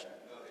church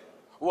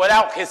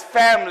without his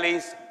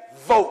family's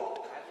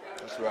vote.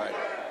 That's right.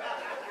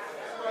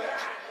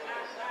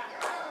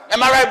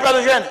 Am I right,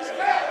 Brother Jennings?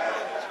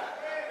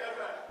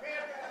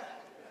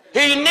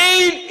 He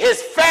needs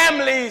his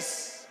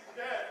family's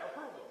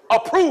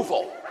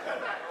approval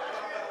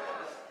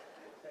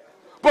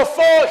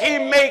before he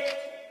make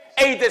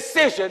a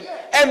decision,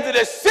 and the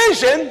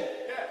decision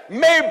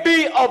may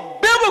be a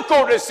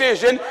biblical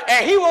decision,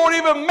 and he won't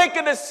even make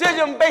a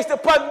decision based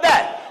upon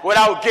that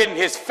without getting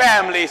his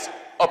family's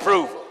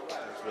approval.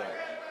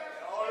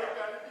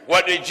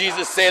 What did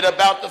Jesus say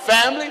about the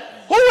family?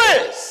 Who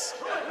is?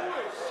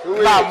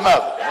 My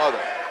mother,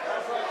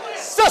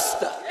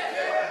 sister,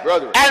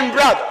 and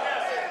brother.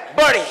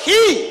 But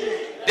he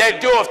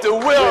that doeth the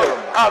will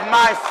of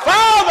my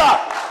Father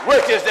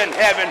which is in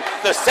heaven,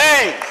 the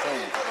same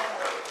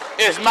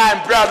is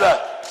my brother,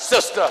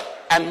 sister,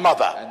 and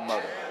mother.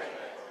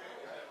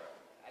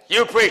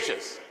 You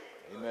preachers,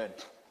 amen,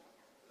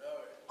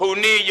 who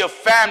need your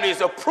family's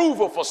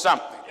approval for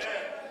something,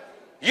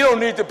 you don't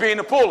need to be in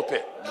the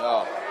pulpit.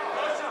 No.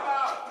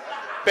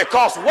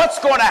 Because what's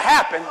going to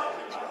happen,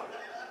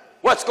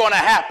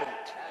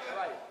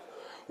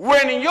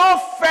 when your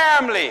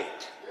family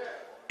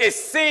is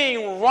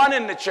seen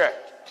running the church,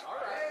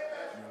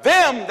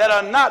 them that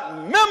are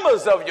not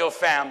members of your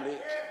family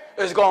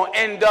is going to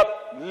end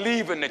up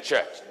leaving the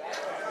church.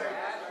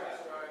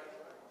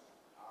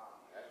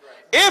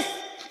 If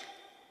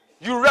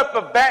you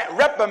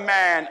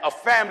reprimand a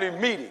family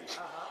meeting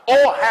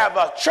or have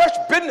a church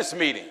business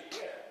meeting,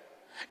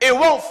 it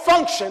won't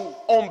function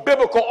on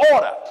biblical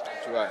order.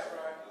 That's right.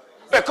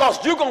 Because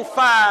you're going to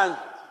find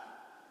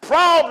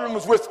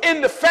problems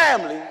within the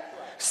family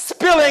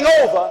spilling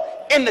over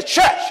in the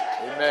church.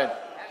 Amen.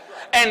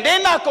 And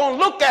they're not going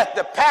to look at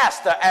the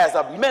pastor as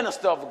a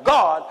minister of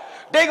God.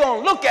 They're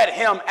going to look at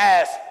him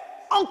as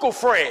Uncle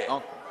Fred,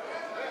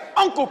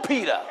 Uncle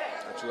Peter,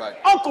 that's right,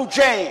 Uncle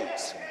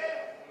James,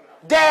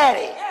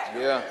 Daddy,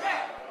 yeah,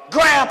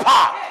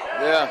 Grandpa.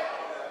 Yeah.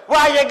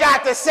 Why you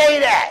got to say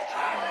that?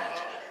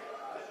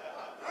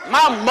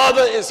 My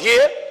mother is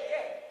here.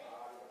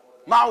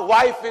 My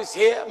wife is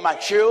here. My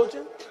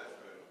children.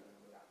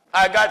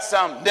 I got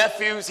some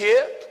nephews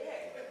here.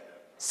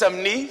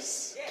 Some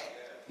nieces.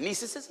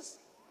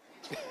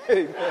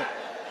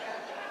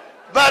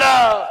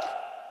 But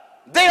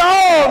they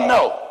all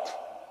know.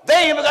 They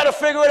ain't even got to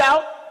figure it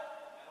out.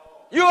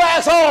 You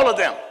ask all of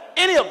them,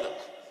 any of them.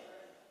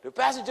 The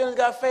Pastor Jennings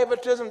got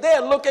favoritism.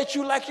 They'll look at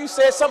you like you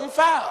said something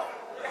foul.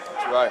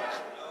 That's right.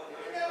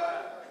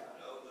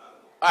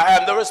 I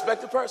have no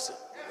respect to person.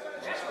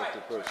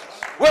 Respected persons.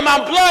 When my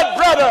blood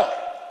brother,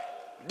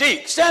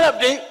 Deke, stand up,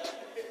 Deke.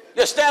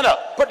 Just stand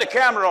up. Put the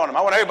camera on him.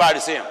 I want everybody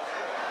to see him.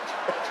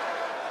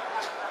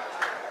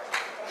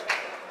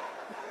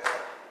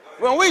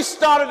 When we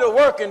started to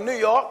work in New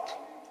York,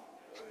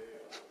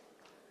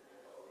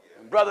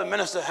 and Brother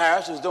Minister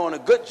Harris is doing a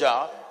good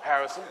job,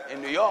 Harrison,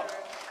 in New York.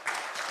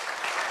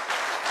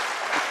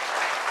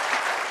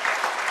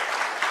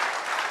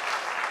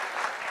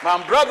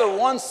 My brother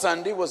one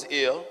Sunday was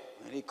ill,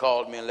 and he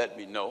called me and let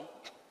me know.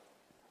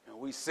 And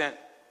we sent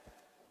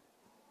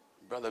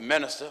Brother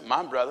Minister,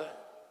 my brother,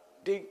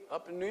 Deke,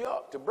 up in New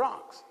York, to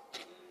Bronx.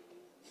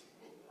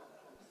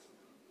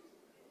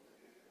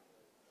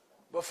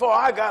 Before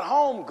I got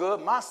home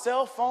good, my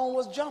cell phone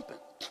was jumping.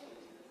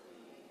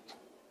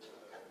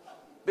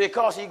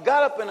 Because he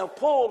got up in a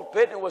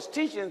pulpit and was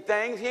teaching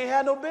things he ain't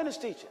had no business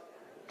teaching.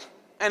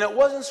 And it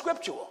wasn't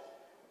scriptural.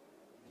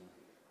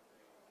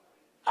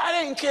 I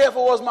didn't care if it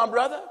was my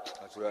brother.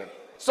 That's right.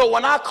 So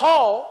when I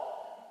called,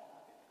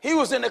 he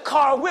was in the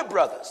car with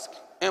brothers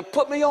and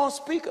put me on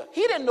speaker.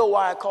 He didn't know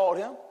why I called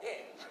him.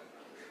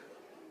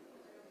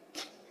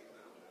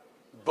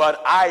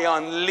 But I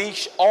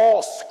unleashed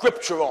all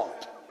scripture on him.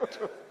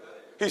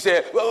 He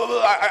said,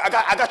 well,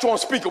 I got you on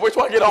speaker. Wait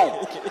till I get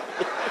home.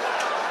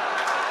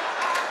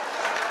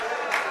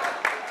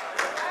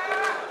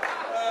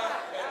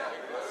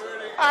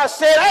 I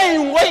said, I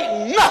ain't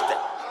waiting nothing.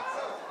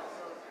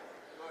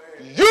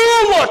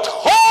 You were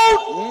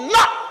told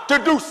not to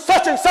do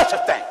such and such a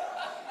thing.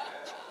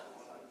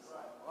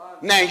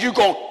 Now you're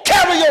going to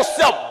carry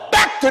yourself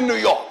back to New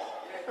York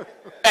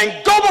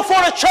and go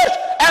before the church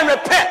and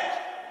repent.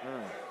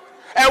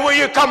 And when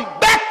you come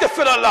back to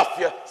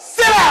Philadelphia,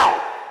 sit down.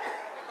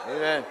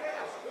 Amen.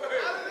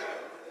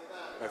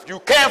 If you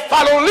can't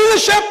follow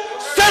leadership,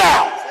 sit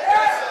down.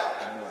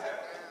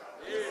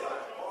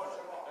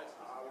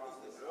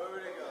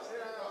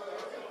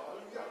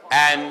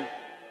 And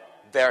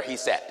there he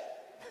sat.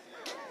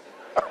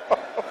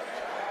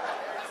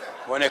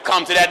 When it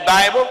comes to that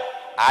Bible,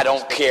 I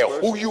don't care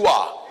who you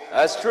are.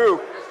 That's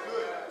true.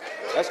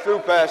 That's true,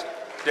 Pastor.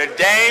 The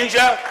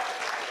danger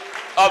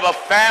of a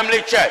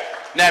family church.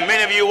 Now,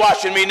 many of you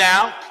watching me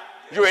now,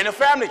 you're in a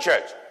family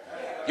church.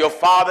 Your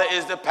father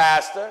is the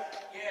pastor.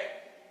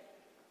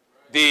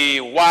 The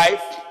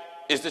wife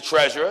is the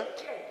treasurer.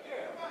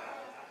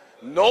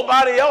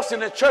 Nobody else in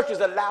the church is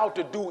allowed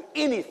to do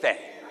anything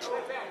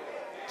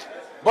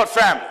but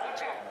family.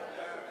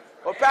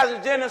 Well, Pastor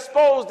Jennings,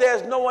 suppose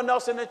there's no one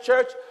else in the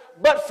church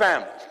but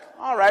family.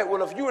 All right,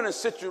 well, if you're in a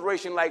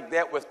situation like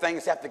that where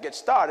things have to get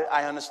started,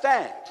 I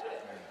understand.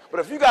 But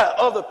if you got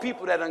other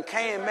people that done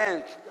came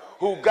in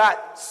who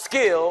got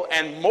skill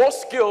and more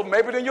skill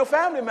maybe than your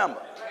family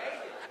member,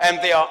 and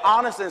they are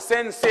honest and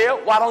sincere,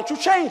 why don't you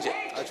change it?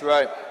 That's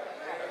right.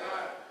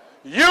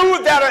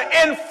 You that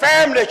are in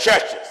family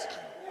churches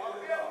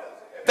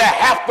that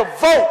have to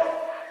vote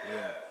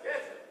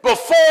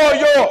before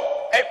your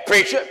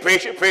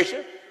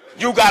preacher,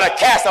 you got to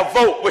cast a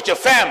vote with your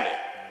family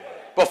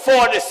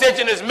before a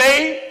decision is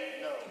made.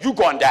 You're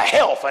going to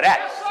hell for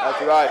that.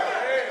 That's right.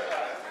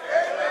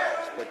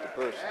 Respect the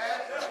person.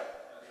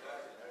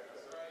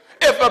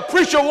 If a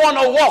preacher want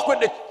to walk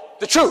with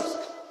the truth,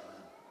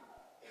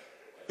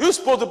 you're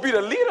supposed to be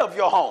the leader of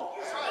your home.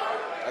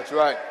 That's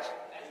right.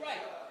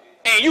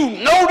 And you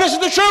know this is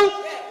the truth?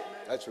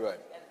 That's right.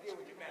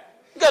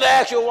 You got to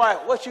ask your wife,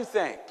 what you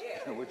think?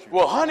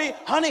 Well, honey,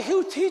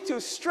 he too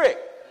strict.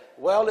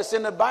 Well, it's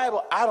in the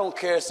Bible. I don't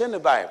care. It's in the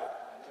Bible.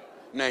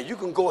 Now, you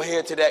can go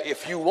ahead to that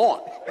if you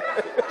want.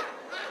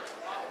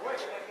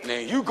 Now,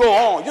 you go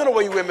on. You know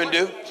what you women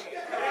do.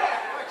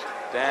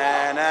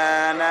 Da,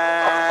 na,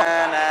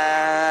 na,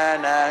 na,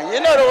 na. You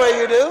know the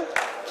way you do.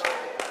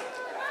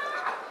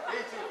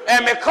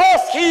 And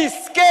because he's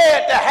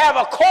scared to have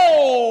a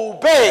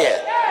cold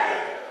bed,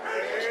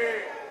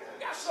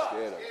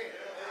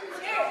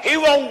 he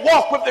won't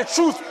walk with the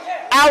truth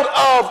out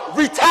of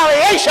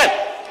retaliation.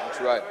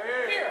 That's right.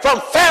 From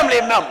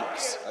family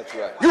members. That's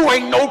right. You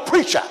ain't no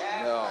preacher.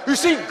 No. You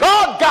see,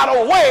 God got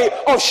a way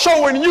of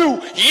showing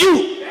you.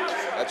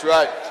 That's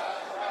right.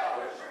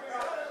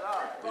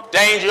 The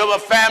danger of a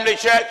family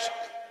church,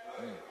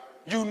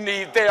 you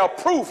need their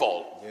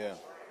approval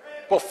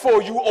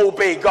before you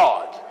obey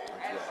God.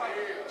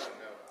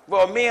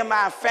 Well, me and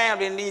my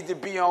family need to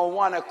be on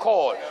one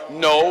accord.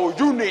 No,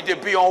 you need to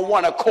be on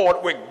one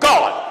accord with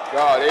God.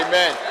 God,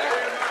 amen.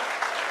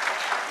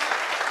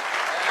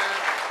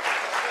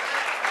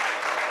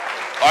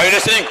 Are you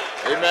listening?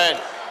 Amen.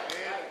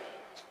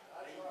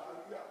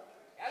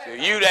 So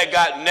you that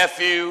got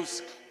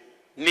nephews,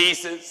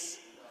 nieces,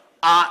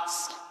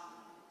 aunts,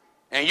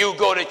 and you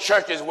go to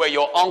churches where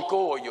your uncle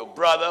or your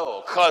brother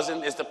or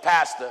cousin is the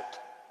pastor,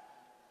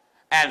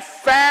 and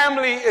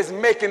family is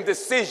making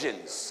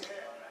decisions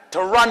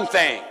to run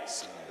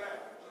things,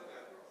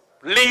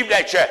 leave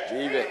that church.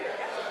 Leave it.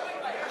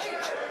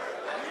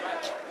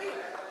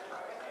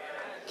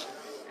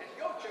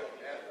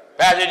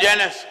 Pastor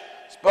Jennings,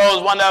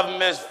 suppose one of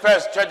them is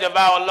First Church of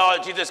our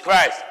Lord Jesus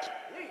Christ.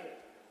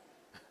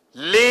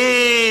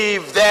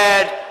 Leave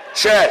that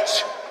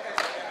church.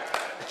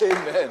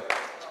 Amen.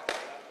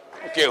 I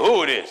don't care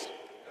who it is.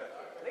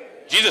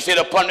 Jesus said,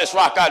 upon this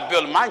rock I'll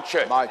build my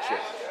church. My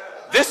church.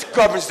 This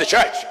governs the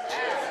church.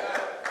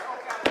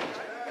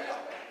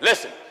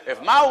 Listen,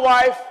 if my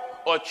wife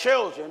or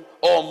children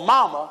or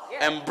mama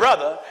and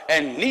brother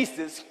and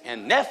nieces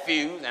and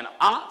nephews and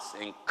aunts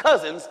and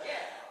cousins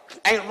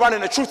ain't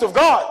running the truth of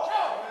God,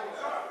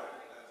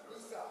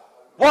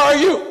 where are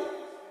you?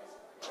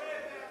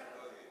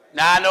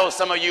 Now, I know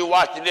some of you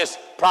watching this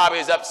probably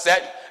is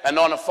upset and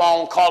on the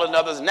phone calling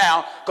others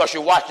now because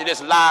you're watching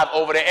this live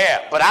over the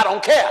air, but I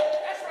don't care.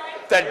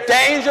 The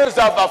dangers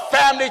of a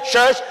family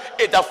church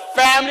is the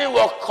family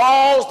will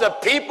cause the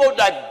people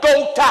to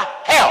go to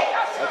hell.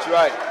 That's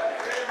right.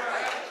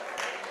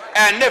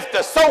 And if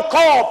the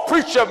so-called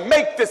preacher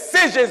make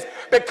decisions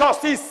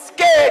because he's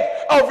scared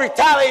of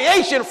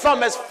retaliation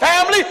from his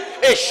family,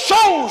 it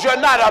shows you're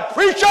not a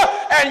preacher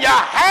and you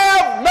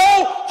have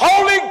no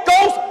Holy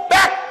Ghost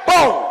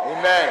backbone.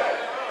 Amen.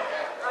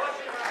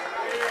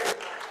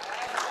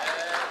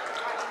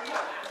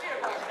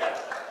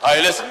 Are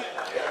you listening?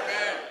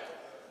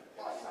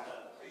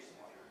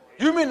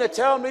 You mean to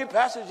tell me,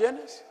 Pastor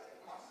Jennings,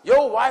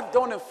 your wife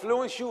don't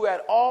influence you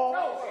at all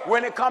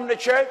when it comes to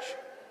church?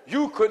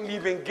 You couldn't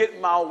even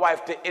get my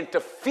wife to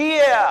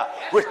interfere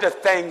with the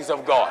things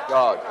of God.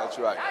 God, that's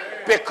right.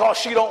 Because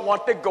she don't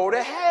want to go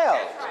to hell.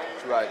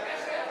 That's right.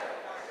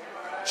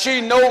 She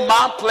know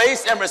my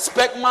place and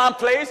respect my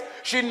place.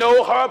 She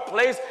know her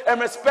place and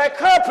respect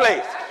her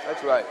place.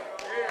 That's right.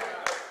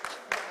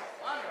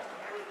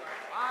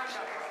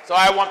 So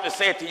I want to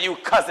say to you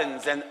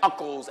cousins and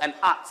uncles and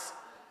aunts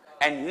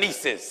and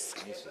nieces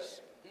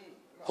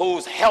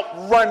who's helped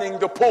running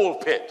the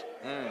pulpit.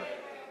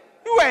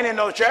 You ain't in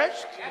no church.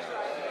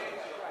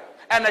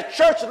 And a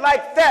church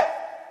like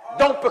that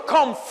don't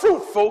become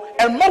fruitful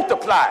and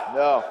multiply.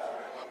 No.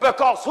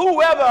 Because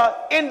whoever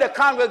in the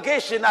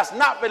congregation that's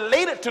not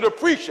related to the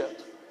preacher,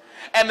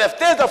 and if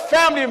there's a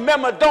family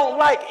member don't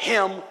like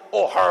him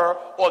or her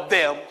or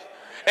them,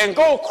 and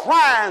go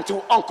crying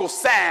to Uncle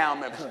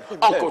Sam and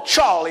Uncle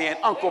Charlie and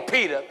Uncle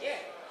Peter,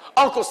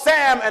 Uncle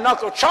Sam and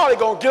Uncle Charlie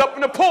gonna get up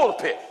in the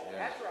pulpit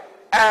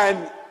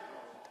and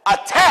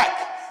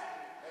attack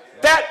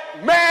that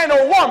man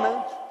or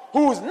woman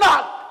who's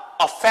not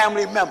a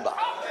family member.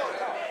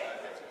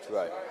 That's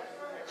right.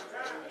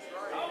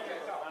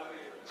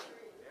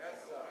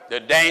 The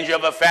danger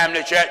of a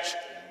family church,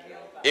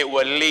 it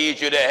will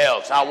lead you to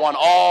hell. So I want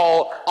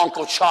all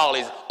Uncle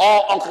Charlies,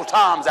 all Uncle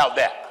Toms out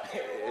there.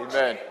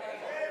 Amen.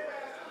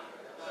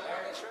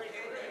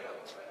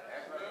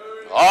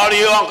 All of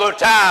you Uncle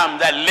Tom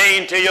that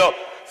lean to your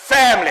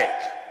family,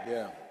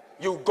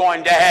 you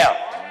going to hell.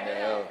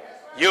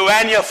 You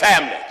and your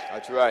family.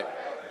 That's right.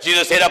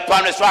 Jesus said,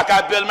 upon this rock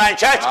I build my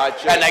church,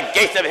 and the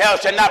gates of hell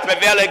shall not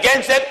prevail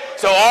against it.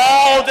 So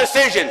all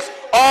decisions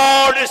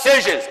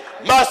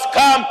must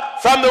come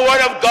from the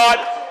word of God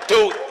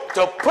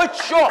to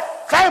put your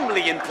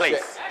family in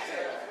place.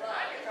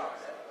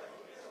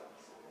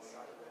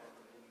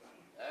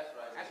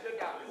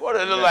 What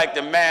does it look like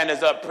the man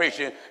is up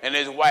preaching and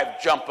his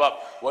wife jump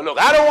up? Well, look,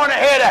 I don't want to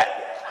hear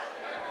that.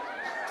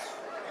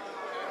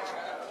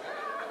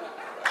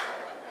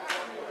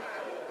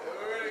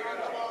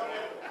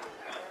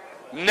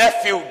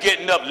 Nephew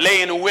getting up,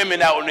 laying the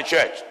women out in the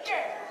church.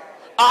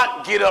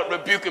 Aunt get up,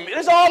 rebuking me.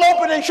 It's all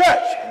open in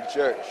church. In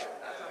church.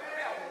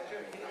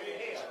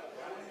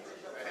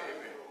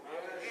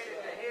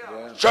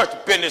 Yeah.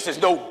 Church business is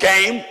no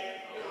game.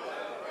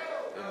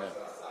 Amen.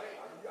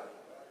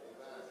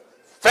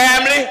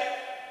 Family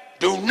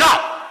do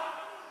not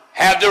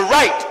have the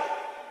right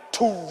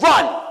to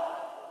run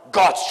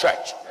God's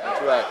church.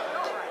 That's right.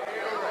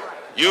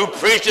 You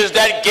preachers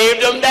that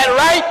gave them that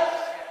right,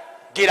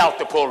 get out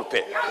the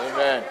pulpit.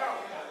 Amen.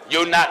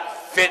 You're not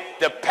fit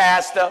to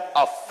pastor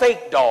a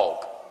fake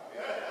dog.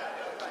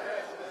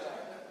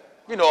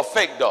 You know, a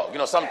fake dog. You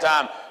know,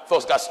 sometimes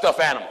folks got stuffed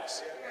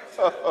animals.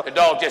 The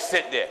dog just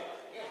sit there.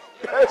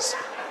 Yes.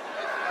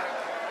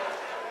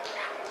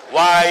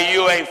 Why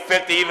you ain't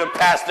fit to even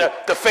pastor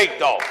the fake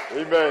dog?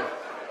 Amen.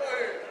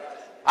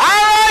 All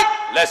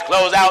right, let's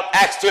close out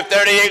Acts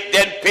 2:38.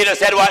 Then Peter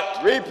said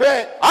what?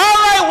 Repent. All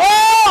right,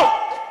 whoa!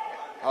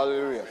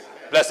 Hallelujah.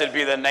 Blessed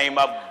be the name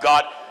of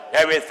God.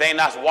 Everything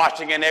that's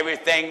watching and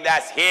everything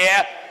that's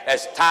here,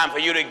 it's time for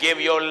you to give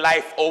your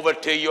life over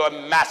to your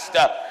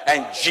master,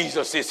 and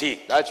Jesus is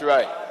he. That's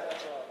right.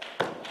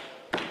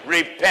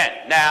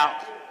 Repent. Now,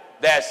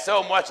 there's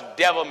so much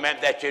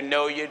devilment that you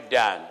know you're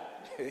done.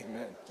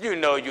 Amen. You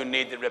know you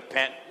need to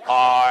repent.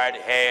 Hard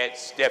head,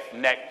 stiff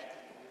neck,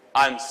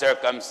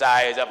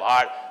 uncircumcised of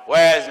heart.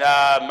 Where's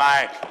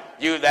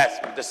you that's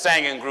the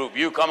singing group?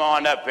 You come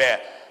on up here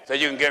so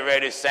you can get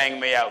ready to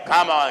sing me out.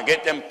 Come on,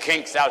 get them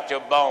kinks out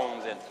your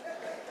bones and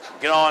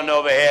get on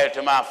over here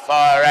to my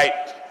far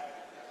right,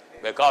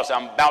 because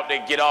I'm about to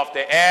get off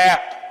the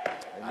air.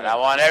 Amen. And I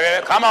want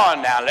everybody, come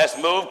on now, let's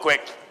move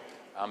quick.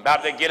 I'm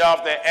about to get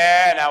off the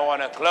air and I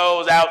want to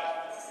close out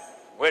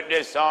with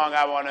this song.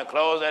 I want to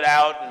close it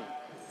out, and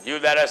you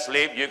that are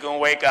asleep, you can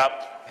wake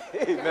up.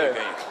 Amen.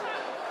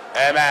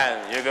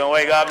 Amen. You can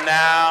wake up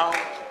now.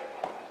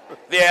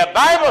 The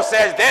Bible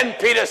says, then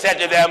Peter said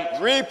to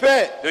them,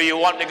 repent. Do you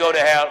want to go to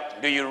hell?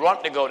 Do you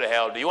want to go to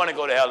hell? Do you want to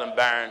go to hell and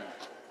burn?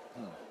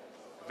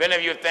 If any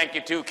of you think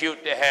you're too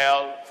cute to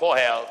hell, for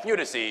hell, you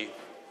deceive.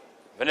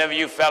 If any of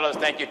you fellas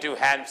think you're too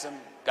handsome,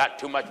 got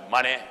too much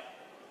money,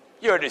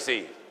 you're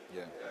deceived.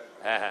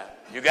 Yeah.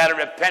 You got to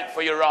repent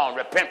for your wrong.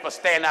 Repent for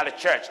staying out of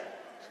church.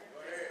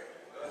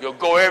 You'll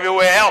go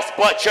everywhere else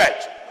but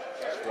church.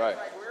 That's right.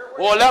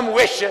 Well, them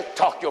wish you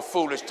talk your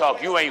foolish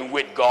talk. You ain't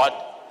with God.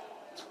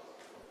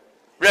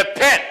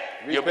 Repent.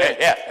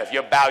 If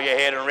you bow your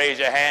head and raise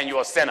your hand,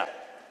 you're a sinner.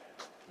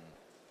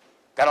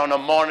 Got on the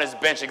mourner's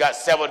bench, you got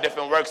several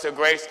different works of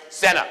grace,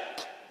 sinner.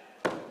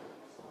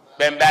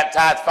 Been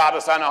baptized,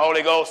 Father, Son, and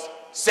Holy Ghost,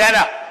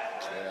 sinner.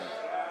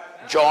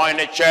 Yeah. Join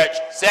the church,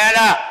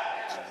 sinner.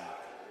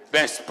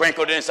 Been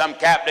sprinkled in some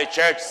Catholic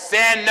church,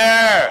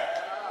 sinner.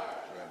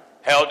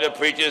 Held the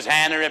preacher's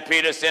hand and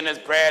repeated a sinner's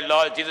prayer.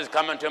 Lord Jesus,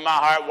 come into my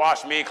heart,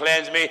 wash me,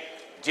 cleanse me.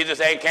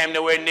 Jesus ain't came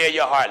nowhere near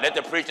your heart. Let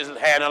the preacher's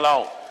hand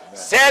alone. Amen.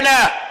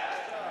 Sinner.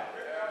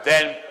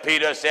 Then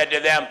Peter said to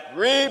them,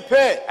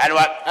 repent. And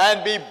what?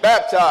 And be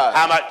baptized.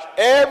 How much?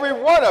 Every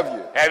one of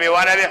you. Every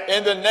one of you?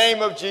 In the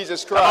name of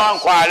Jesus Christ. Come on,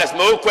 choir. Let's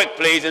move quick,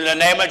 please. In the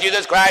name of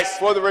Jesus Christ.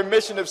 For the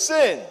remission of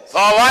sins. For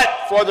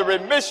what? For the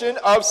remission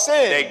of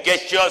sins. To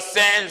get your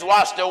sins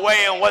washed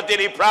away. And what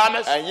did he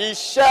promise? And ye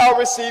shall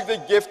receive the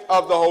gift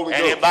of the Holy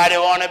Ghost. Anybody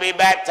want to be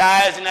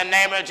baptized in the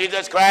name of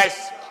Jesus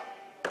Christ?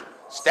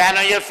 Stand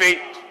on your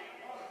feet.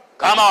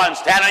 Come on,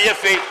 stand on your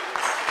feet.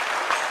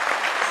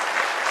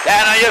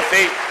 Stand on your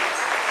feet.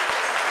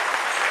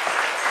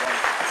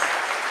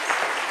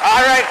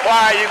 All right,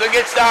 choir, you can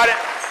get started.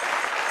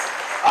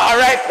 All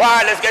right,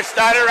 choir, let's get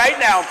started right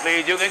now,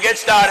 please. You can get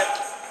started.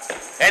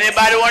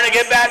 Anybody want to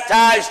get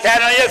baptized,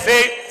 stand on your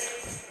feet.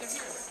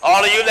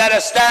 All of you that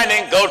are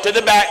standing, go to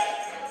the back.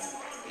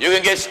 You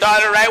can get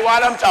started right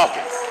while I'm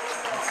talking.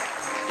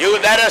 You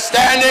that are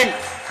standing,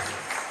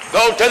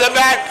 go to the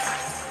back.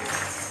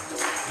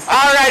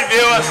 All right,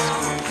 viewers.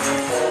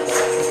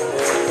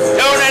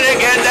 Tune in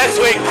again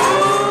next week.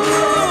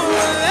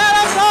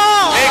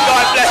 May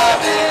God bless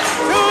you.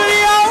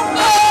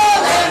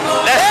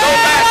 Let's go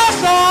back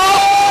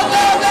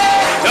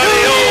to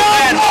the old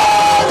man.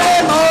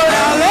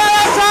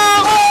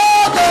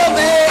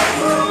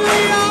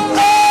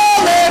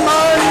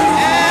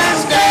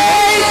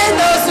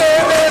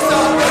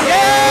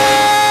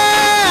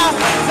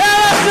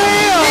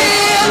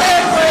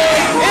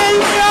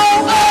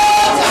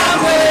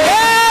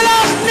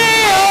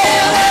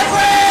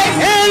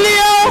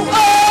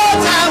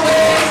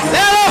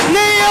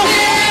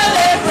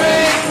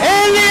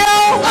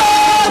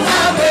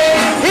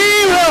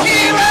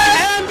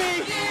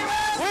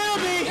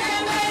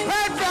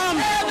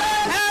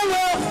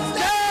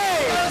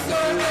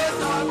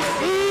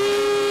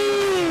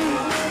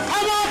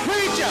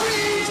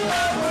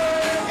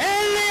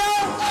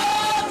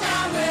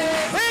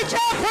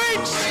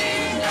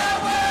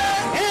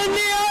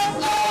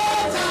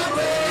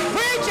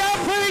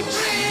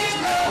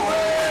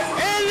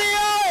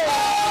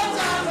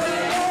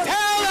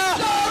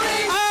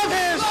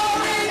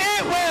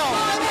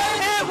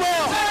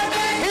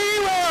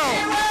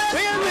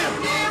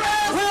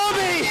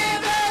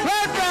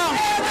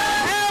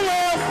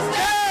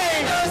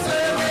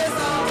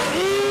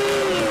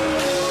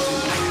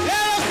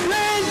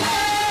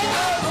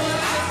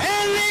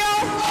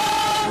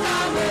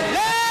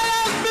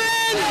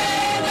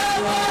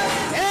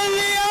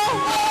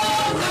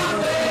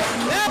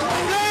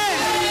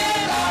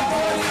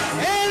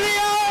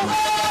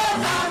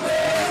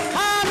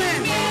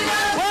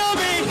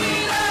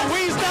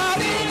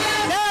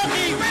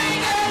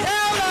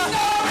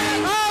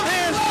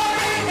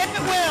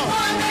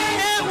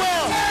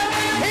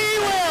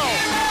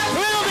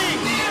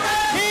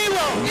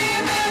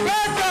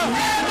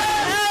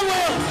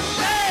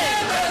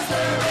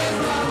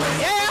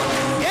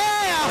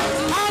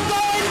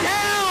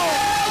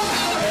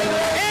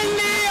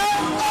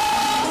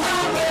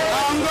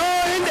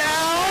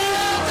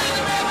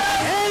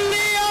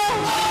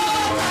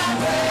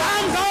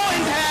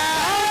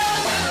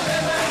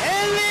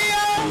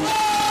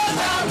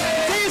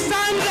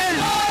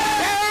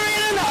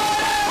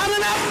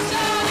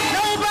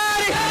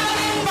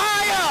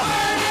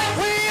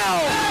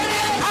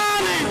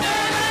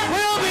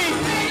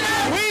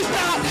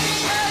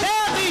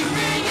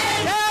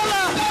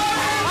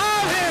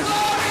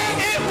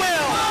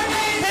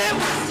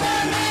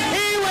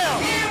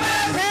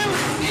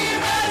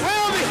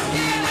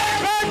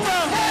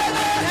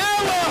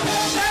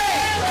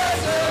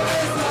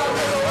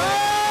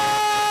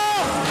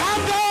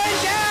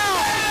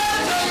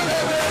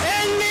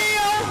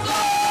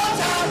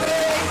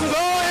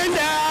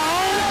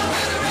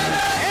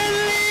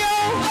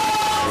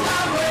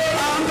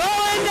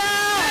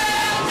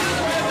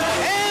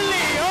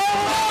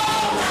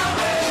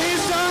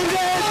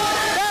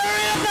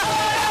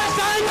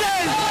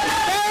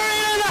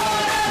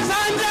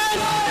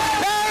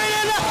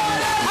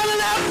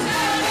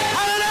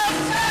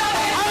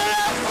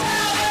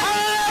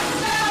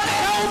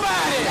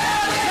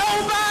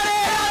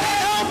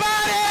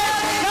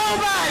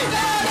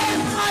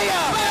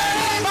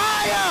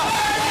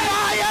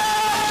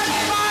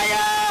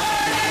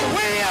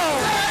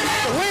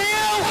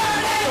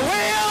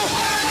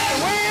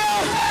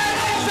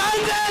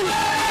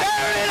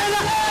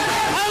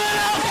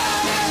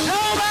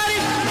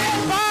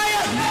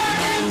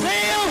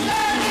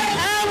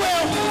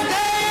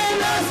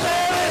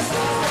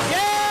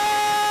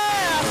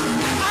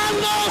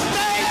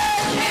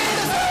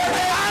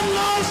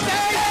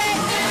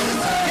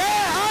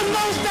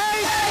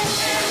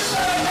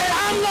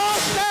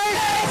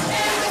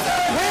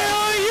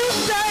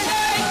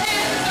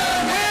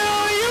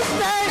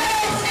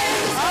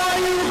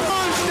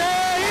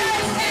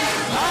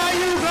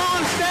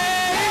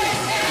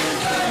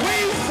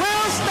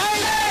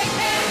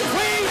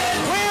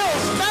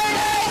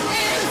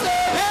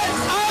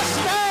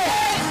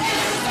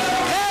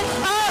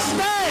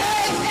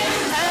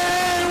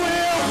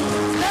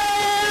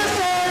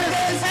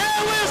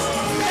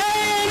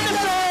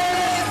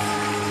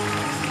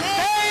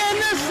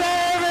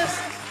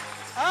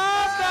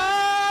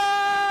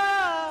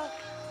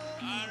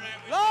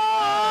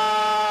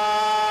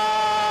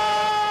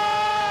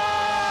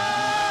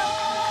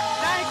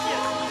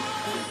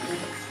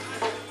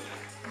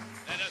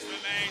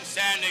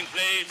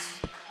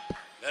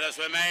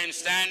 Remain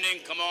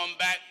standing. Come on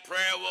back.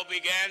 Prayer will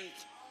begin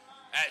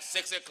at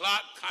 6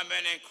 o'clock. Come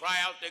in and cry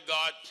out to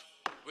God.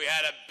 We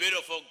had a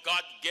beautiful,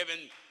 God-given,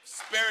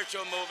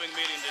 spiritual moving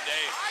meeting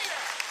today.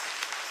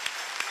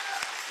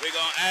 We're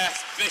going to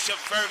ask Bishop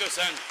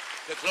Ferguson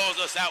to close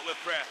us out with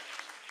prayer.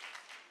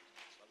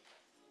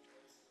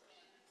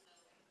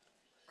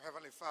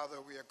 Heavenly Father,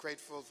 we are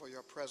grateful for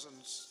your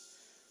presence.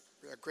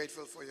 We are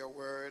grateful for your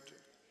word.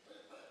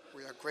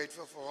 We are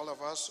grateful for all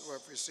of us who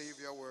have received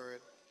your word.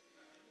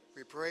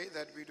 We pray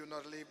that we do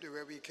not leave the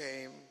way we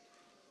came,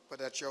 but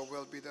that your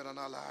will be done in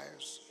our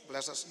lives.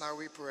 Bless us now,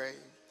 we pray.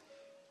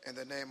 In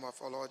the name of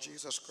our Lord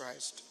Jesus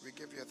Christ, we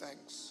give you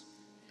thanks.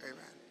 Amen.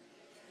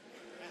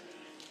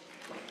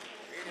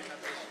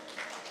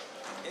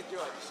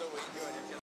 Enjoy. So enjoy it.